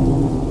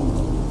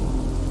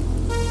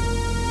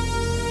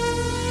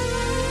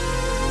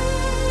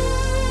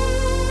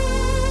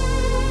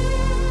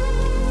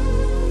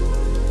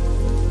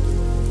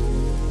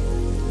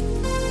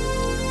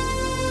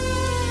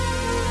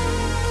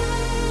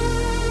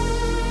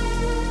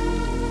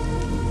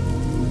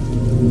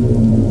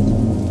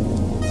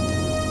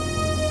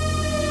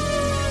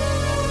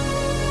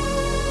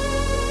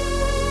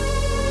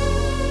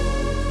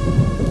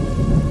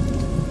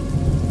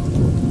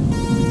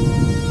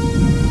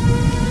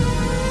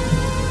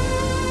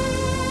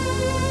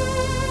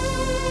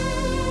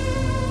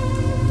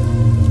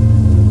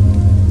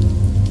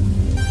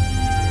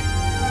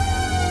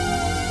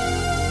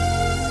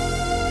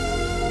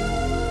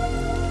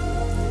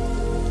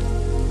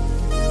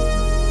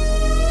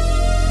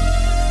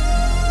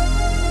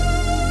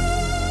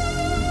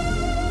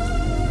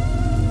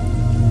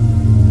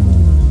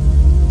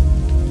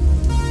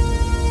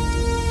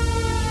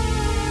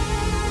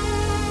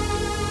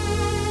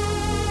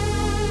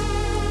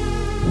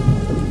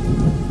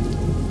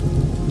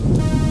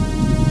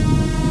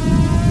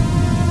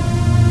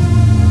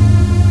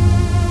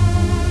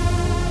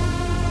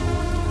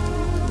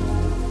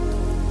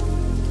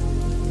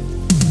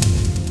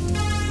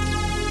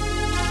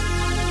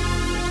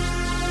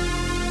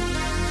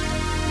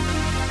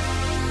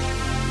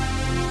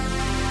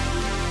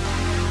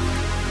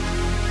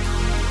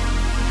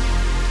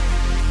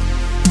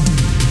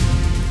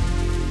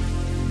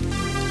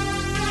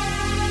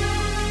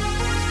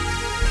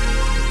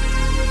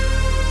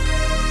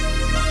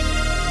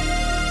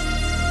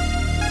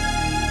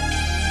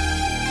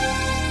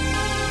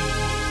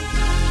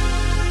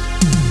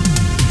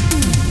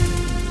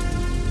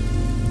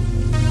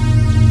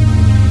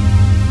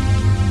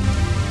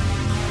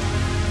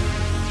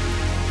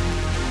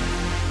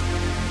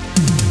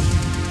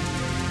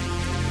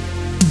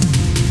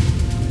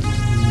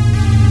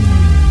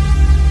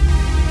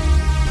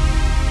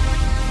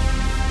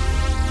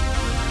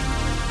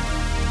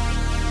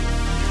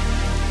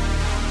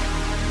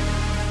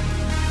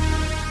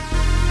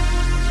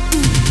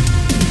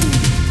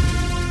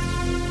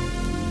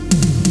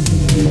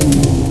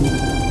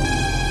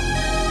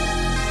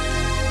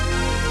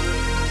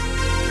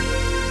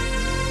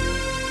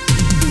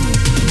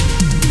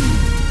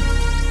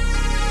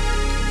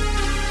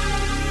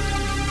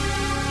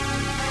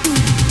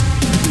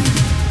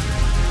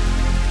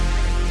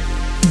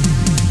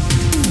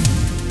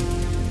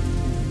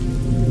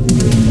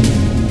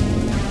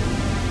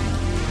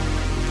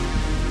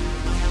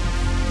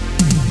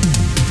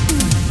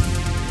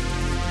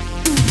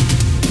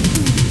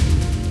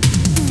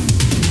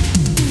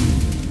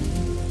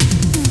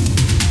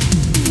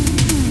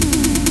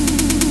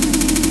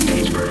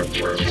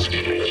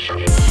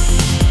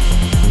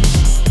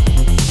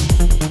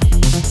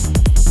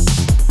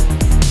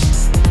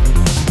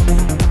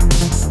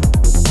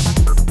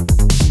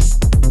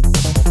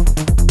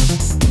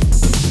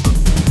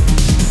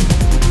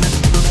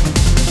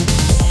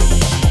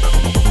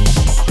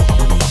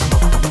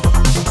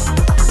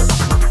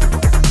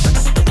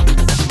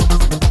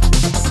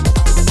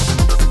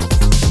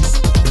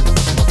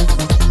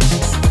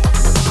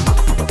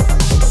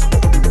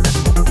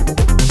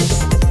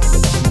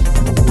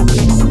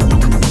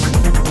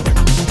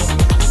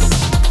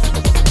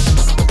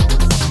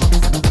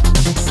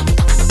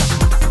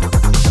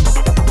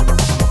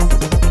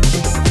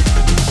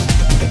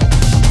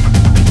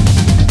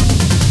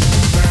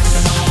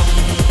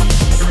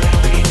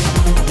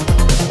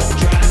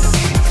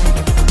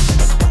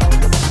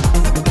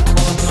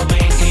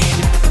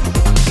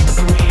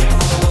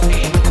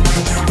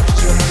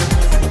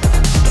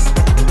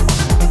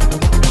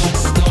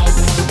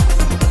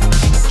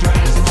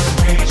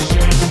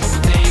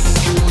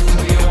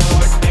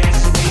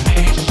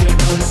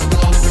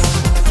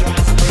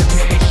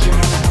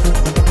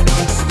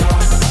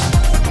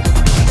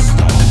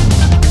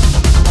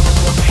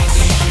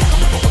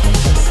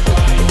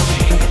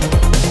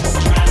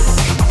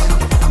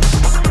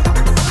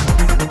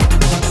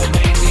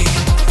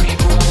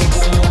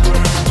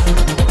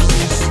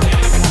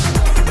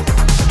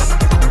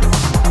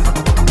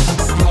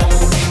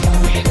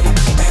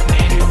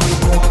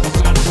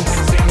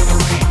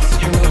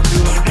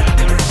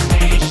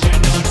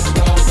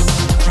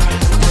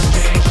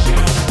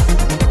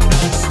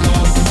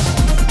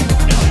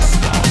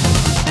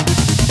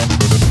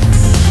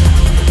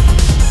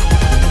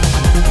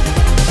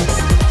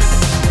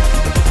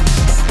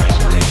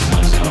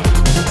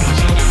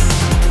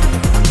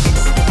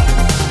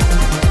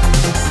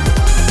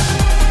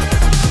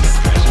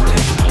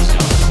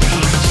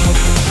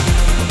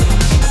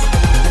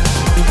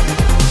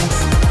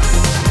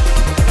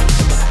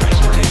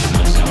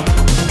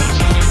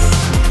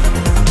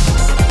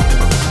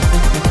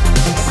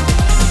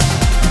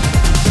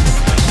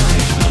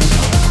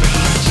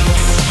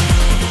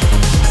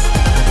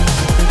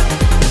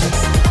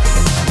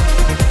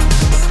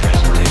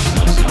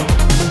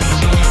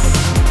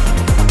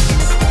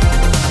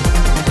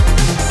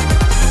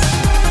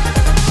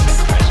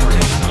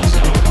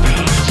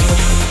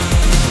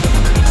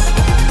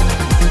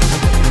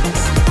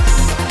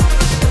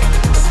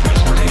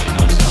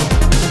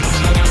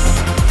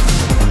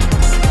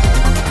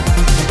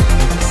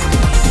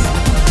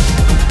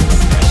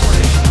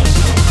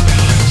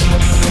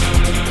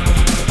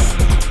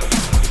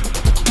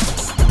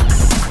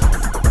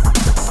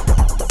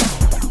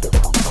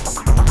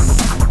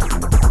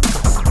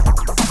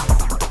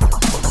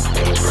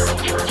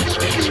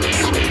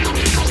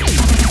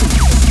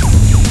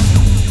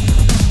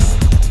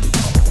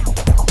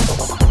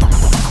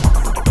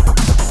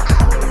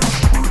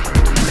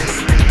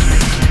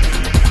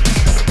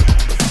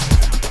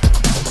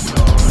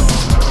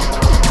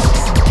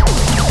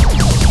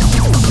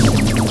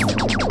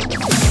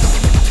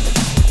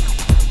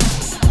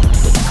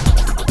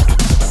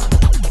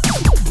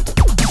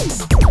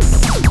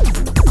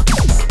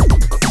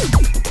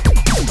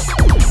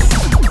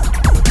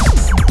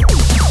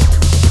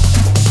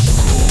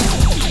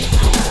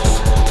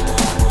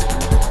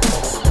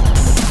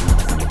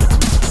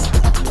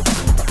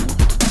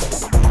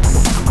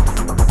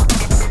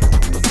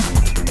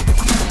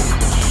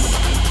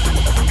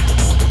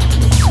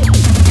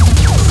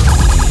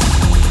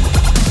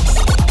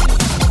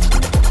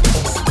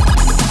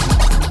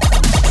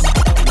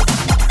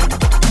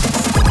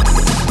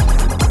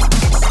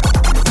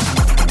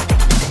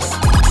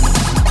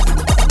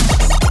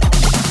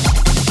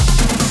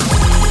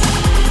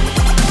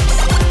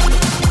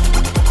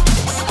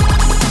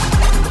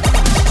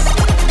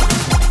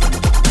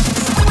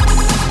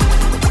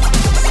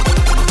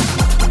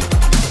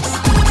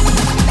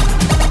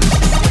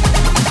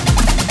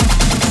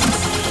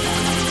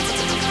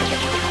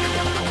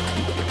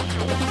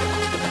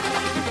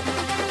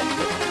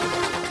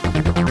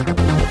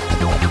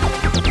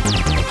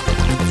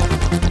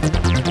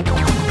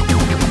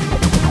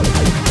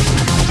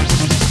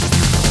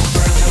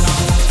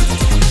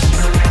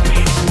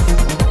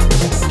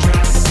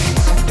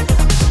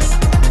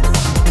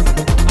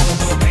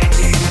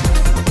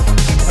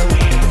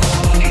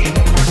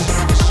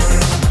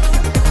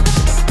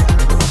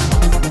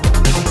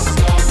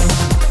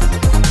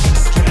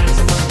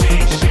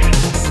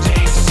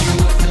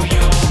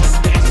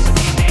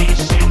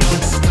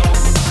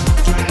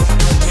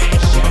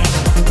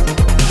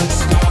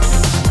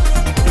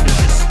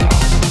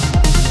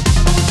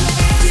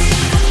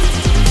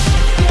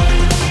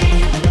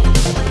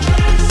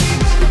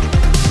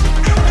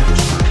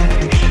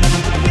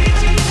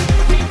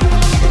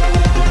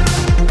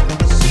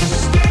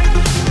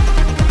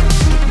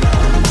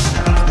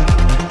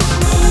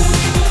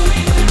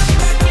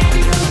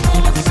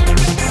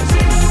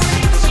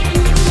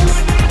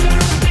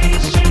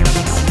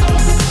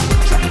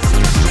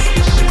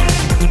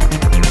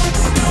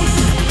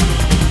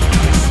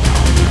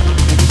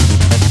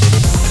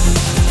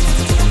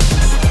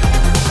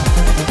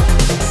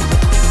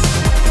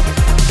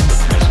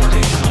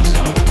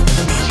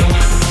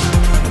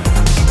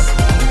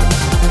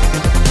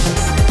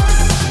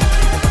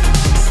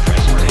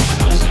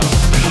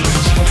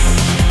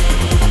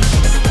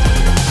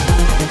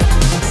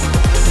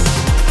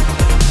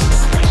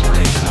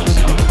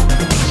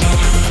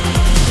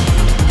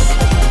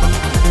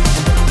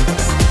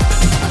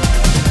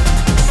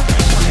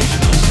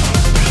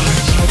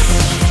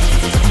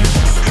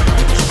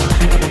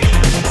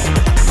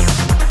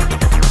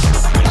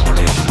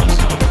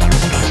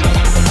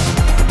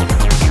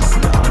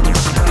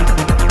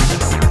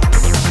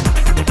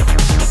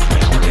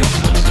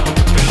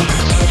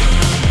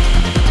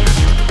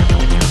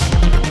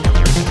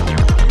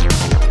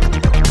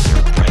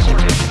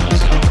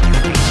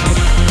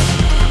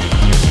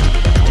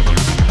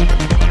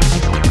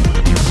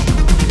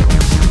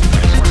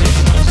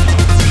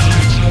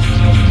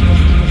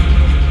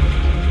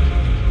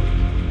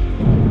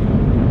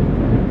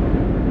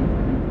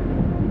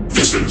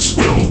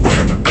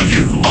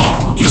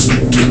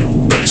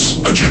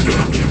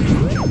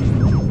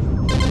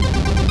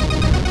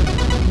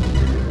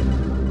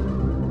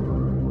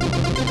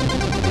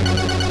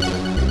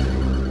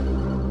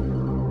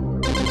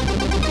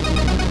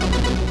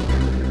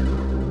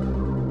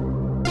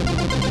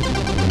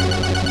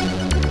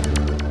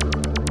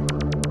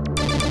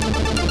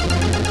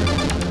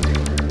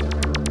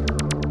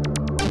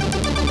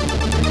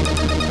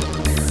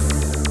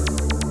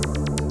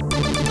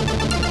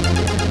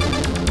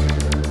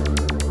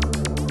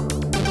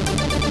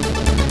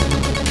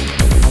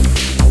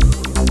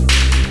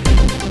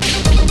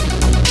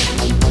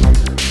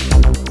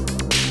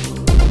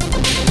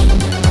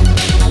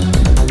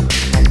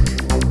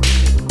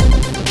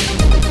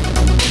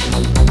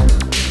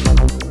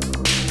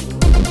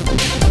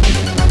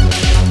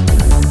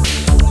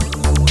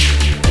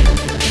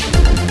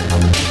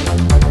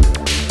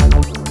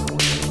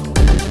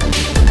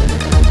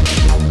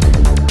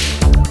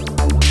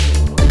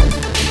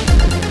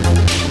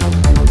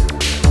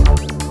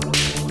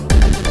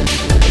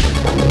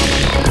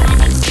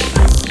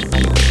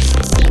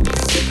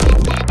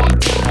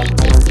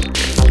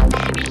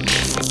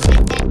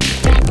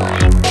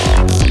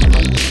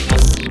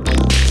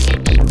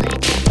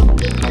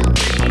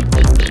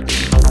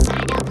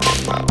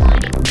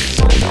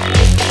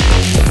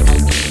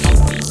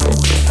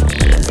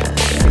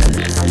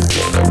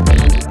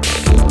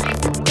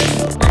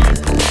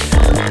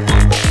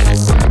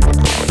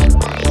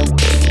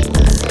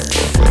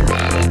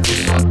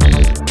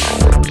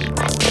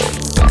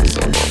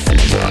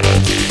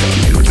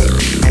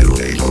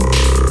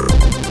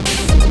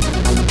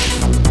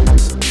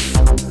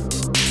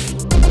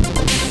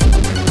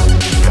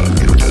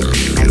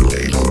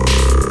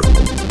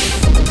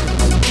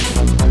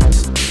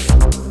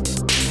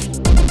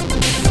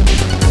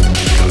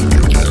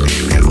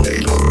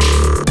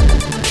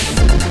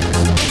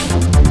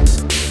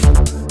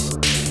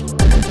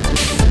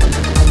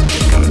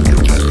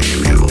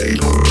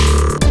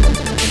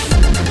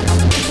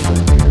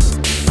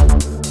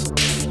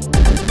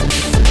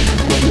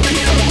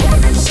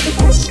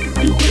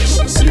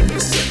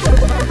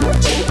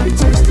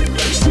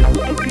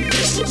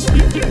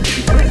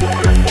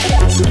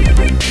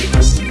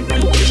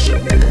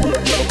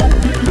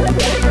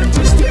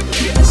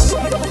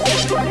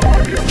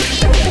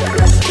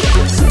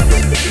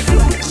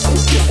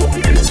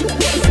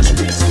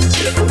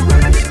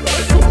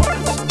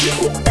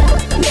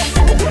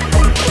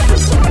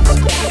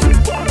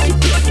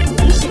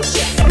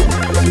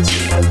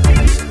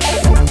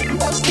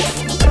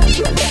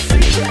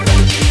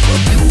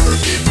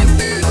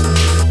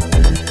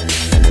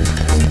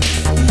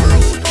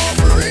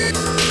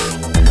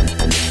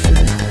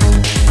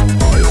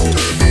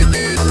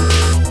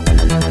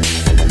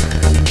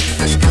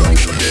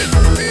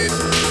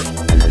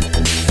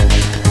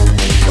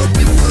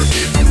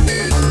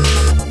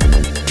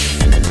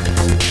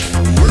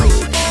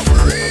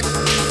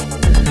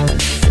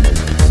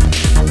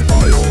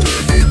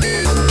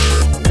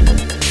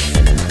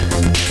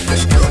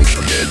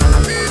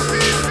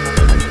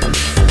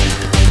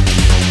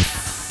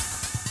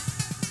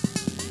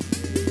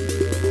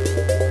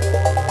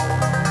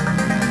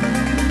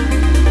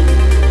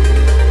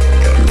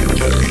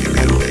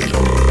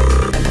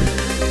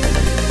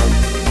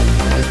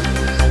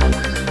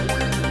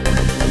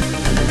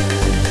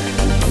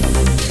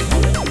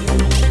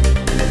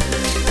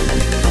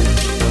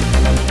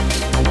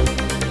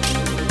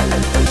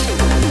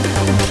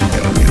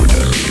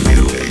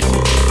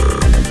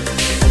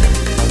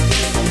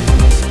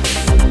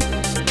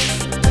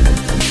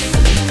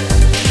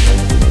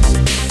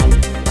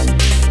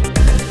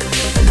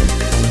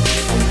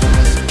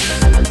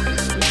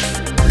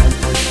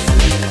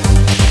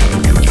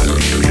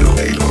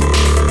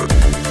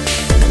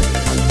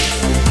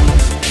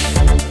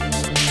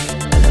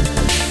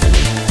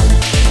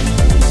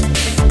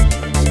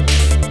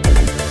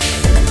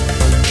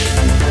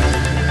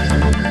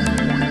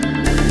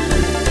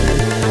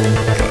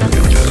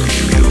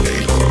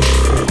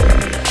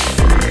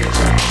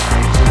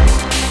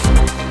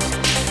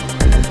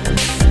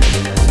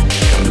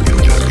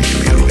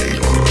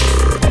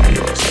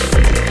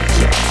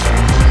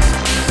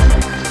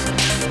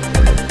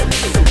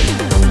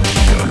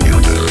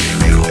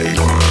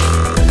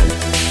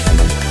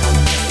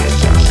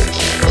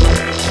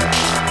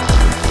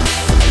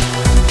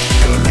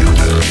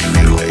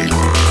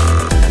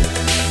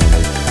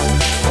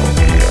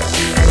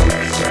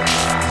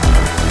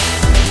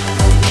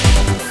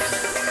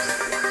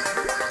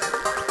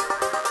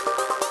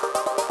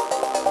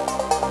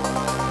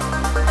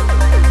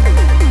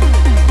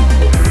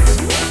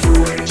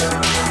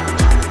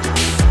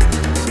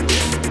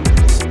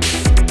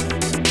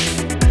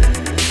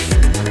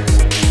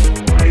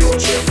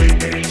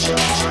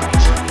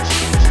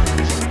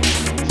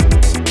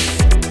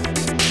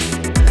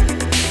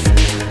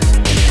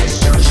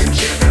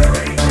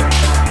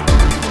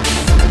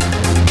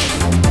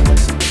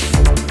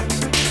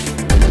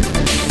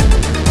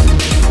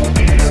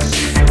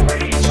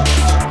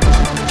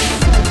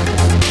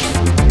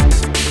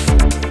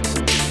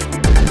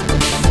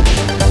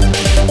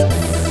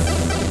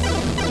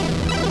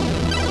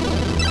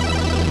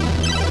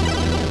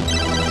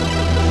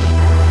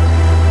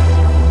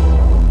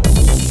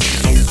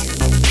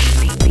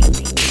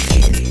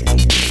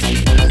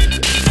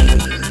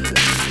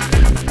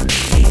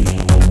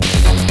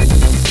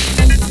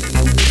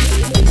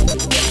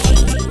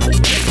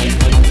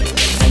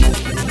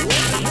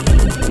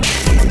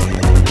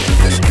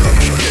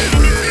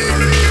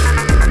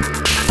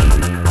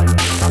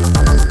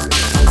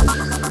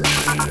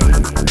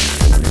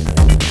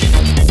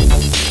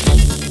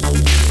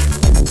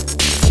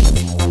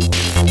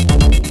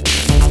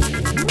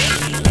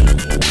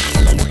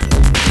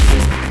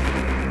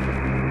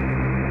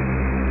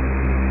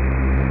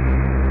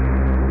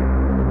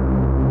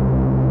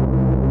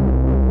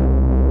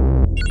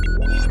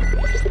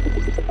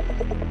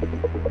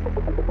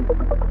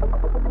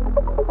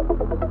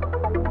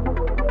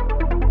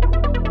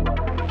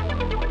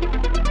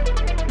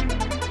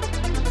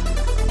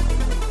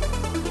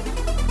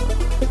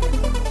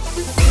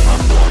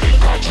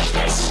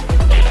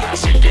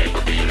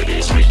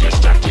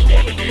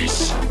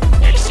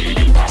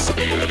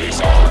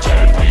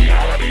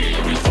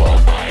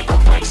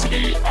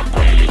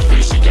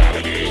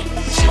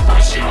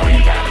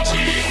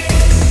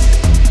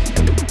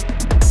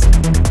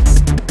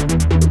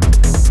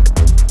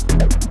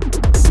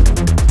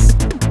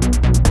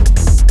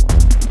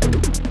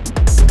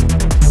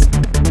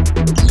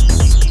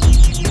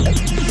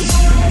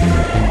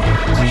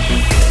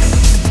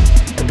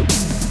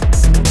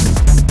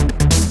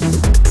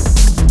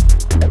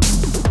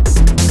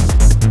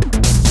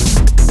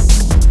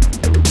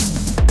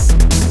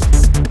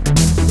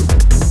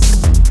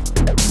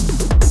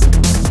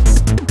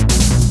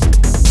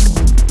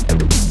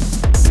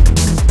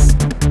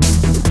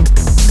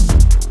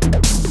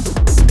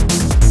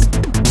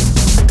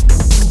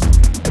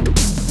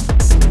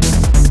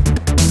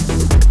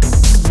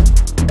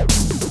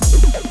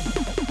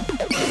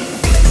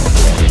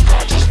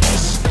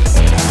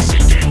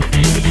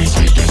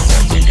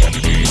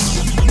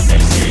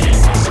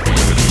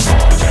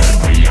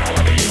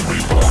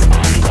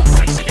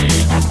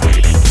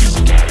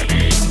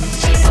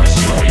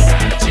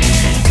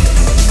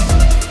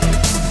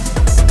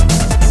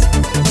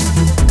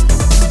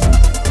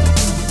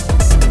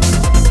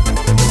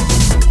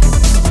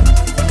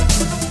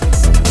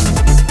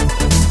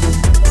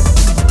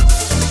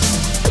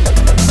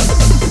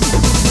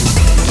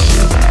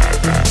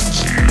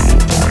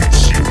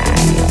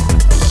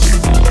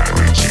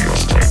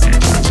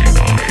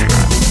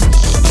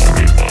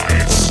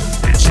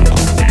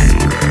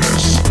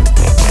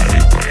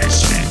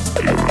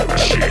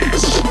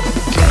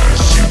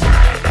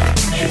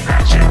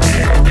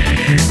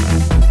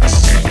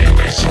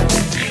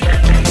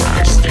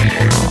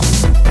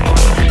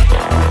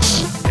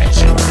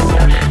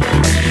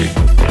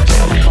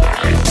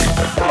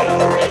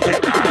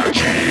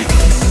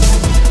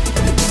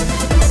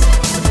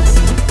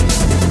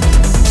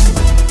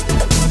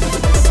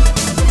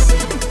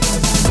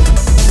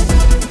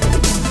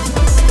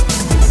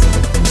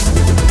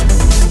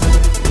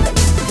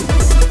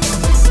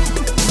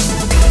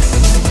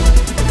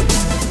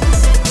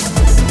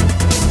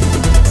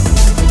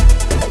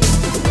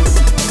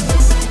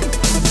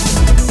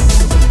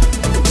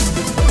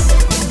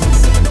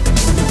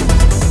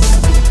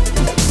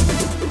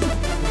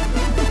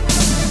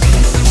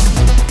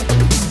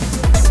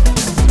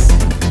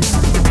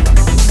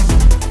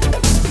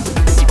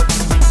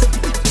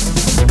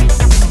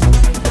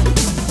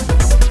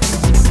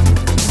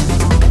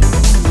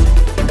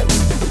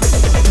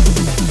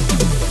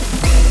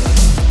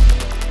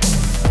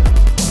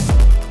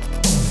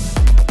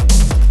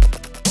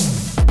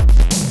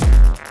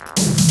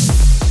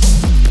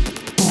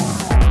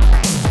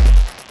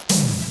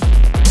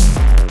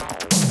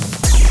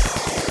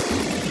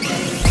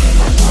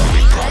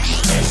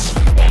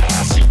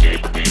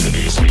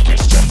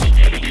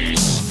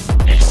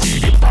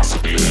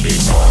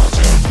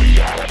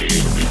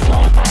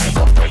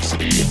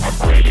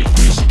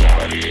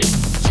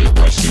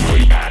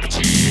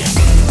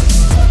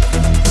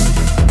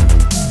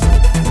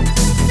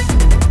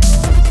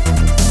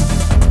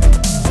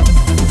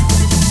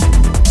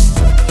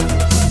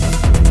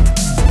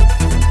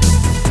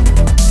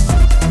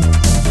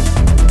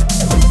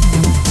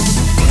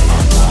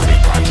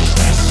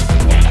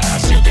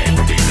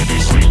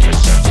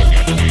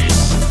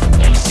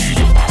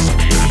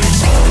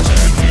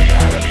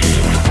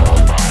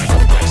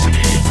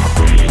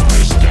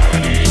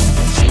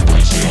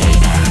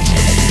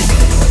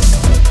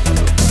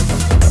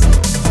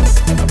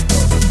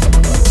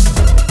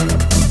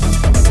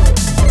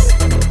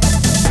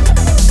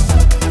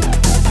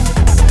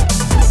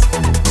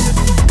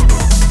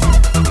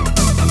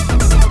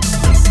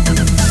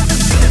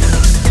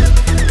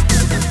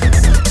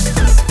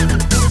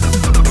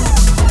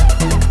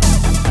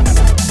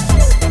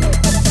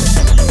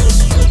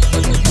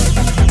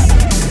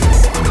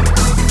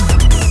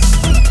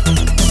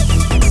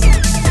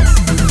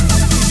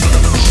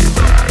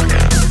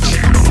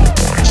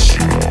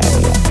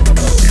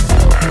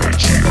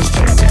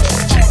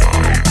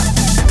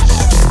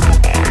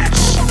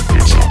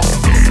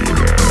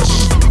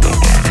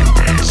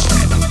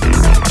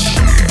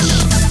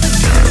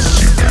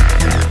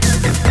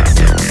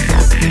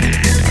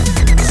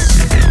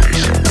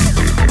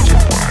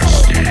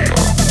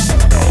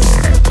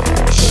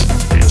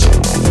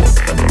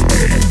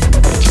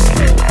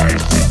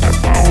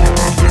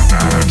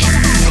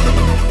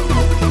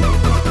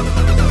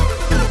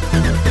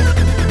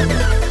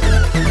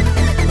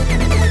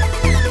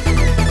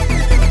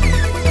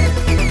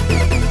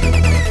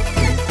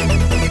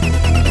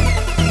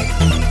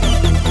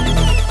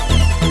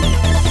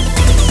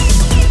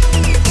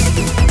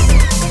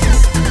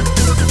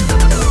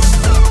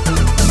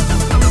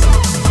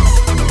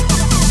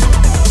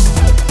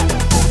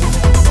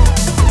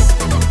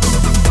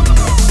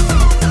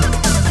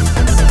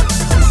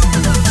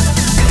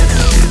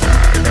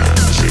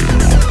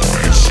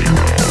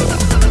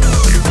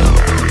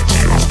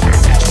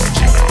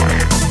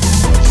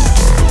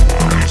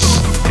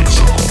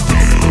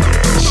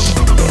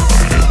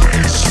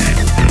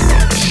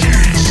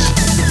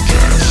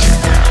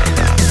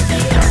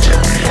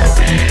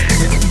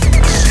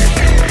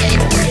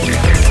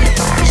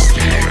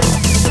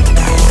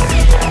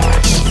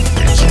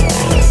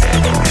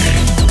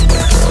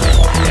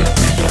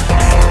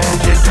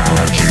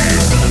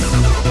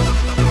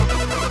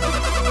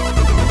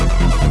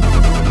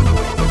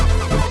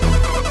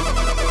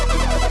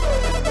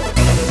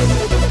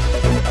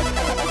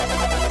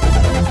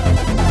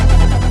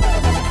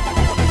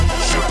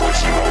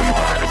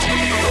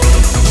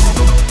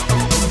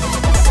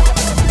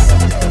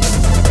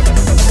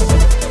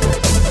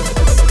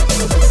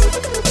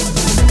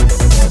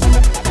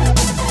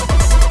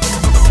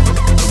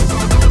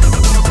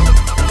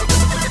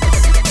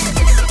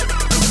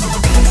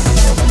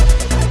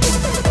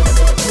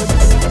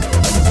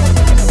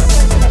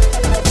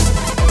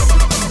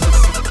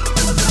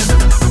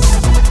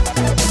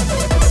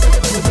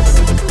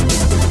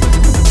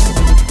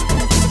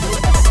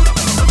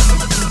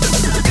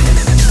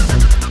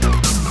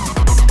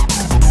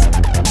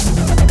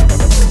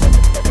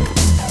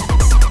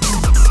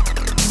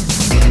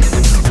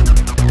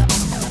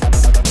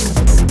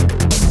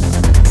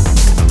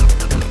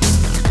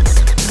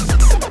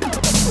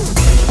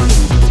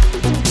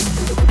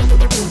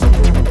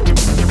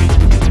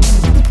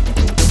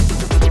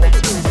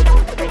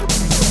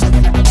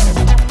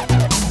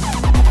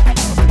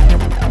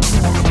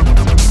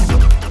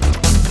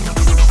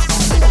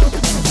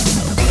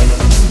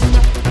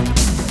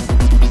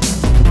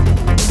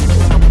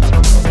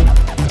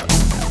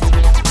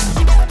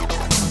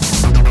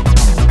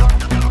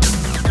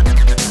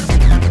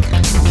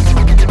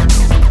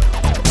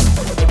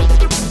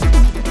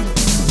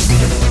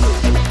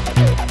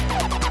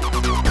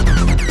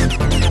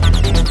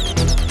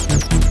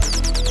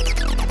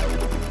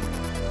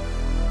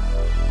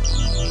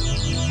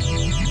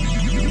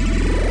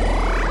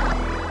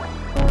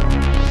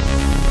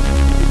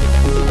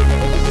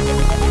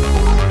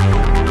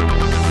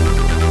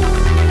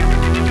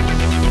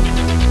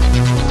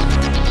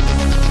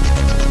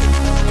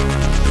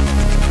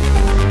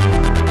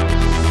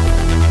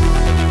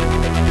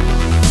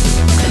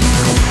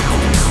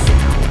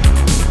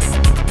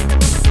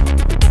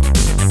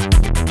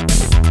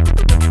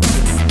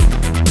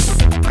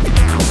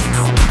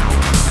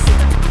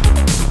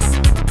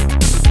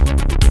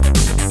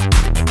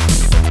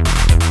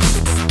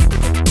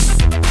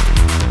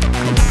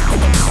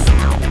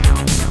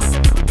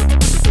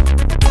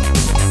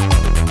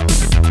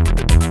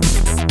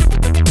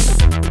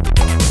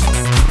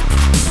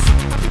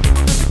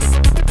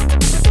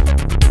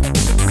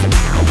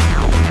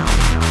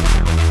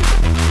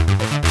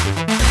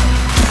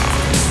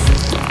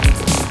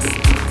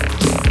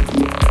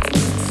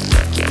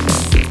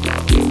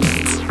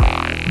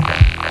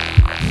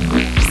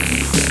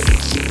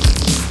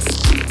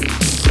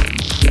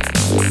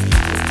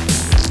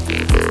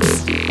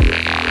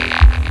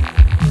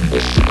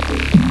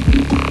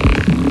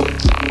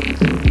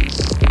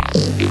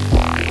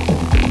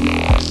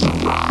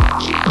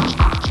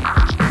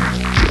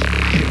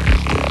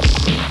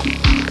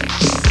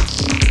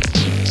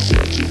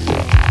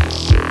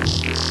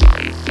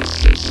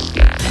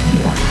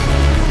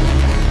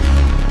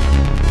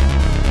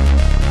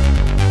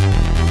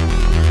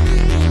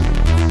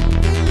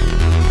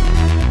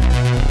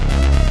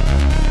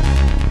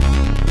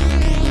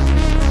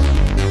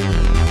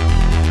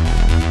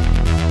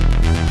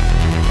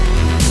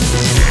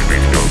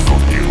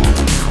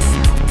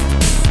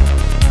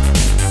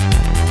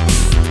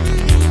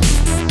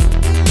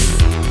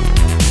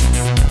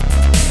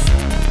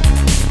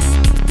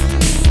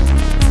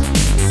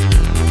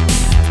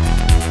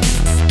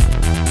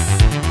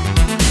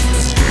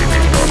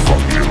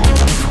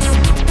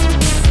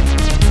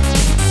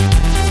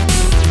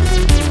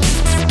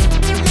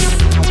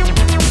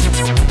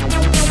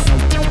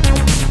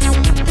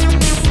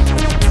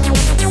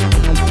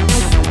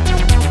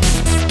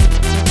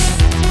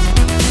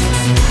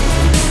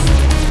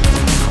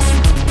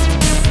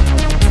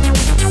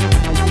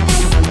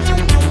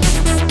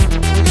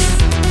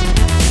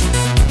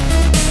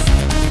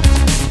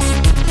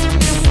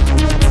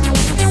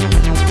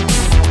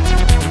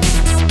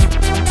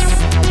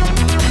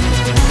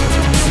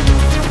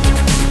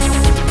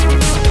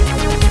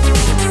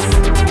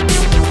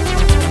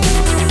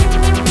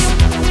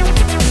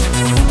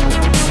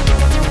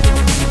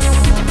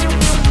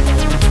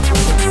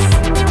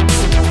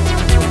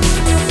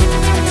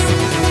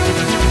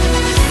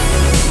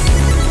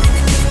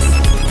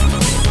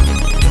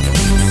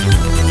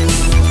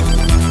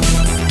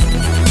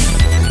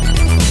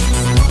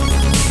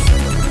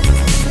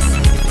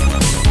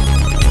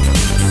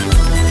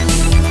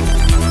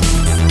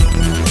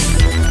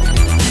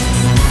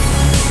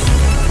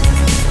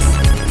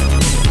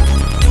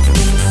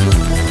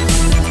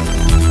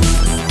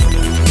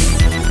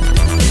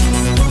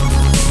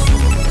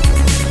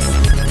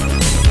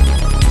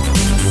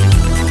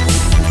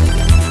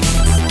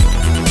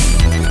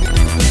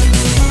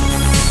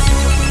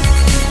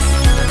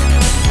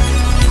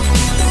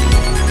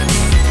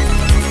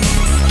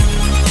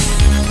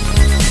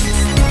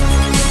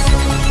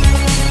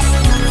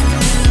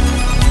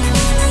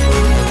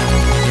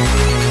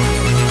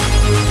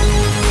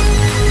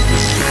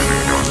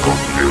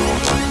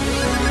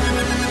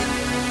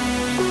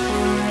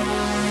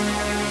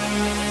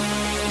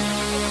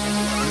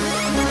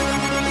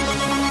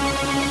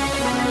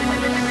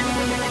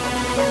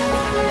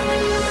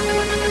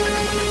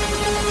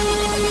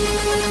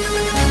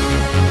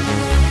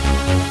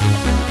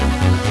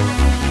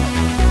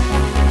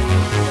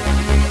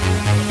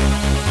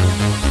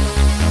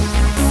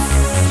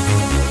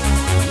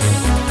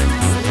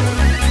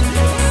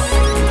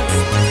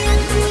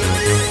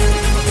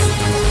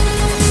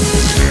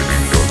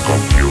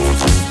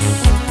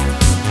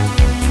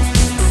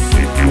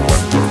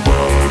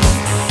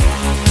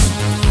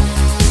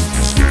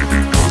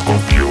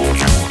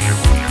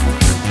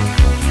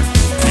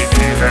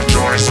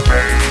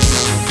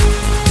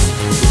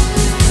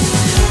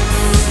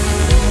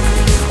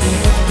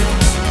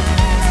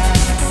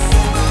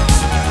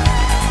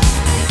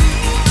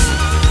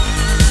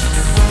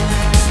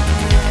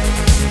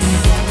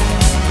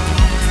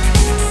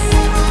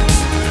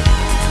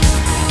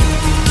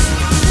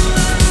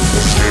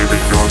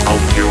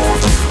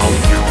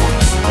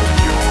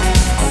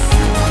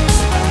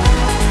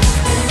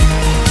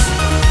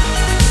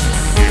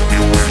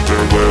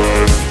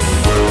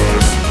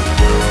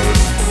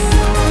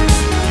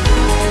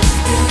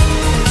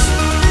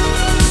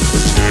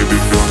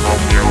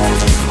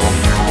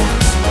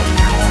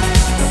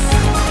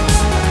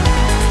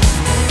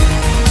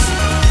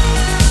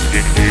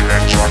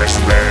 Electronic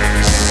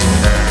space.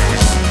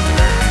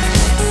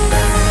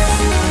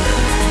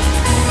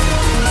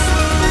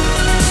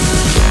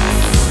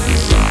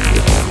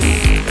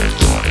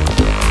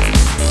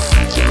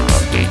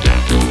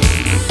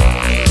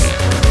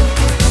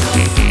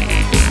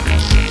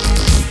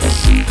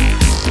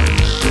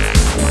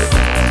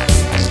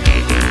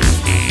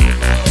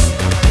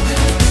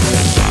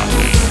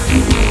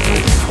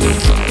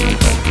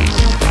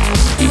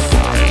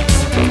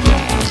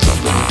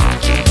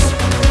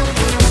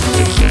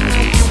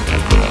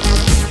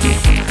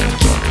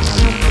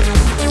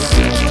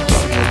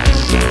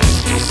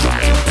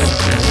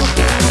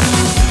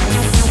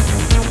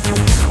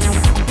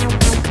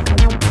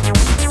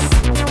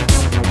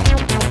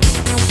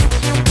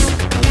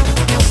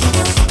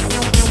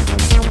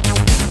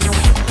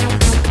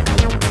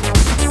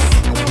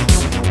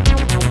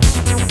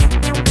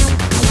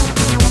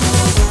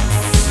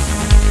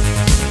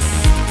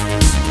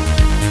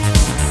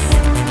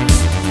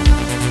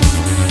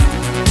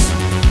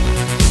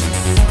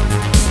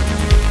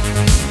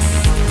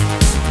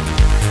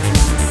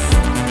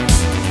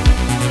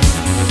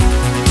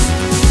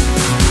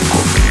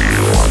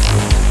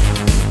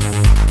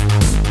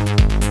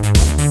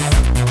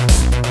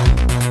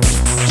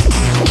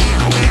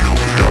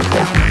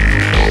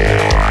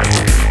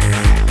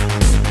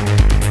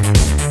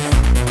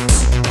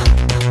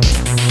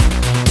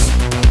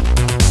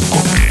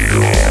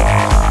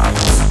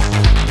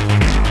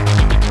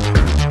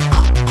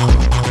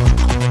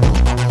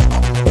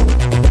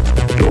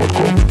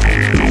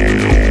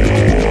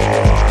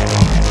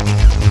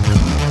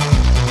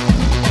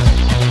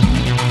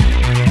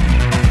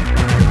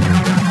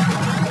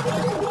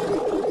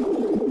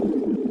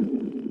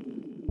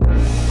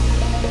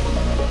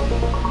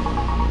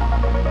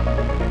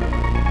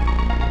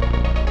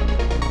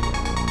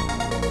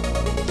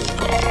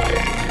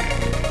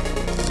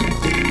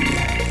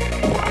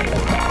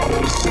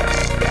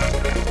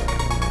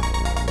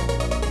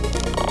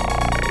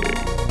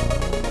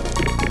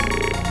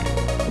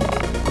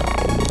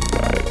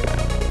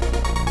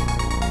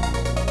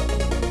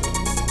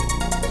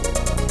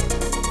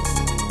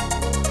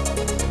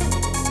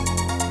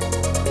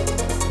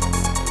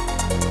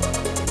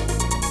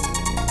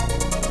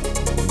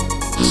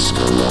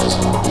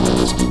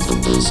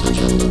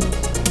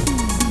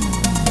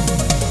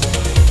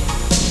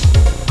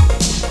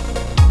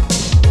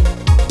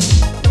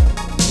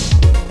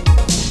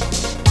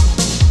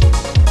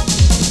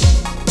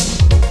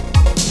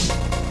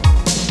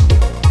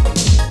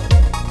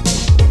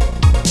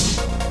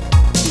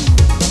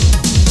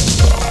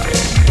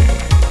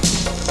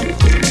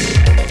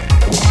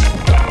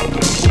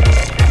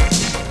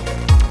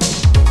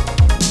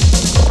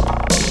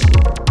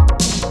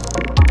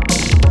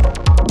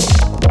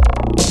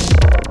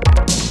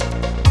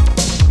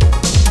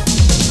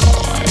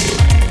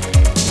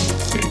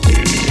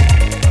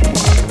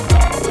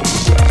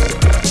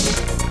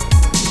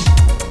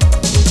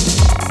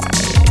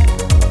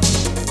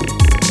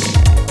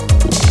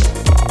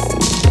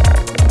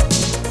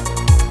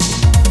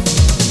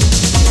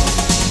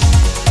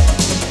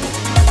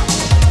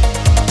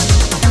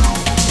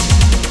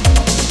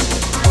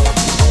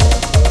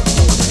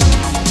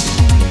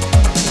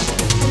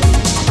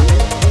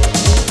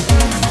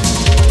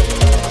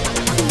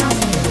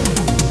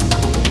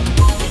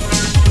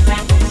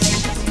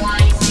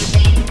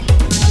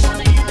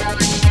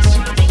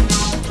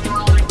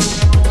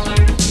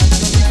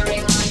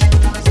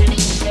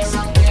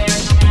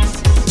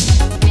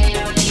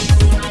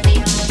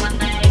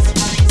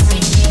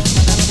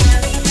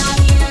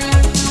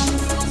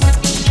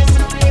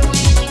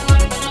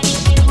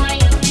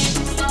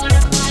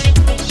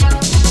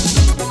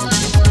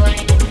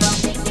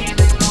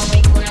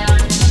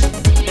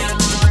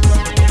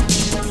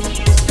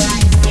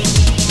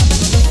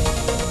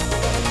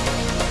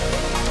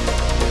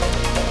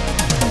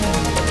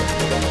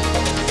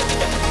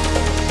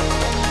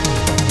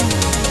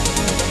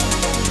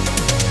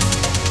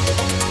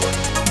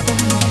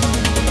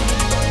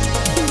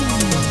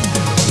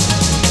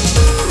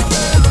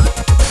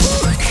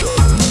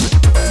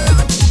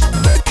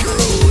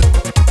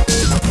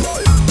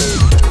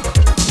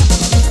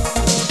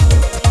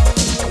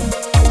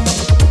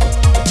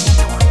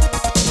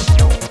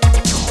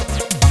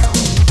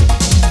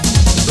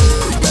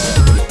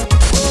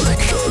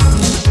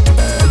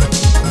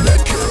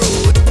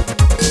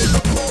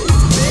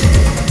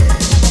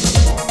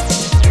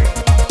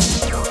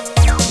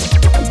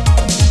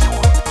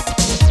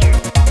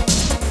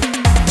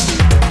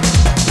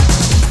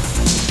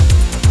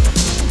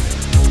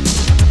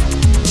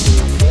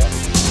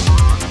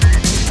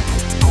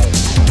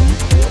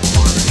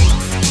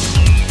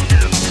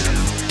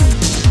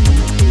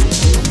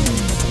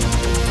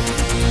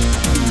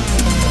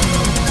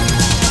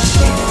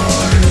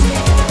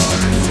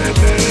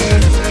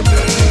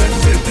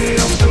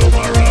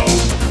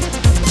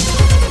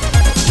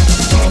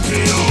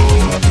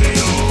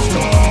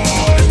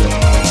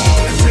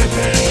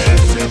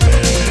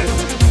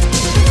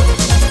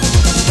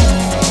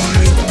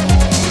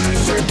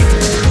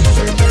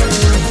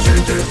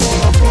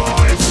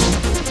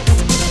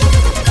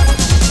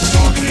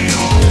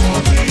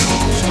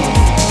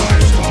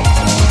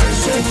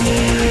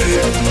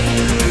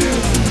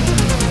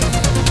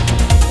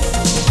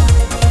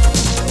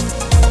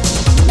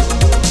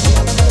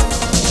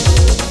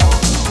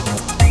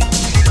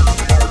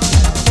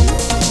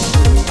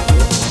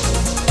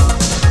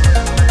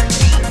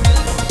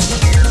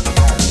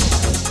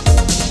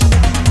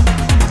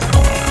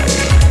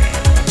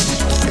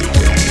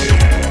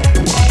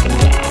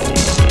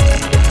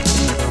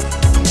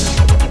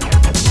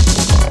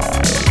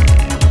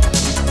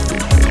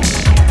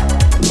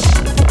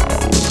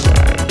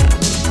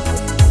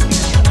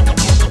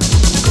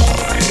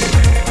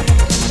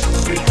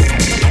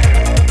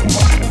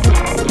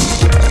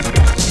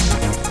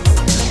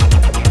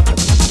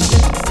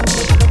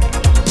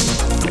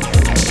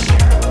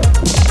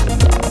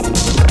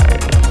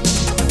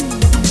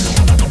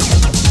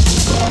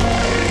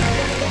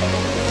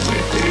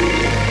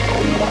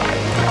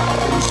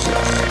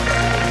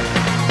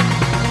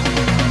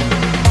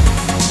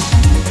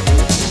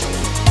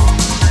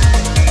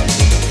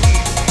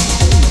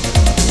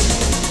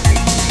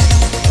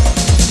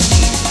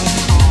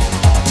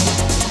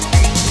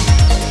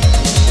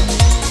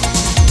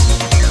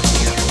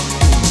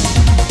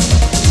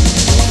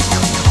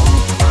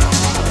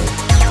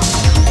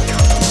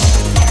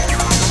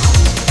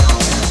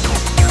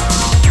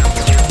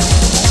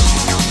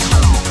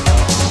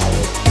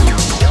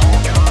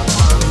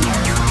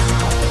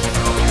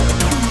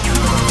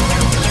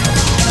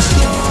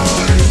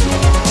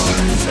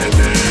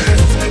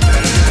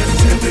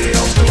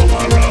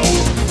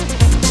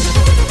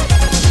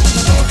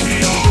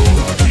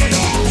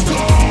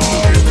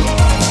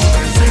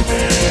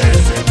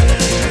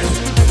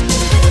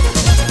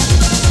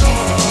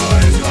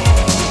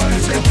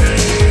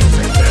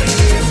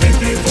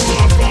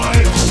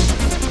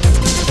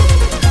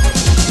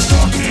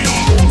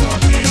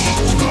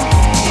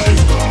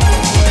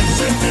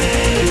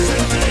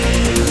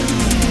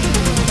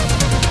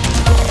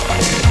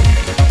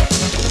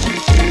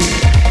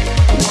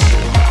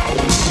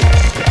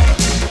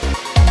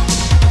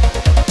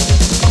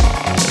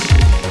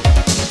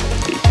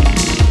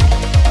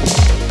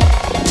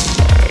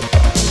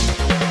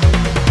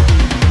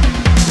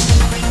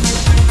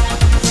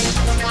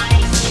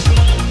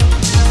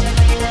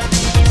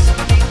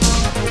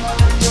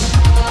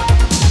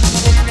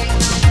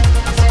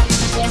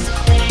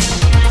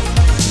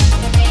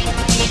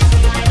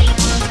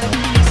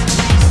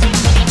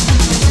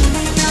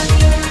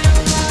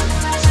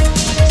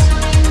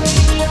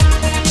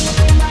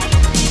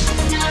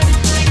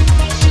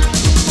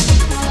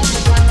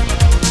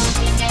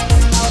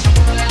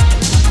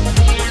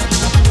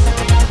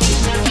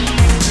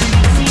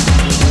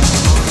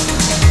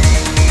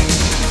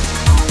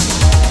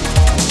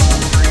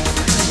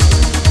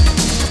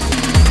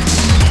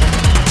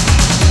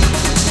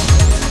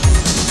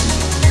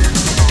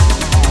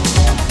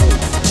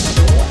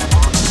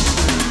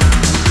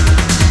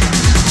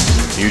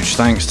 Huge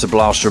thanks to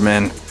Blaster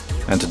Men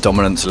and to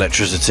Dominance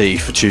Electricity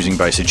for choosing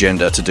Bass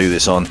Agenda to do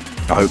this on.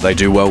 I hope they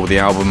do well with the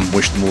album,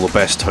 wish them all the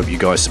best, hope you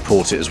guys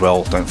support it as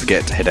well. Don't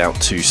forget to head out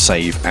to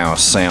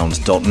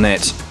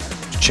saveoursound.net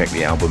to check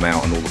the album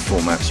out and all the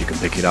formats you can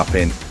pick it up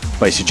in.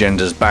 Bass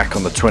Agenda's back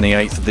on the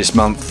 28th of this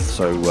month,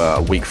 so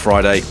a week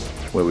Friday,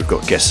 where we've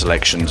got guest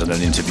selections and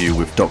an interview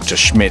with Dr.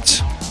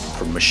 Schmidt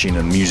from Machine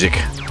and Music.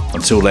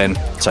 Until then,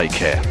 take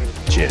care.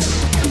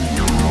 Cheers.